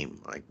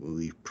game. Like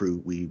we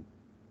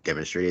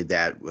demonstrated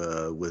that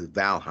with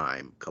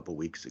Valheim a couple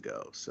weeks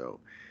ago. So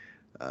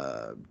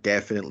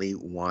Definitely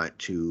want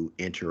to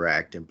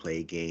interact and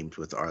play games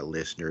with our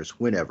listeners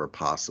whenever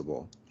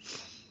possible.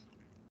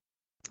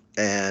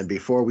 And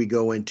before we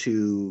go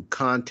into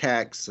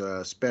contacts,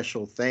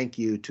 special thank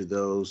you to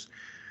those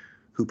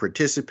who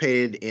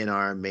participated in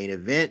our main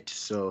event.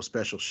 So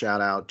special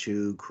shout out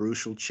to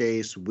Crucial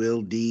Chase,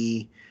 Will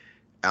D,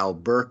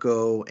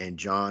 Alberco, and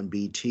John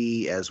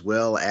BT, as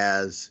well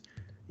as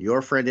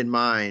your friend and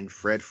mine,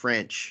 Fred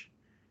French.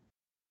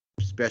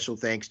 Special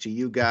thanks to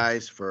you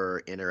guys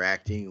for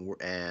interacting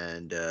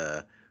and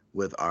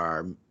with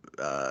our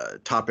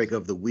topic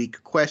of the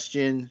week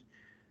question.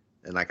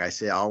 And like I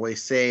said, I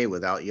always say,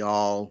 without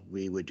y'all,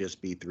 we would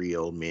just be three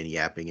old men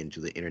yapping into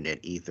the internet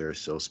ether.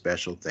 So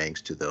special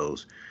thanks to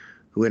those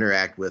who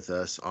interact with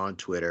us on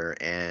Twitter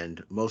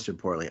and most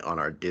importantly on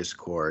our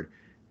Discord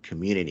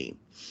community.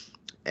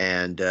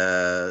 And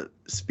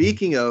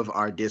speaking of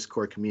our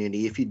Discord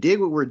community, if you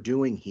dig what we're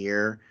doing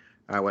here,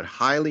 I would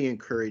highly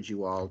encourage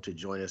you all to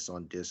join us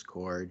on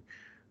Discord.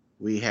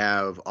 We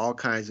have all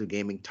kinds of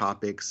gaming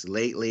topics.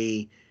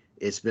 Lately,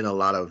 it's been a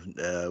lot of,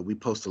 we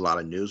post a lot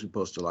of news. We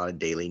post a lot of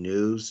daily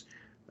news.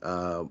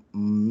 I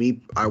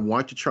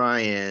want to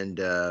try and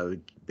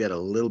get a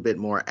little bit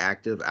more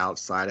active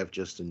outside of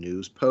just the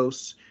news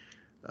posts.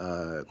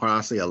 Quite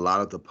honestly, a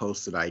lot of the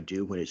posts that I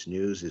do when it's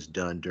news is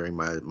done during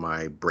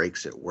my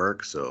breaks at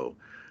work. So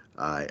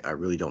I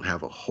really don't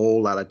have a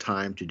whole lot of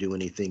time to do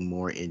anything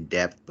more in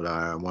depth, but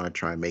I want to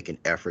try and make an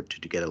effort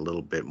to get a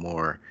little bit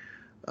more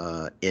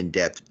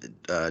in-depth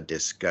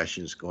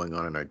discussions going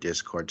on in our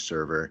Discord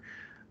server.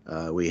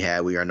 We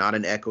are not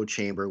an echo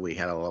chamber. We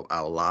had a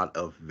lot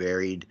of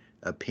varied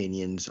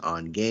opinions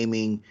on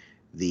gaming.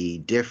 The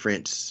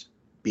difference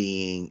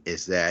being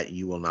is that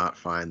you will not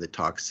find the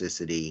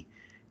toxicity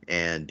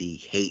and the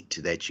hate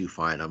that you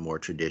find on more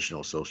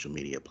traditional social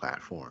media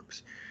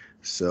platforms.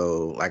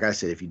 So, like I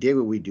said, if you dig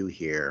what we do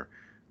here,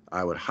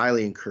 I would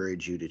highly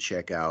encourage you to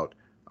check out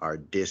our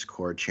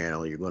Discord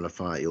channel.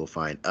 You'll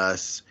find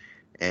us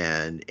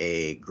and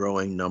a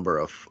growing number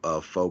of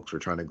folks. We're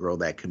trying to grow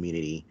that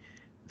community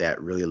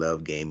that really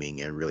love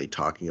gaming and really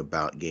talking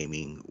about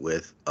gaming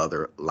with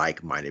other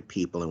like-minded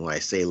people. And when I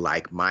say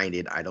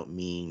like-minded, I don't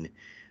mean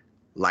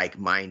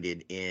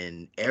like-minded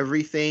in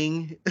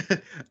everything.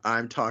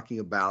 I'm talking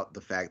about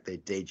the fact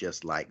that they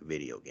just like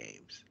video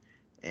games.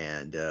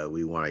 And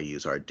we want to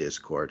use our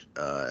Discord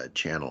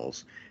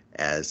channels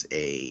as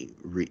a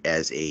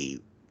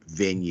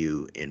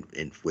venue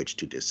in which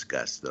to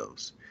discuss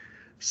those.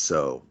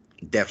 So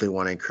definitely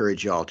want to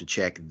encourage y'all to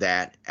check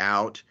that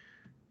out.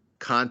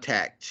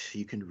 Contact.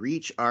 You can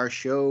reach our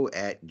show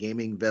at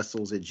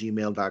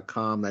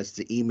gamingvessels@gmail.com. That's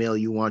the email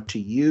you want to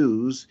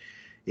use.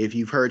 If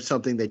you've heard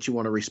something that you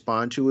want to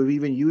respond to, if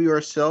even you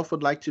yourself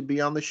would like to be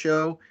on the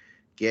show,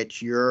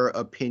 get your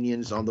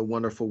opinions on the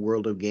wonderful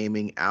world of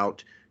gaming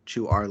out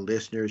to our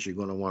listeners. You're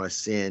going to want to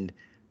send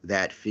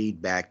that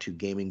feedback to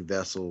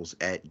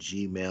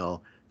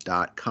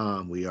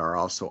gamingvessels@gmail.com. We are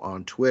also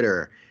on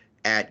Twitter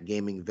at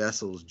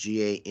gamingvessels,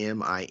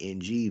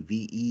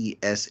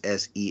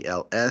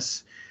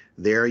 GAMINGVESSELS.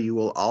 There you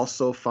will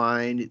also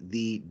find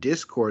the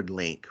Discord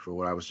link for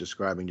what I was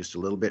describing just a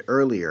little bit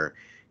earlier.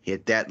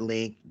 Hit that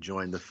link,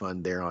 join the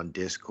fun there on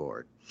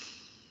Discord.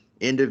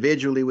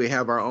 Individually, we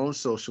have our own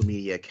social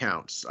media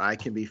accounts. I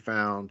can be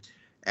found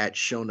at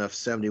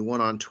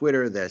Shonuff71 on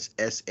Twitter. That's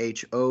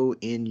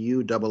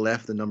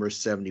SHONUFF, the number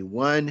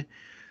 71.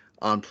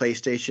 On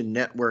PlayStation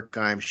Network,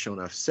 I'm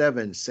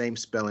Shonuff7, same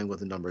spelling with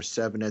the number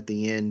 7 at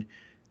the end.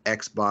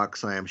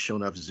 Xbox, I am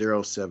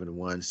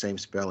Shonuff071, same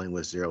spelling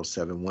with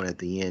 071 at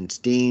the end.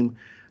 Steam,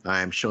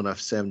 I am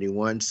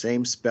Shonuff71,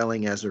 same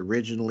spelling as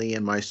originally.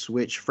 And my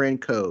Switch friend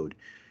code,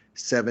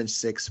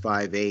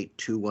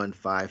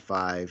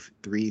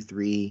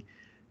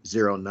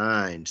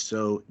 7658-2155-3309.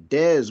 So,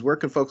 Dez, where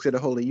can folks get a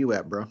hold of you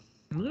at, bro?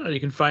 You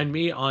can find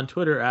me on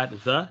Twitter at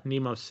the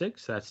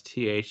Nemo6. That's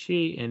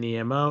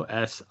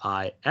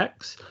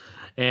TheNemosix.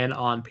 And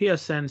on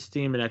PSN,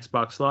 Steam, and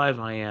Xbox Live,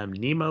 I am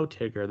Nemo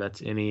Tigger.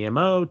 That's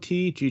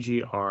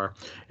NEMOTGGR.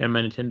 And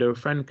my Nintendo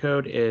friend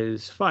code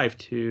is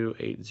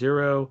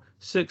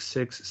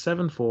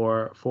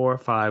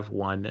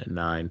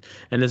 5280-6674-4519.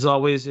 And as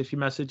always, if you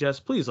message us,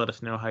 please let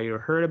us know how you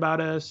heard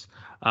about us.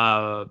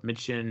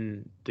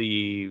 Mention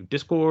the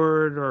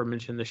Discord or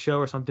mention the show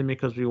or something,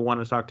 because we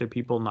want to talk to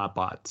people, not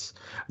bots.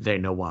 They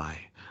know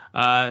why.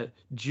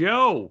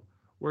 Joe,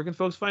 where can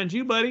folks find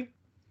you, buddy?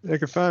 They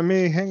can find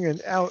me hanging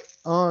out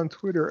on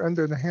Twitter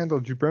under the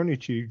handle Jabroni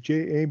Chief,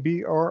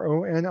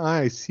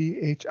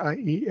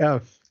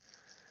 JABRONICHIEF.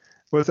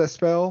 What's that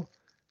spell?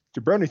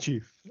 Jabroni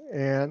Chief.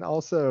 And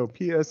also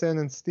PSN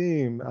and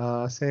Steam,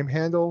 same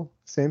handle,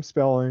 same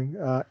spelling.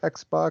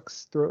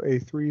 Xbox, throw a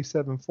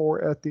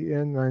 374 at the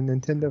end. My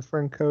Nintendo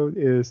friend code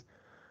is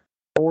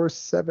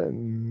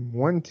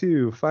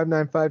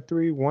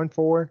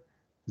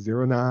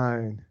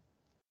 4712-5953-1409.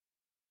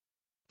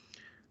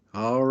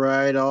 All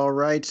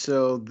right.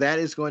 So that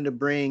is going to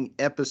bring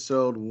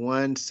episode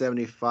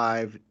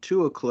 175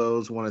 to a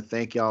close. I want to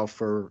thank y'all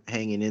for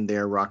hanging in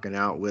there, rocking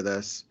out with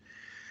us.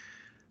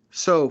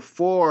 So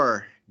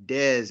for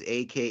Dez,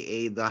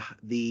 aka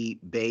the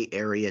Bay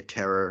Area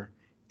Terror,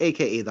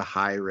 aka the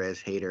High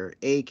Res Hater,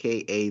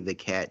 aka the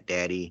Cat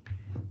Daddy,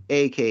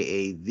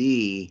 aka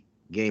the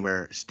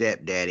Gamer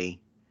Stepdaddy,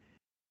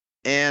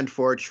 and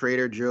for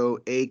Trader Joe,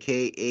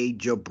 aka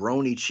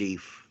Jabroni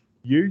Chief.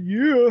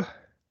 Yeah.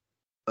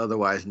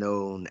 Otherwise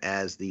known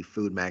as the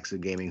Food Max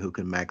of Gaming, who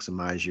can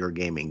maximize your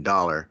gaming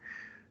dollar.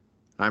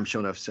 I'm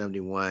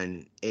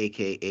Shonuff71,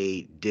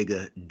 aka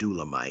Digga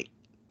Dulamite.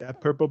 That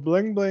purple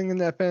bling bling in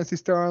that Phantasy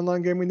Star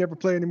Online game we never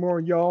play anymore,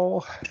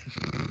 y'all.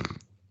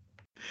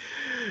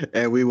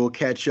 And we will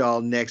catch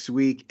y'all next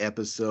week,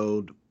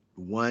 episode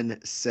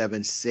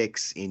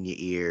 176 in your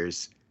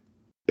ears.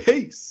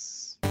 Peace.